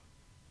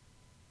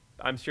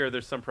 I'm sure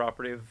there's some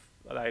property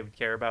that I would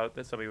care about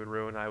that somebody would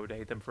ruin. I would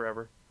hate them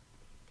forever.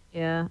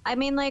 Yeah. I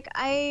mean, like,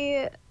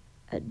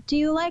 do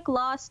you like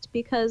Lost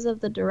because of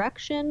the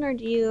direction, or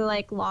do you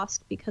like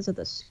Lost because of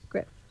the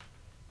script?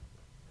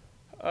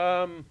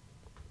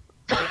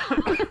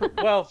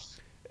 Well,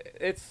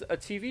 it's a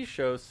TV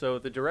show, so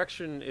the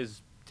direction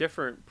is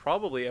different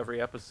probably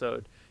every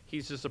episode.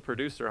 He's just a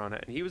producer on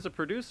it, and he was a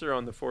producer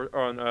on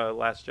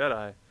Last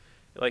Jedi.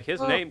 Like his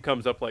name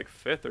comes up like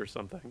 5th or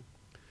something.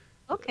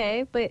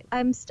 Okay, but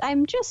I'm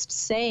just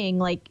saying,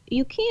 like,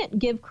 you can't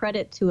give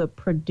credit to a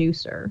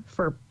producer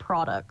for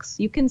products.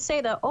 You can say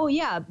that, oh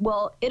yeah,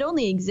 well, it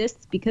only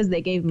exists because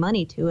they gave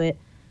money to it,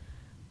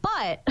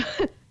 but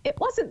it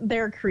wasn't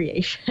their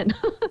creation.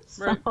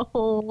 So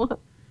right.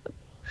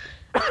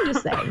 I'm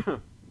just saying.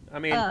 I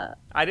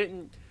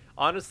mean,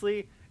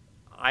 honestly,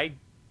 I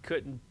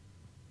couldn't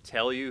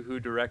tell you who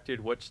directed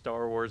which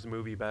Star Wars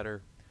movie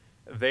better.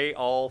 They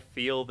all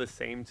feel the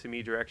same to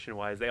me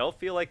direction-wise. They all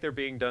feel like they're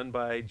being done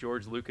by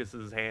George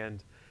Lucas's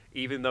hand,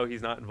 even though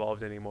he's not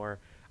involved anymore.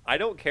 I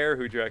don't care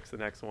who directs the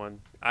next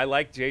one. I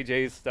like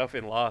JJ's stuff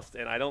in Lost,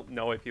 and I don't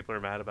know why people are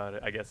mad about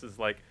it, I guess is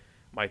like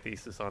my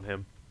thesis on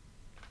him.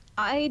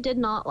 I did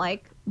not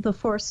like the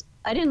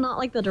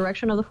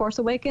direction of The Force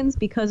Awakens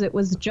because it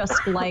was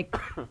just like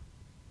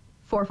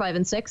 4, 5,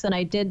 and 6, and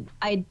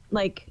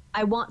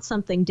I want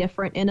something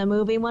different in a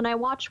movie when I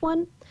watch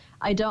one.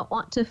 I don't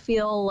want to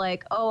feel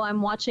like, oh,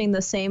 I'm watching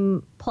the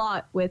same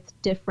plot with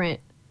different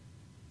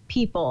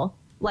people.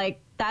 Like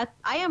that,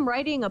 I am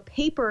writing a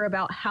paper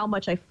about how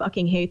much I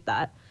fucking hate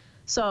that.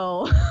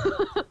 So.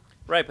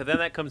 Right, but then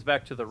that comes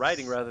back to the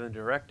writing rather than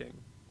directing.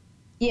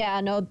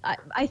 Yeah, no,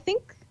 I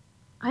think,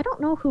 I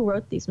don't know who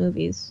wrote these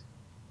movies.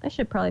 I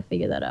should probably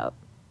figure that out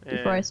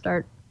before I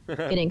start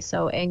getting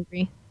so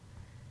angry.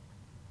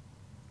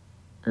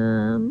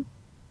 Let's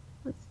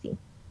see.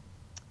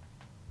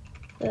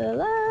 The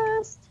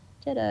Last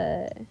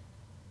Jedi.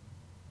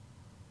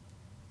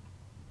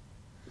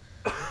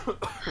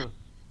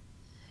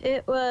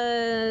 It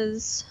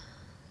was...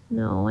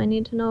 No, I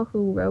need to know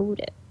who wrote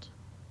it.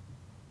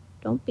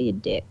 Don't be a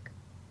dick.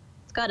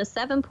 It's got a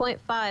 7.5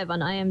 on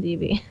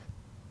IMDb.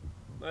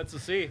 That's a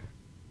C.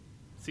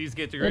 C's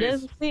get degrees. It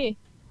is a C.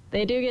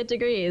 They do get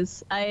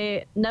degrees.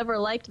 I never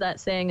liked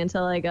that saying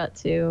until I got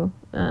to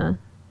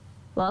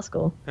law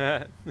school. Who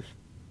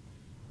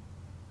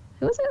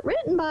was it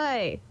written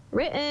by?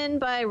 Written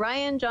by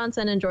Rian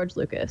Johnson and George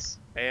Lucas.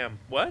 Bam.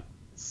 What?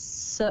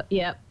 So,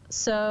 yep.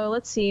 So,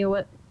 let's see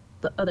what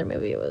the other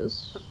movie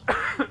was.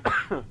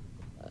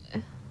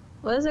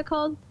 What is it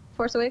called?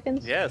 Force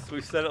Awakens? Yes,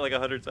 we've said it like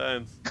 100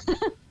 times.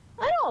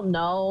 I don't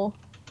know.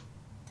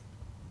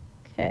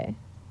 Okay.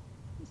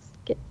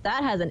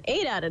 That has an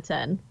 8 out of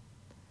 10.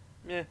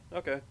 Yeah,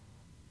 okay.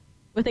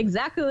 With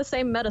exactly the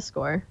same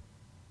Metascore.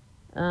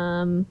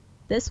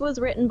 This was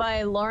written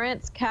by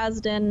Lawrence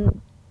Kasdan,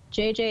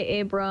 J.J.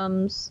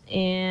 Abrams,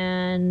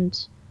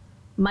 and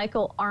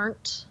Michael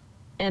Arndt,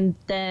 and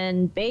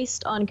then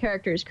based on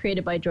characters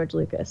created by George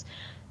Lucas.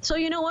 So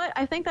you know what?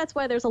 I think that's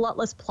why there's a lot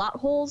less plot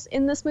holes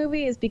in this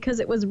movie, is because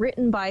it was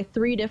written by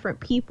 3 different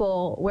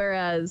people,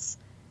 whereas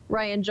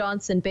Rian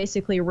Johnson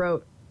basically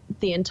wrote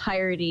the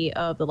entirety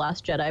of The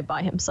Last Jedi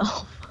by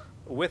himself.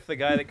 with the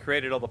guy that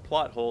created all the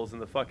plot holes in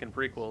the fucking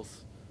prequels.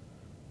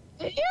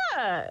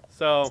 Yeah.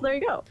 So there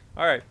you go.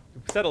 All right,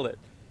 settled it.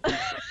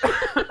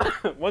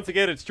 Once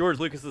again, it's George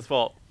Lucas's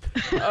fault.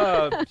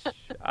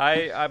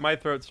 My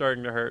throat's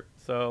starting to hurt,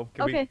 so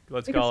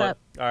let's call it.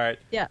 All right.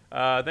 Yeah.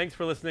 Thanks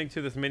for listening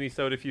to this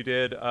mini-sode. If you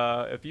did,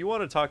 if you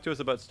want to talk to us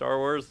about Star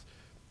Wars,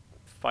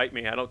 fight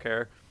me. I don't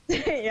care.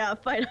 Yeah,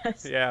 fight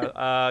us.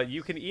 Yeah.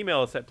 You can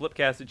email us at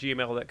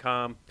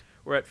blipcast@gmail.com.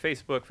 We're at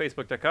Facebook,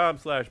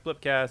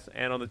 facebook.com/blipcast,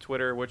 and on the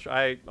Twitter, which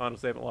I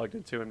honestly haven't logged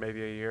into in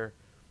maybe a year.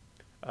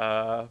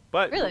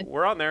 But really?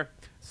 We're on there.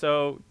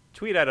 So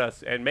tweet at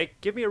us and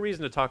give me a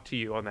reason to talk to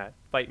you on that.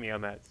 Fight me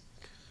on that.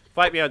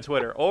 Fight me on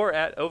Twitter or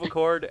at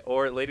Ovacord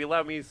or at Lady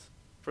Loumies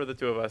for the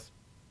two of us.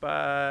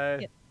 Bye.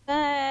 Yeah.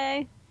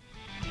 Bye.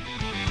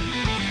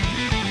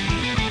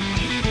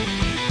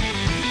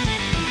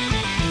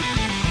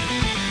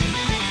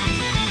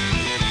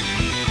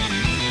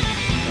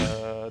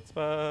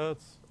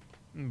 Butts.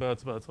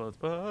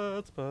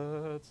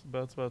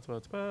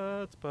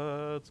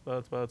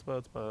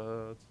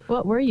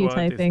 What were you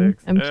typing?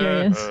 I'm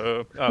curious.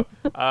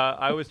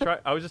 I was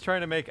just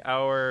trying to make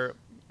our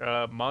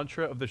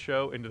mantra of the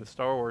show into the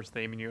Star Wars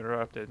theme, and you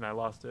interrupted, and I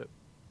lost it.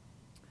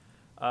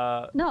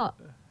 No,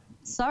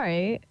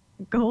 sorry.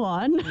 Go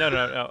on.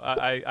 No.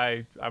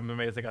 I'm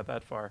amazed I got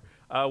that far.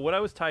 What I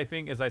was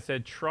typing is I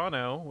said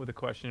Toronto with a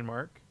question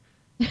mark,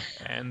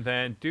 and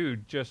then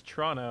dude, just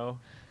Toronto.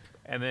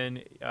 And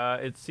then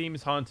it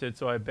seems haunted,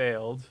 so I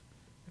bailed.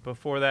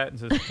 Before that,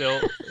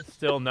 it's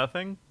still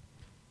nothing.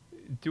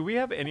 Do we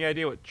have any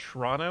idea what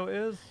Toronto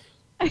is?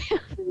 I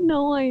have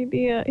no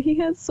idea. He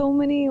has so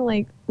many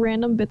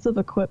random bits of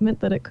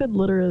equipment that it could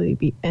literally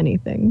be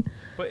anything.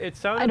 But it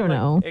sounded. I don't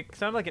know. It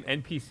sounded like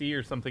an NPC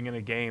or something in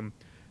a game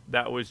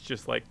that was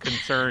just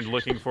concerned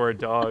looking for a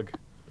dog,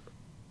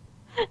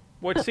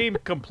 which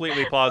seemed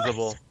completely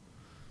plausible.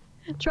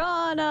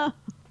 Toronto.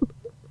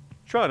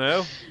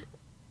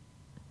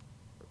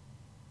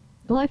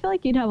 Well, I feel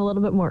like you'd have a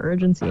little bit more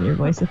urgency in your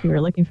voice if you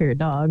were looking for your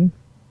dog.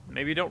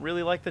 Maybe you don't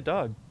really like the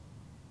dog.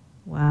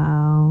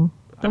 Wow.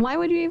 Then why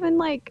would you even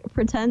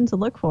pretend to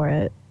look for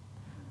it?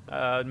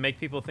 Make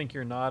people think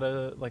you're not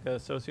a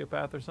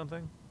sociopath or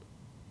something?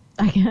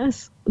 I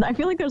guess. I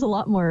feel like there's a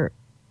lot more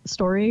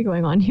story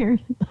going on here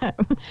that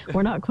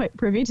we're not quite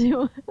privy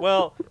to.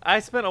 Well, I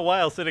spent a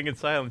while sitting in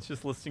silence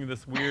just listening to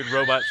this weird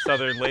robot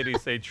southern lady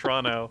say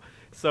Toronto.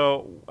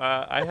 So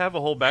I have a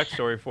whole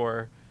backstory for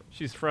her.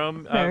 She's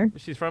from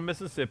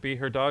Mississippi.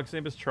 Her dog's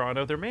name is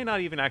Toronto. There may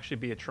not even actually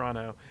be a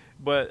Toronto,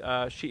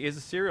 but she is a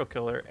serial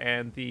killer,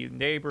 and the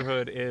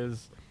neighborhood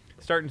is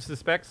starting to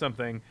suspect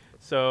something.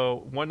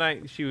 So one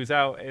night she was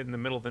out in the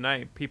middle of the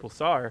night. People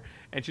saw her,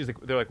 and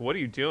they're like, "What are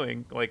you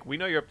doing? We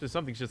know you're up to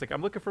something." She's like,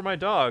 "I'm looking for my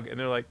dog," and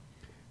they're like,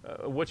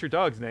 "What's your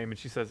dog's name?" And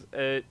she says,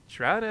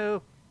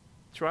 "Toronto."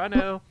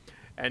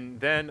 And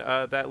then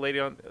that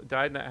lady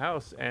died in that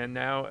house, and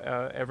now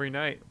every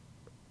night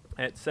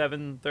at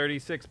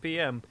 7:36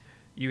 p.m.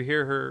 you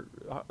hear her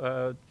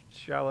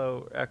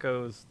shallow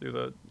echoes through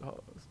the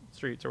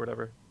streets or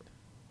whatever.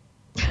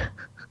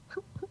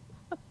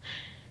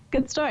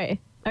 Good story.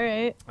 All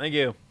right. Thank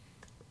you.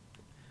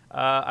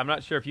 I'm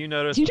not sure if you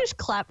noticed. Did you just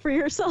clap for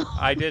yourself?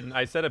 I didn't.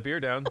 I set a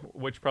beer down,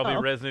 which probably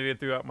resonated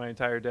throughout my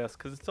entire desk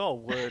because it's all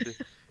wood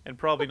and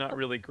probably not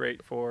really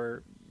great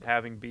for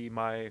having be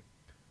my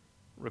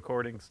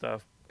recording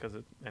stuff.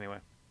 Anyway.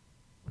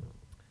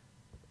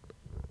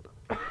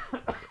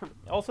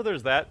 Also,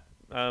 there's that.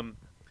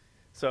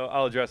 So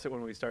I'll address it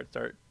when we start.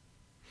 Start.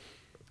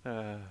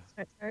 Are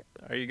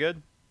you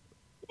good?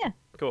 Yeah.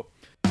 Cool.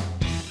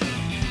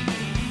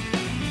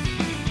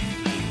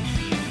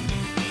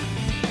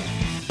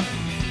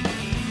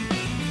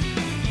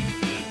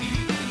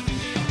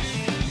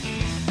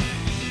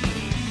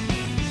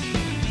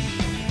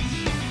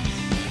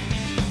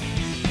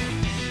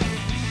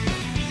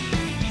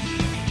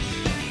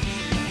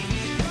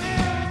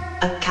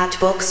 A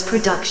Catbox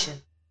production.